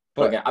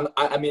 but again,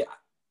 I mean,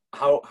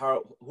 who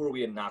are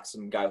we to knock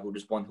some guy who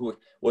just won, who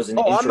was an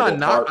I'm integral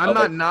not part of,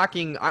 like,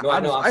 knocking.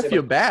 I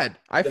feel bad.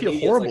 I feel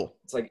horrible.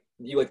 It's like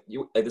you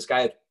this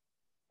guy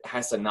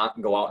has to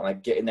not go out and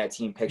like get in that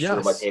team picture of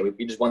Yes. like, hey,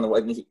 we just won the.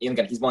 And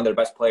again, he's one of their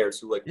best players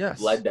who like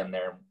Yes. led them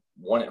there, and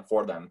won it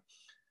for them.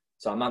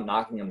 So I'm not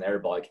knocking him there,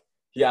 but like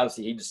he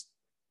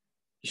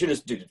should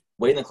just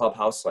wait in the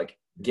clubhouse, like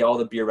get all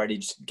the beer ready,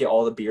 just get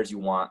all the beers you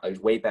want,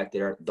 like wait back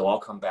there. They'll all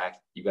come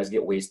back. You guys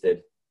get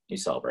wasted. You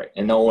celebrate,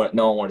 and no one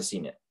would have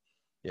seen it.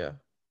 Yeah,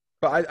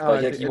 but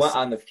like he went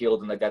on the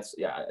field and like that's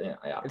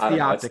It's the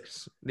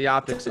optics. The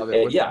optics of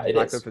it. It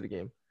not is good for the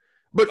game.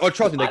 But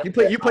trust me, like you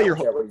play your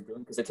whole.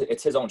 Because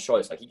it's his own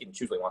choice. Like he can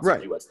choose what he wants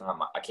to do. It's not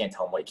I can't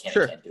tell him what he can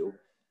and can't do.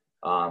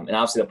 And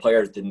obviously the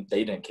players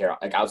didn't care.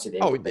 Like obviously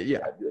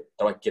they're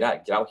like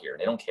get out here.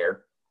 They don't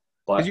care.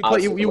 But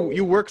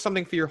you work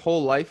something for your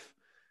whole life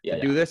to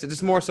do this. It's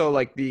just more so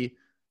like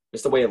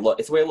it's the way it looks.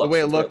 It's the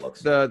way it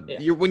looks.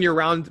 When you're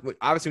around,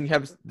 obviously when you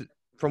have,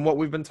 from what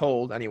we've been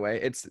told anyway,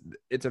 it's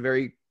a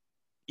very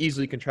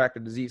easily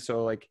contracted disease.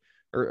 So like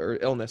or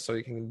illness, so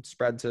you can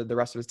spread to the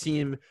rest of his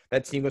team.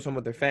 That team goes home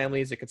with their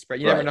families. It could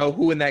spread. You never know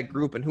who in that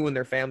group and who in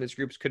their families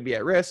groups could be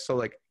at risk. So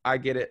like I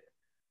get it.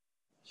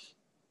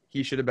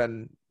 He should have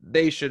been.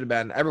 They should have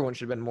been. Everyone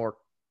should have been more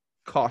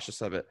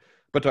cautious of it.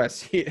 But do I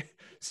see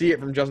it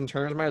from Justin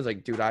Turner's mind? I was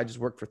like, dude, I just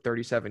worked for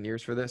 37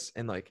 years for this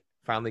and like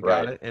finally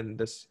got it. And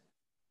this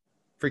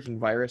freaking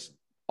virus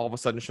all of a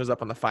sudden shows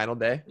up on the final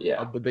day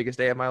of the biggest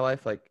day of my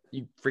life. Like,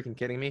 you freaking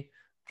kidding me?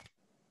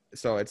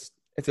 So it's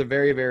a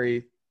very,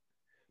 very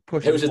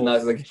push. It was just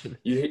nuts. Like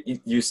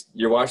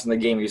you're watching the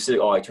game, you see,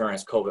 oh, Turner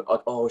has COVID.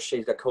 Like, oh shit,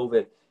 he's got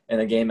COVID. And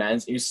the game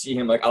ends. You see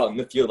him like out in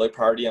the field, like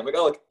partying. I'm like,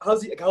 oh, like,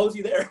 how's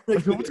he there?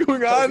 Like, what's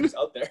going on? He's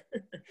out there.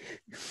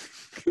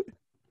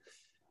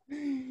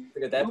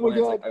 Like at that point,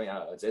 it's like, I mean, I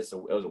don't know,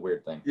 it was a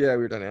weird thing. Yeah,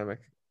 weird dynamic.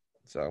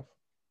 So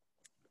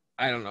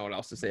I don't know what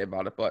else to say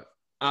about it, but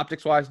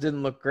optics wise,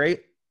 didn't look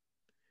great.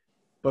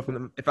 But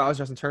if I was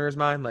Justin Turner's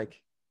mind,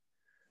 like,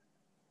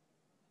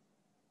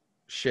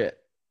 shit.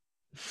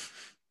 I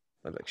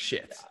was like,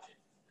 shit.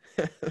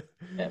 Yeah,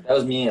 that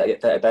was me.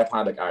 Like, at that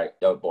point, like, all right,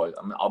 yo, boys,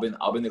 I'll be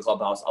in the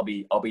clubhouse. I'll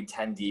be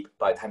 10 deep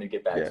by the time you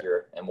get back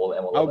here, and we'll.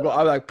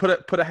 I'll like put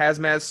a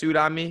hazmat suit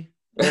on me,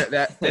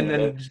 and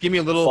then just give me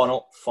a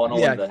little funnel.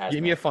 Yeah,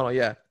 give me a funnel.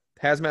 Yeah,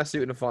 hazmat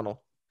suit and a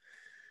funnel.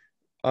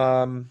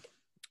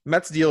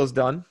 Mets deal is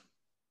done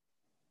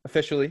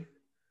officially.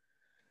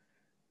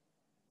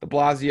 De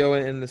Blasio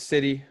and the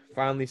city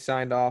finally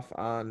signed off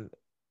on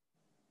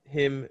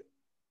him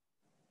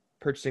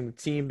purchasing the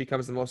team.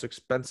 Becomes the most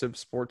expensive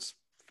sports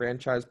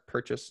franchise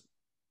purchase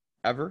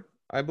ever,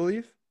 I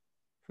believe,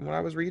 from what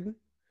I was reading.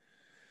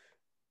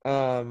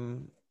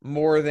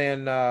 More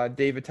than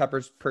David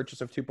Tepper's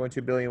purchase of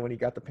 $2.2 billion when he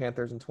got the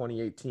Panthers in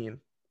 2018.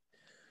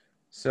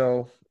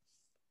 So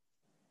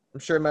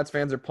I'm sure Mets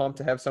fans are pumped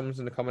to have someone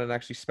to come in and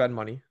actually spend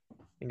money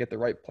and get the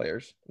right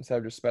players instead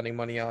of just spending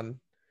money on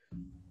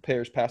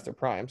players past their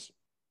primes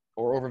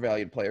or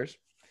overvalued players.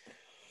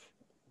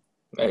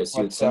 Hey,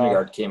 see,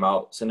 Syndergaard came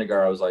out.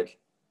 Syndergaard, I was like,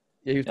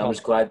 yeah,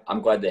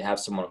 I'm glad they have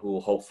someone who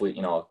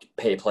hopefully,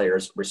 pay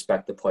players,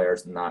 respect the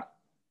players, and not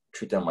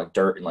treat them like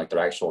dirt and like they're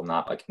actual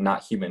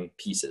not human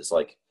pieces.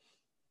 Like,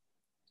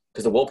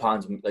 because the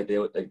Wilpons, like they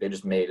would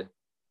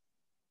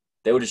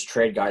just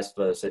trade guys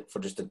for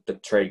just the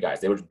trade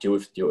guys. They would do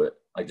it to do it.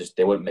 Like, just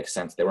they wouldn't make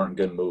sense. They weren't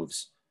good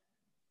moves.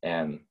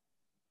 And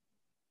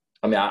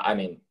I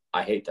mean,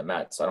 I hate the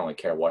Mets. I don't really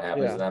care what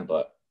happens to them,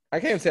 but I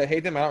can't even say I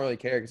hate them. I don't really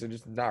care because they're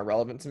just not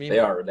relevant to me. They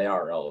are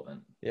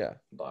relevant. Yeah,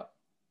 but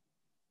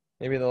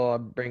maybe they'll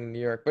bring New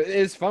York. But it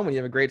is fun when you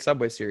have a great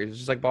Subway Series. It's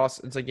just like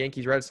Boston. It's like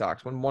Yankees Red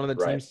Sox. When one of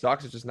the teams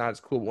sucks, it's just not as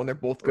cool. But when they're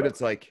both good,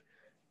 it's like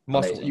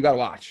must. You gotta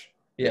watch.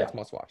 Yeah, it's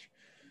must watch.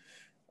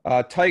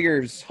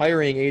 Tigers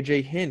hiring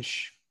AJ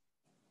Hinch.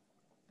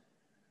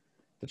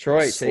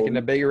 Detroit taking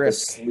a big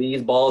risk. The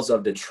sleazeballs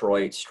of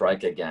Detroit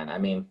strike again. I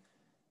mean,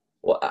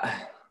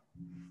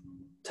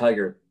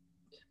 Tiger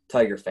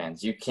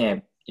fans, you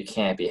can't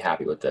be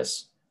happy with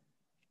this.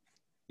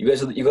 You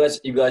guys are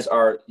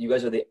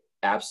the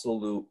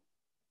absolute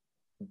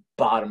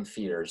bottom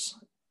feeders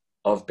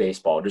of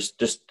baseball.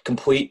 Just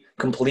complete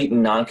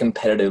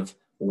non-competitive,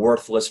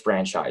 worthless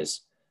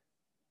franchise.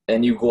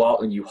 And you go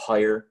out and you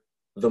hire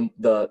the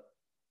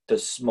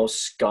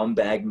most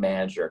scumbag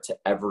manager to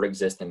ever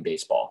exist in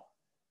baseball.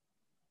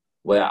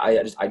 Well,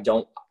 I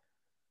don't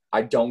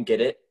get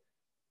it.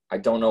 I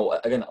don't know.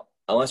 Again,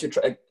 unless you're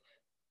trying,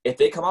 if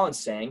they come out and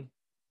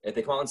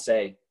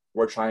say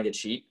we're trying to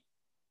cheat,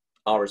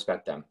 I'll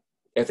respect them.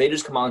 If they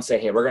just come out and say,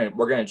 hey, we're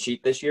gonna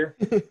cheat this year,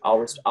 I'll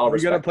respect. We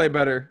gotta play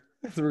better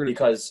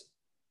because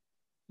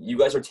you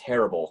guys are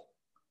terrible.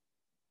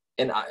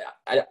 And I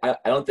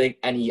don't think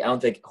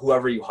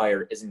whoever you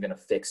hire isn't gonna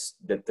fix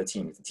the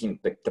team.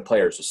 The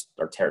players just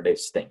are terrible. They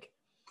stink.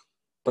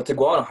 But to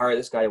go out and hire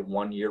this guy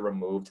 1 year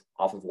removed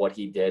off of what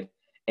he did,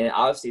 and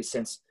obviously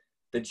since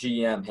the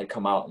GM had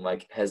come out and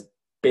like has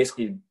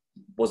basically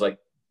was like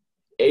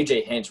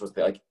AJ Hinch was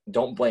like,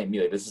 don't blame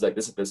me. Like this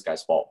is this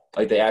guy's fault.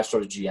 Like the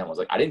Astros GM was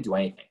like, I didn't do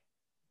anything.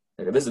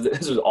 Like, this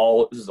is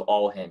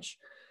all Hinch.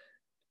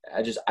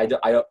 I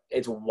don't.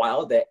 It's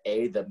wild that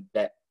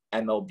that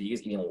MLB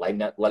is even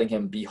letting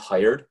him be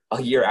hired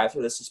a year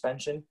after the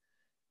suspension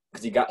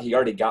because he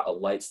already got a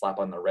light slap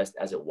on the wrist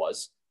as it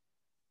was.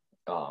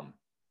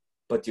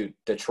 But dude,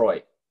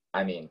 Detroit.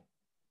 I mean,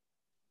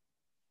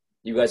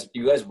 you guys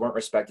weren't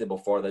respected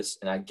before this,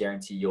 and I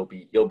guarantee you'll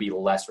be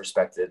less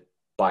respected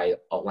by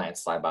a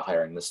landslide by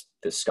hiring this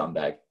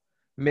scumbag.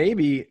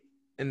 Maybe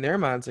in their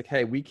minds, like,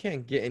 hey, we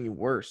can't get any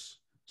worse,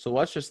 so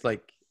let's just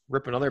like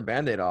rip another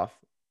Band-Aid off,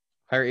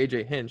 hire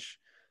AJ Hinch.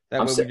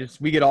 That way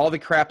we get all the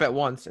crap at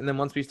once, and then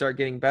once we start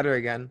getting better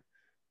again,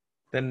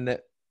 then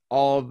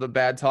all of the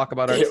bad talk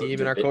about our team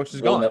and our coach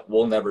is gone.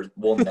 We'll never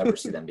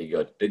see them be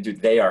good.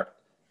 They are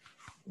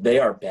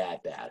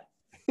bad.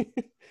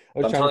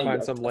 I'm telling you,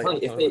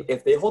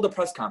 if they hold a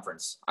press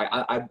conference,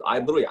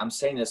 I'm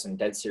saying this in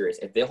dead serious.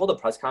 If they hold a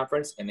press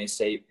conference and they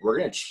say we're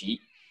gonna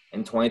cheat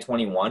in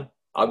 2021,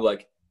 I'll be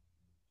like,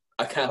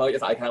 I kind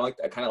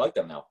of like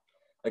them now.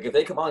 Like if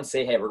they come on and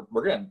say, hey,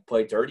 we're gonna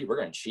play dirty, we're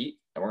gonna cheat,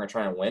 and we're gonna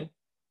try and win,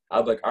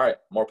 I'll be like, all right,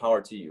 more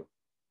power to you.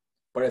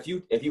 But if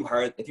you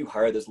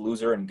hire this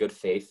loser in good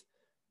faith,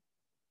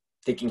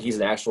 thinking he's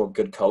an actual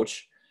good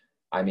coach,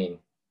 I mean,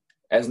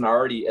 as an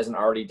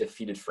already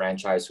defeated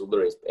franchise who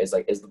literally is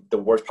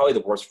probably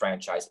the worst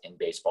franchise in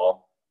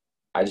baseball,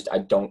 I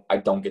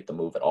don't get the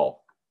move at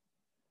all.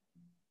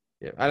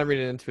 Yeah, I don't read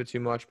into it too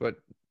much, but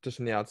just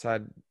from the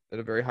outside at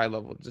a very high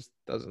level, it just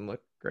doesn't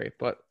look great.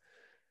 But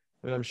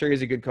I mean, I'm sure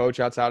he's a good coach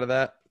outside of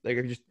that. Like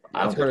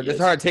it's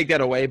hard to take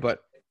that away,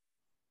 but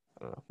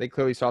I don't know. They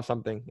clearly saw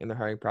something in the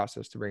hiring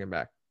process to bring him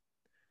back.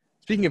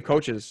 Speaking of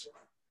coaches,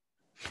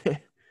 the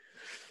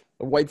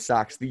White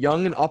Sox, the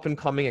young and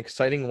up-and-coming,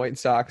 exciting White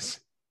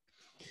Sox,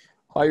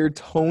 hired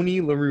Tony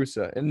La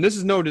Russa. And this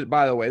is no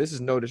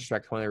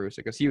disrespect to Tony La Russa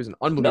because he was an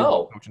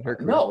unbelievable coach in her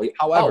career.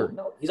 However,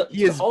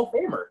 he's a Hall of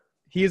Famer.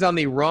 He is on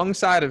the wrong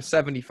side of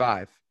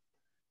 75,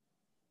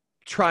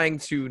 trying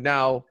to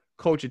now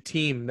coach a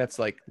team that's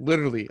like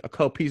literally a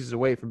couple pieces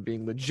away from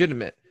being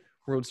legitimate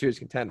World Series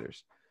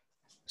contenders.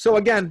 So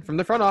again, from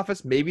the front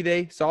office, maybe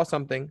they saw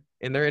something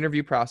in their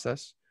interview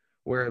process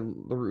where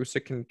La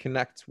Russa can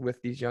connect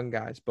with these young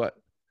guys. But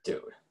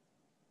dude,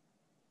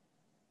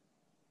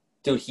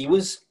 he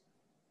was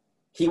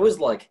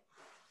like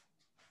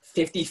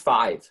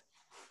 55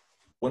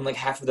 when like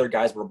half of their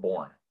guys were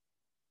born.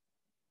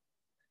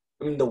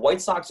 I mean, the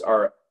White Sox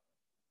are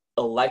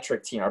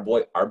electric team.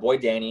 Our boy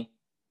Danny,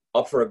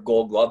 up for a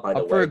Gold Glove, by the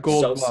way. Up for a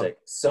Gold Glove. Sick.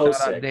 So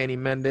sick. Out Danny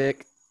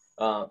Mendick.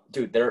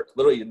 Dude, they're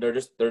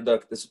this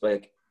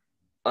like,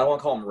 I don't want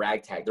to call them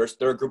ragtag.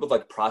 They're a group of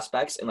like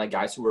prospects and like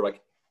guys who were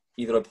like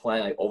either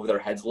playing like over their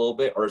heads a little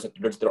bit or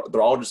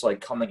they're all just like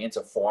coming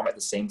into form at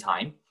the same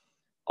time.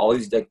 All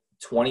these like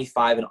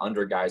 25 and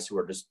under guys who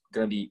are just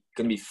gonna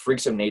be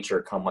freaks of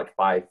nature come like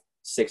 5-6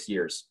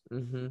 years.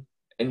 Mm-hmm.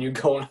 And you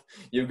go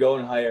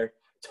and hire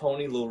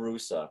Tony La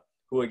Russa,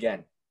 who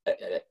again,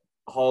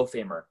 Hall of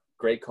Famer,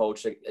 great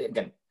coach.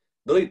 Again,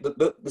 literally,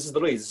 this is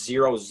literally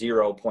zero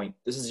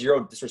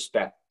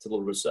disrespect to La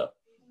Russa,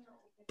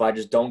 but I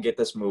just don't get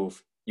this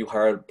move. You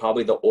hired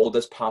probably the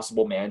oldest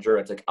possible manager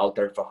that's like out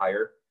there for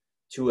hire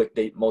to like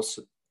the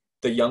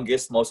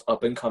youngest, most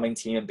up and coming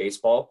team in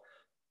baseball,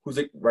 who's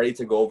like ready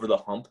to go over the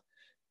hump,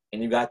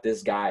 and you got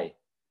this guy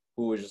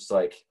who was just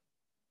like,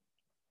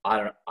 I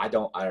don't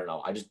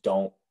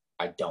know.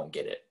 I don't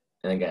get it.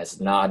 And again, it's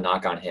not a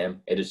knock on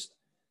him. It is,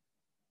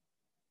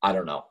 I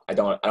don't know. I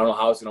don't know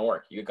how it's gonna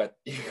work. You guys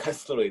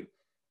literally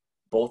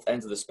both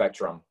ends of the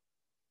spectrum,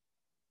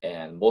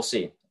 and we'll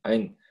see. I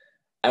mean,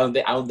 I don't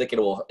think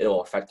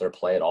it'll affect their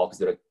play at all because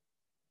their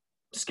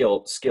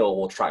skill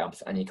will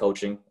triumph any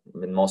coaching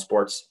in most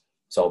sports.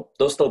 So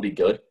they'll still be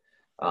good.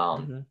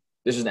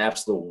 This is an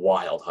absolute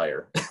wild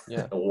hire.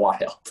 Yeah,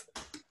 wild.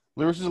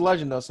 Lewis is a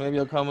legend though, so maybe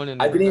he'll come in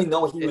and I didn't even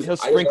know he was. He'll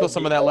sprinkle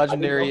some of that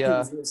legendary. He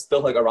was still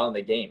like around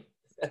the game.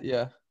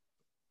 Yeah,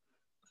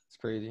 it's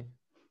crazy.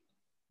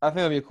 I think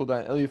it'll be a cool.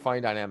 It'll be a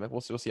funny dynamic.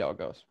 We'll see how it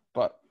goes.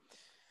 But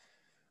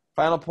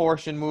final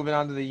portion, moving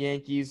on to the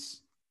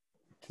Yankees,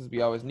 because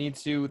we always need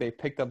to. They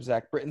picked up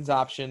Zach Britton's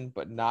option,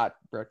 but not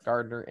Brett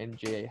Gardner and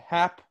J.A.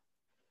 Happ.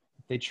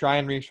 If they try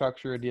and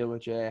restructure a deal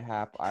with J.A.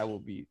 Happ, I will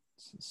be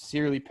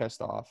sincerely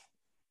pissed off.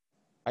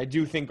 I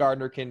do think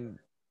Gardner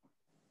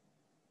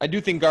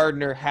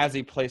has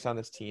a place on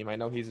this team. I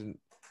know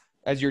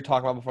as you're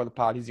talking about before the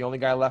pod, he's the only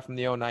guy left from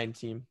the 2009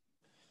 team,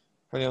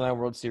 from the 2009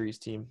 World Series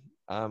team.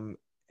 And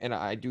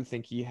I do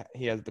think he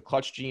has the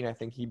clutch gene. I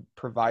think he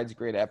provides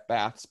great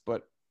at-bats,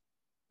 but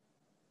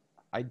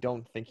I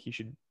don't think he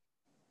should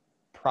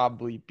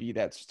probably be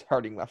that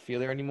starting left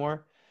fielder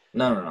anymore.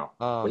 No.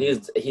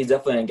 He's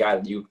definitely a guy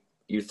that you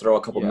throw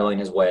a couple million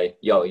his way.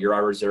 Yo, you're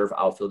our reserve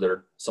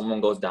outfielder.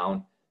 Someone goes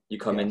down. You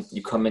come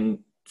in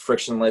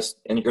frictionless,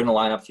 and you're going to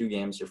line up a few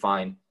games. You're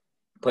fine.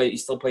 He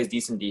still plays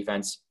decent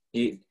defense.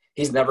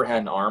 He's never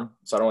had an arm,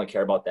 so I don't really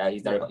care about that.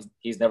 He's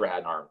never had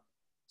an arm.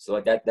 So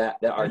like that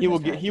He will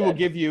argument's get. kinda He will dead.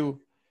 give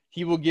you.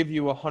 He will give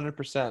you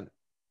 100%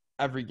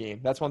 every game.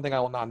 That's one thing I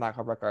will not knock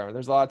on Brett Gardner.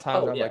 There's a lot of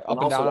times Oh I'm yeah, like and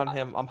up and down also on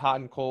him. I'm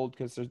hot and cold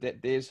because there's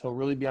days he'll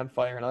really be on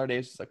fire, and other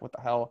days it's like what the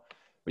hell.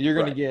 But you're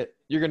right.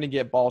 gonna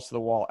get balls to the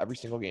wall every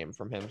single game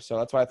from him. So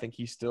that's why I think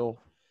he still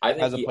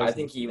has a place. I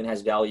think he even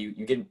has value.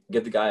 You can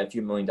give the guy a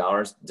few $1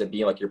 million to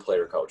be like your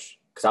player coach.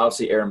 Because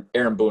obviously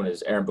Aaron Boone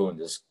is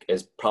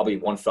probably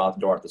one foot out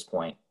the door at this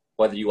point,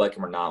 whether you like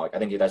him or not. Like I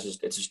think it's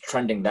just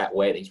trending that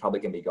way that he's probably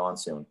gonna be gone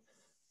soon.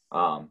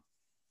 And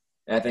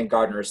I think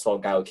Gardner is still a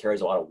guy who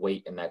carries a lot of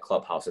weight in that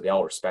clubhouse. So they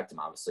all respect him,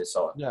 obviously.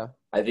 So Yeah.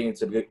 I think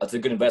it's a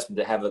good investment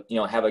to have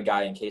a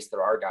guy in case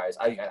there are guys.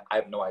 I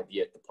have no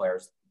idea if the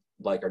players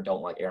like or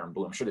don't like Aaron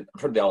Boone. I'm sure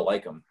they all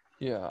like him.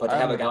 Yeah. But to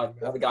have a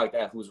guy like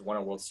that who's won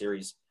a World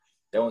Series,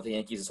 they won with the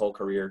Yankees his whole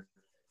career,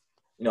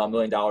 $1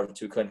 million or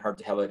two couldn't hurt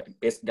to have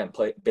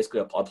basically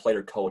a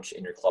player coach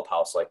in your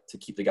clubhouse, like to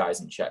keep the guys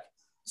in check.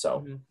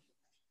 So,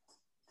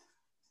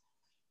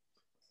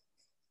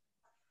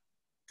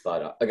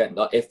 but again,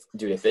 if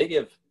they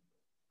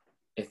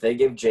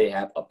give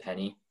J-Hap a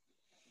penny,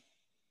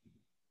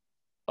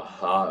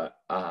 I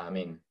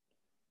mean,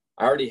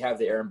 I already have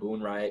the Aaron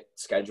Boone riot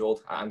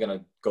scheduled. I'm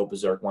gonna go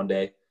berserk one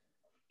day.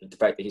 The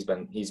fact that he's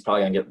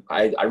probably gonna get.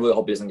 I really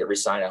hope he doesn't get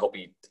re-signed. I hope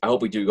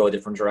we do go a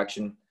different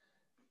direction.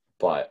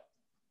 But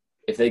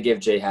if they give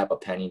J-Hap a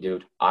penny,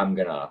 dude, I don't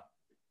know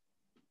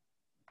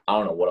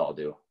what I'll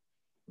do,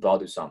 but I'll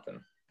do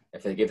something.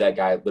 If they give that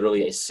guy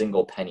literally a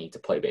single penny to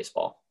play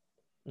baseball,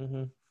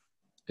 because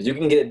you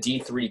can get a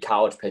D3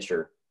 college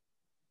pitcher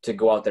to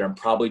go out there and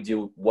probably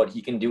do what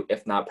he can do,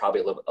 if not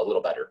probably a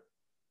little better.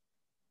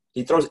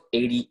 He throws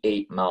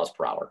 88 miles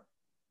per hour.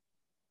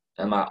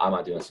 I'm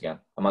not doing this again.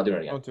 I'm not doing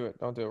it again.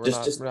 Don't do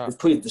it.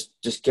 Please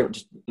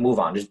move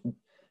on. Just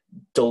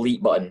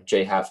delete button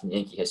J-Hap from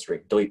Yankee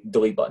history.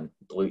 Delete button.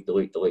 Delete.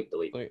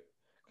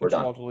 We're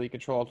done.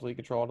 Control,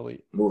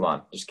 delete. Move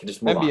on.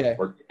 Just move on.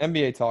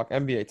 NBA talk.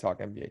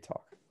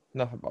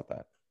 Enough about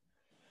that.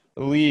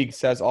 The league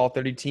says all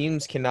 30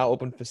 teams can now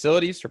open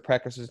facilities for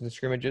practices and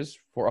scrimmages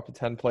for up to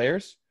 10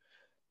 players.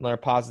 Another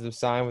positive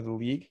sign with the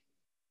league.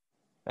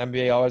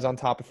 NBA always on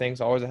top of things,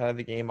 always ahead of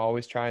the game,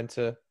 always trying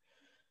to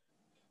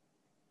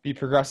be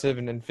progressive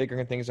and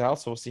figuring things out.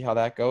 So we'll see how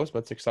that goes, but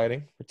it's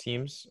exciting for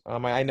teams.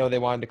 I know they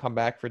wanted to come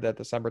back for that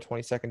December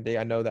 22nd day.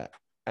 I know that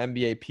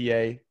NBA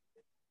PA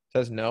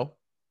says no.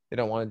 They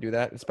don't want to do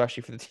that,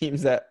 especially for the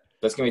teams that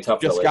that's gonna be tough.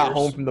 Just got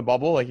home from the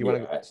bubble. Like you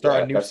want to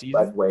start a new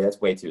season.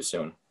 That's way too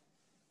soon.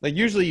 Like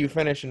usually you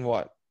finish in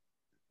what?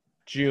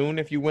 June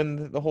if you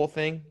win the whole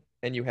thing,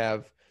 and you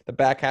have the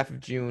back half of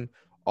June,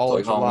 all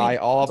of July,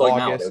 all of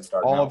August,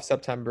 all of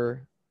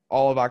September,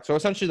 all of October. So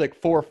essentially like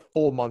 4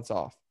 full months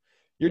off.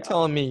 You're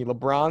telling me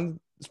LeBron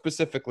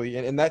specifically,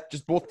 and that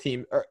just both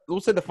teams, or we'll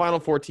say the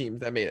final 4 teams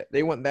that made it,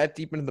 they went that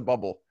deep into the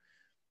bubble,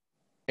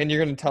 and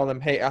you're going to tell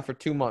them, hey, after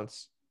 2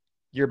 months,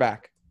 you're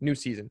back, new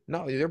season.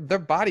 No, their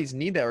bodies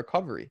need that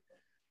recovery.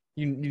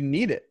 You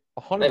need it.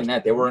 100%. Even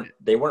that,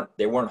 they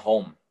weren't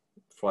home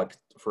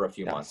for a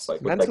few months,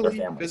 like with mentally,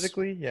 their families.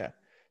 Physically, yeah.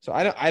 So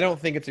I don't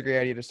think it's a great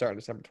idea to start on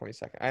December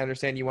 22nd. I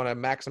understand you want to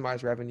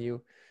maximize revenue,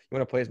 you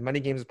want to play as many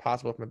games as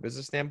possible from a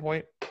business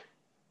standpoint,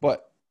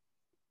 but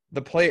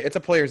it's a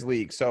players'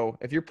 league. So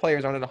if your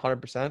players aren't at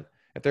 100%,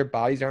 if their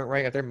bodies aren't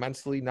right, if they're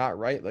mentally not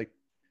right, like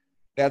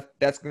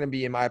that's going to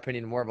be, in my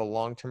opinion, more of a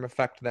long-term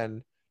effect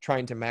than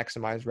trying to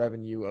maximize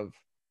revenue of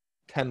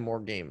 10 more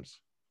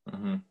games.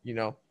 Mm-hmm.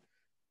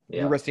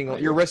 You're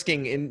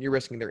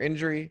risking their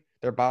injury,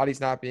 their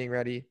body's not being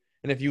ready,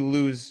 and if you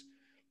lose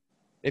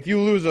a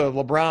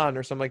LeBron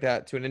or something like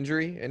that to an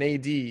injury, an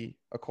AD,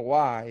 a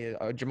Kawhi,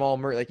 a Jamal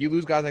Murray, like you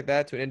lose guys like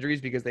that to injuries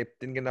because they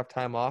didn't get enough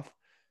time off.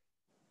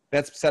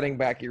 That's setting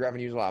back your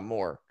revenues a lot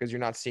more because you're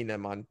not seeing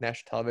them on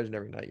national television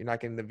every night. You're not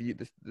getting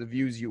the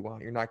views you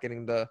want. You're not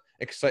getting the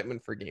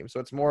excitement for games. So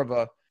it's more of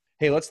a,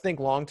 hey, let's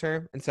think long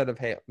term instead of,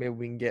 hey, maybe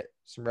we can get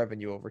some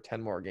revenue over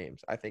 10 more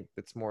games. I think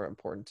it's more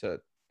important to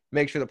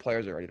make sure the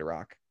players are ready to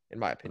rock, in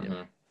my opinion.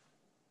 Mm-hmm.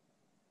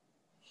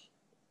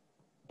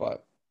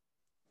 But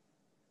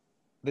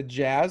the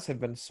Jazz have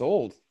been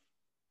sold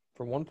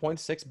for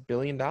 $1.6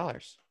 billion. Some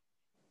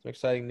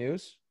exciting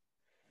news.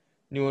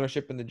 New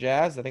ownership in the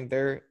Jazz. I think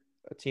they're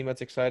a team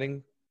that's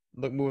exciting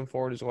moving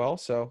forward as well.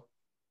 So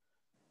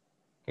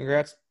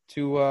congrats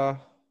to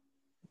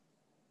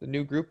the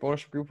new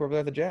ownership group over there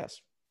at the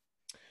Jazz.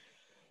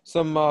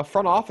 Some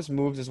front office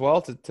moves as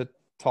well to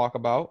talk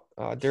about.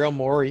 Daryl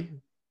Morey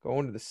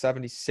going to the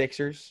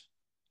 76ers.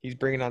 He's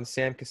bringing on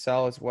Sam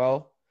Cassell as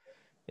well.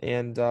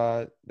 And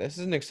this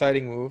is an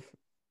exciting move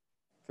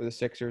for the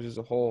Sixers as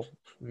a whole.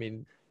 I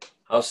mean,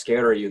 how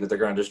scared are you that they're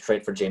going to just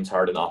trade for James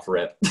Harden off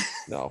rip?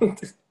 No.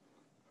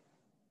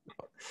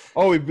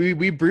 Oh,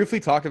 we briefly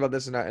talked about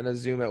this in a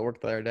Zoom at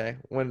work the other day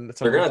when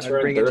they're going to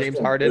bring in James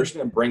Harden. They're just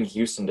going to bring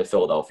Houston to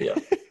Philadelphia,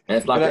 and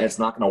it's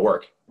not going to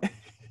work.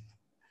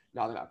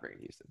 No, they're not bringing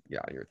Houston. Yeah,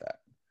 I hear that.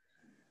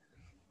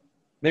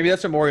 Maybe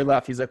that's what Morey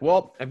left. He's like,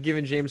 well, I've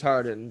given James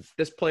Harden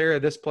this player,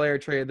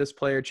 traded this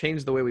player,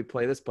 changed the way we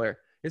play this player.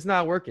 It's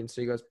not working.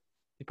 So he goes,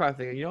 he's probably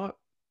thinking, you know what?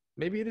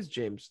 maybe it is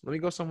James. Let me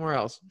go somewhere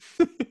else.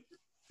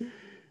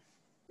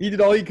 He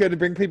did all he could to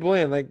bring people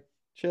in, like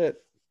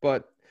shit.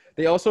 But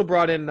they also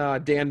brought in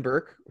Dan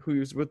Burke,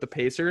 who's with the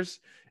Pacers.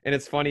 And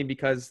it's funny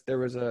because there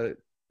was an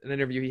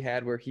interview he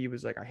had where he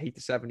was like, I hate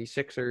the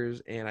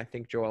 76ers, and I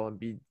think Joel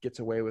Embiid gets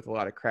away with a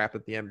lot of crap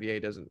that the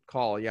NBA doesn't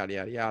call, yada,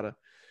 yada, yada.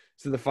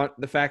 So the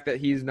fact that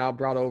he's now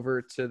brought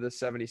over to the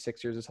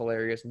 76ers is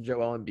hilarious. And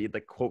Joel Embiid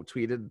like quote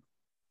tweeted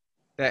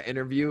that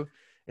interview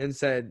and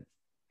said,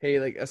 hey,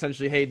 like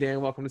essentially, hey,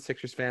 Dan, welcome to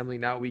Sixers family.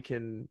 Now we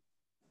can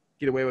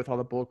get away with all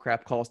the bull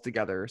crap calls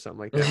together or something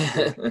like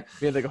that.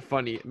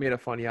 made a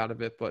funny out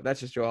of it, but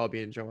that's just Joel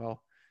being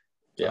Joel.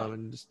 Yeah.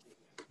 And just,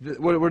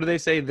 what do they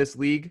say? This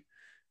league?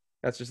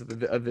 That's just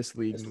this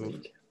league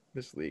move.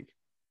 This league.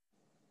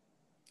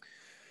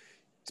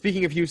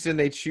 Speaking of Houston,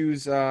 they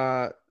choose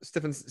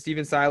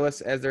Stephen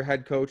Silas as their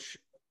head coach.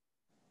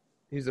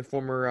 He's a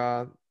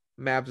former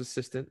Mavs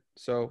assistant.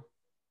 So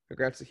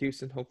congrats to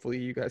Houston. Hopefully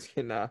you guys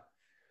can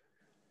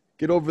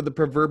get over the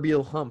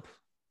proverbial hump,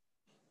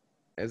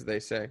 as they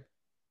say.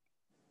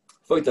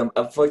 I feel like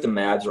the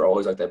Mavs are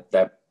always like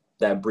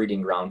that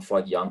breeding ground for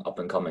like young up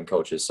and coming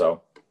coaches.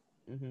 So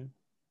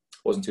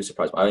wasn't too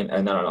surprised. I mean,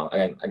 and I don't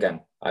know.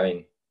 Again, I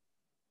mean,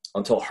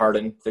 until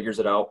Harden figures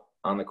it out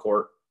on the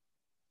court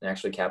and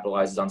actually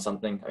capitalizes on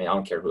something, I mean, I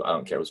don't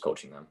care who's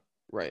coaching them.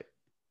 Right.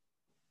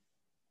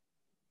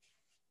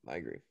 I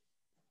agree.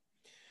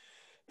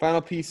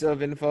 Final piece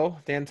of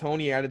info: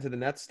 D'Antoni added to the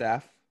Nets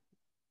staff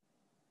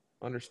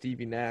under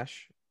Stevie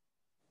Nash.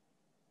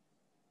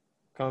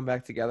 Coming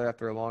back together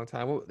after a long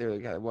time. They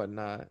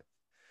were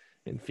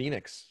in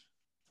Phoenix.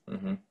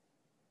 Mm-hmm.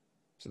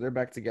 So they're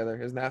back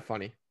together. Isn't that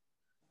funny?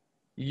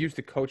 You used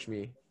to coach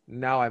me.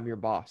 Now I'm your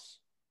boss.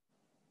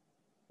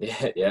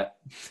 Yeah.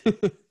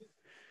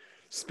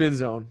 Spin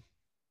zone.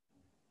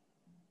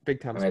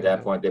 Big time. I mean, at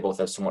that point, they both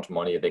have so much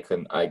money they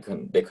couldn't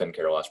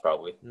care less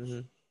probably.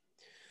 Mm-hmm.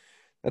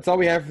 That's all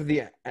we have for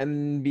the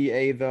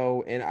NBA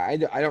though, and I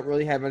don't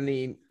really have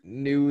any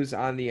news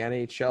on the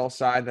NHL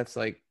side. That's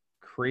like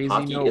crazy.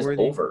 Hockey is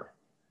over.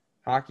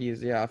 Hockey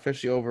is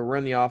officially over. We're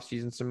in the off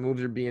season. Some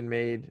moves are being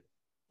made.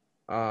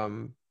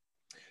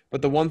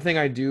 But the one thing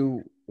I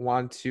do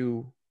want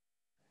to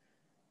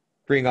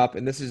bring up,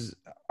 and this is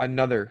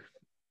another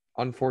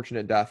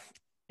unfortunate death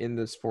in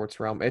the sports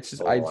realm. It's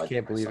just I just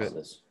can't believe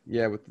it.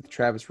 Yeah, with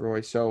Travis Roy.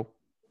 So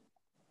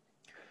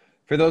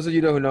for those of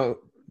you who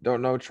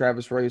don't know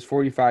Travis Roy is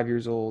 45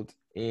 years old,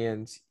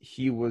 and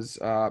he was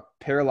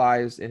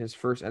paralyzed in his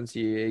first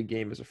NCAA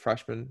game as a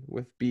freshman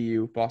with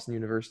BU, Boston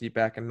University,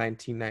 back in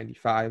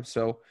 1995.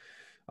 So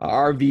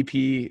our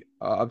VP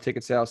of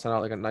ticket sales sent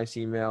out like a nice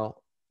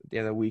email at the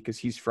end of the week because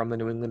he's from the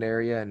New England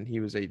area, and he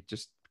was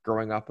just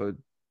growing up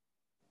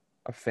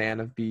a fan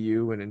of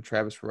BU and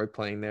Travis Roy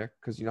playing there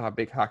because you know how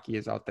big hockey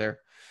is out there.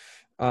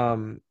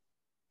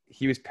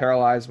 He was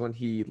paralyzed when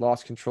he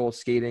lost control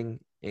skating,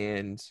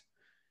 and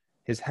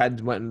his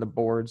head went in the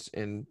boards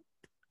and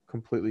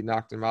completely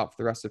knocked him out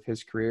for the rest of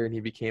his career. And he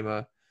became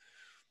a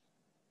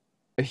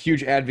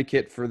huge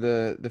advocate for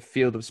the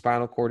field of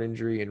spinal cord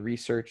injury and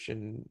research,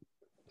 and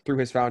through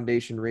his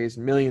foundation raised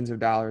millions of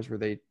dollars where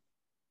they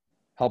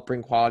help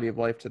bring quality of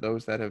life to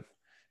those that have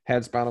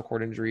had spinal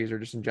cord injuries or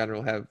just in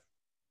general have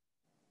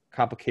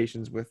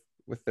complications with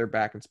their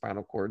back and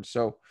spinal cord.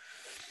 So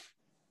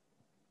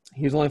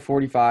he was only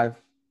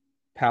 45,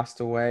 passed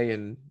away,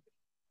 and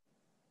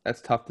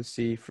that's tough to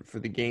see for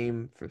the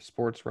game, for the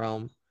sports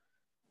realm,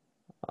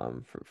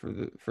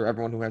 for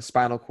everyone who has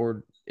spinal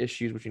cord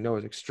issues, which you know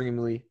is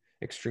extremely,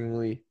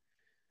 extremely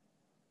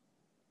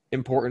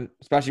important,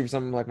 especially for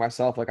someone like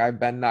myself. Like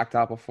I've been knocked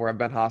out before, I've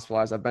been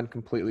hospitalized, I've been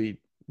completely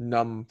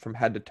numb from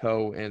head to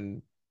toe,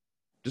 and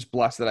just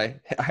blessed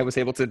that I was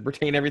able to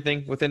retain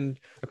everything within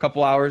a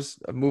couple hours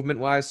of movement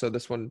wise. So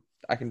this one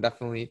I can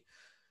definitely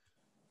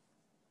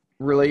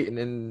relate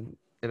and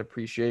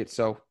appreciate.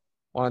 So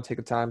I want to take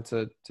the time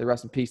to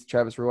rest in peace to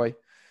Travis Roy.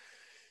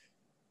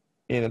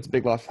 And it's a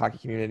big loss for the hockey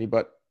community,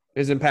 but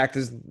his impact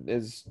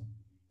is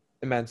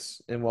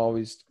immense, and we'll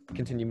always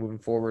continue moving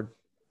forward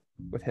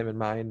with him in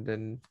mind.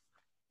 And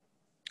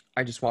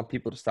I just want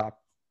people to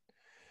stop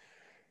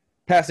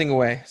passing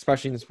away,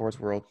 especially in the sports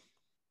world.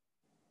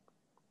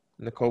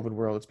 In the COVID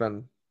world, it's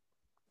been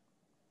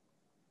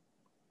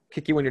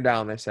kick you when you're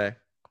down, they say.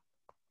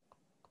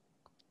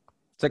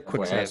 It's like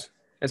quicksand.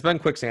 It's been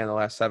quicksand the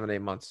last 7-8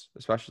 months,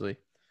 especially.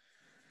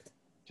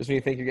 Just when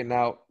you think you're getting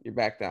out, you're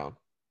back down.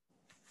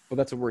 Well,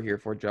 that's what we're here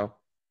for, Joe.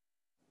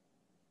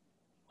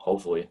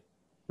 Hopefully.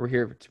 We're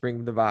here to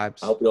bring the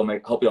vibes. I hope you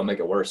don't make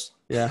it worse.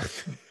 Yeah.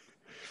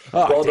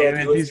 Oh,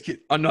 damn it.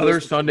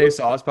 Another Sunday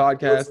Sauce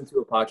podcast. Listen to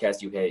a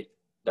podcast you hate.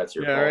 That's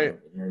your problem.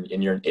 Right.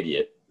 And you're an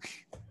idiot.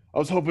 I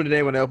was hoping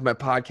today when I opened my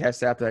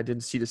podcast app that I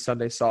didn't see the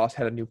Sunday Sauce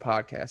had a new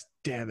podcast.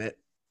 Damn it.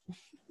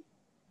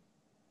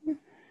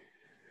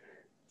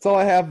 That's all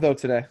I have, though,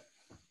 today.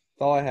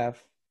 That's all I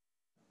have.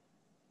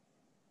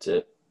 That's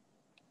it.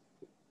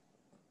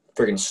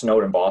 Freaking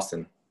snowed in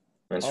Boston.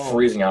 And it's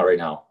freezing out right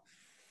now.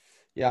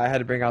 Yeah, I had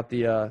to bring out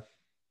the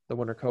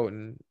winter coat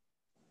and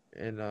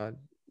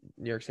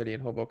New York City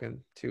and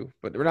Hoboken too,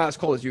 but we're not as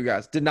cold as you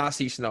guys. Did not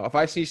see snow. If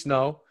I see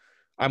snow,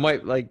 I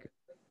might like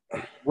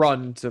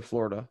run to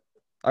Florida.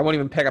 I won't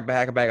even pick up a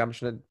bag. I'm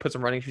just gonna put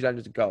some running shoes on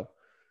and just go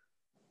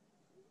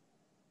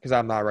because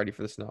I'm not ready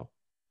for the snow.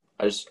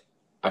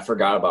 I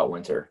forgot about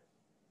winter.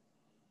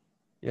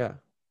 Yeah.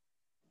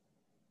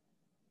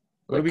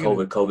 Like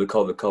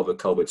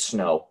COVID,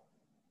 snow.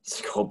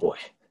 It's like, oh boy.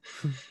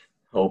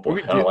 Oh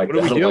boy. I don't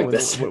like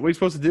this. What are we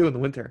supposed to do in the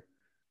winter?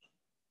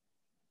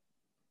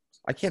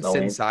 I can't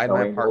sit inside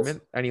my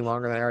apartment any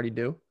longer than I already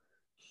do.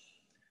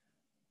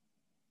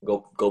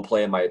 Go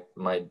play in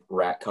my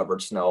rat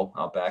covered snow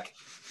out back.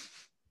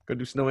 Go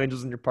do snow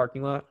angels in your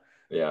parking lot.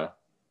 Yeah.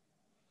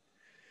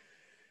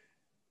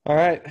 All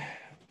right.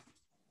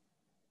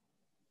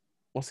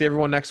 We'll see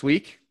everyone next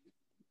week.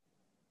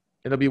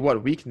 It'll be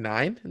what, week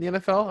 9 in the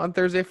NFL on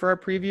Thursday for our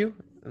preview,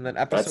 and then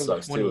episode 28.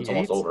 That sucks too. It's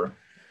almost over.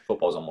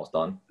 Football's almost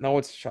done. No,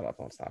 shut up.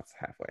 Don't stop. It's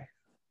halfway.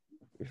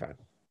 We're fine.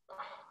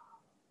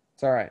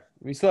 It's all right.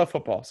 We still have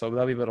football, so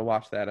they'll be able to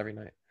watch that every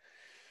night.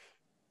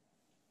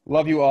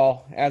 Love you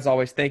all. As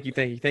always, thank you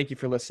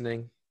for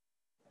listening.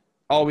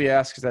 All we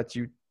ask is that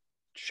you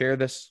share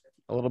this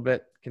a little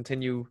bit.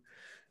 Continue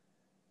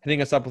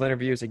hitting us up with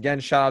interviews. Again,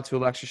 shout out to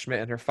Alexis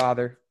Schmidt and her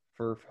father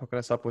for hooking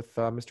us up with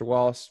Mr.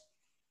 Wallace.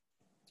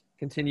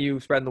 Continue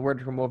spreading the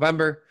word from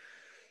November.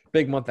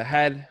 Big month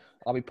ahead.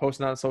 I'll be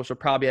posting on social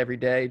probably every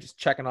day, just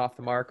checking off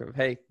the mark of,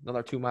 hey,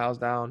 another 2 miles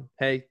down.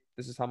 Hey,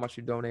 this is how much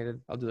you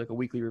donated. I'll do like a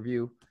weekly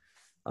review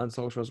on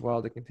social as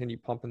well to continue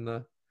pumping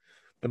the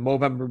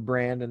Movember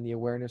brand and the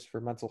awareness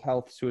for mental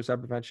health, suicide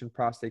prevention,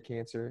 prostate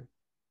cancer,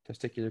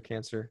 testicular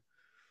cancer.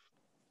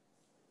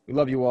 We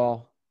love you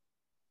all.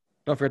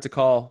 Don't forget to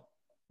call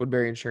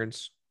Woodbury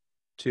Insurance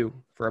too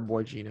for our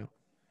boy Gino,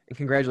 and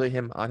congratulate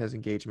him on his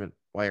engagement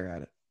while you're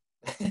at it.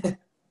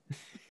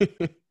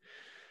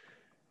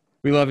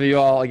 We love you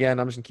all. Again,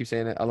 I'm just gonna keep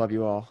saying it. I love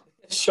you all.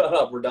 Shut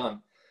up. We're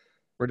done.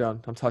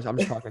 I'm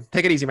just talking.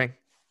 Take it easy, man.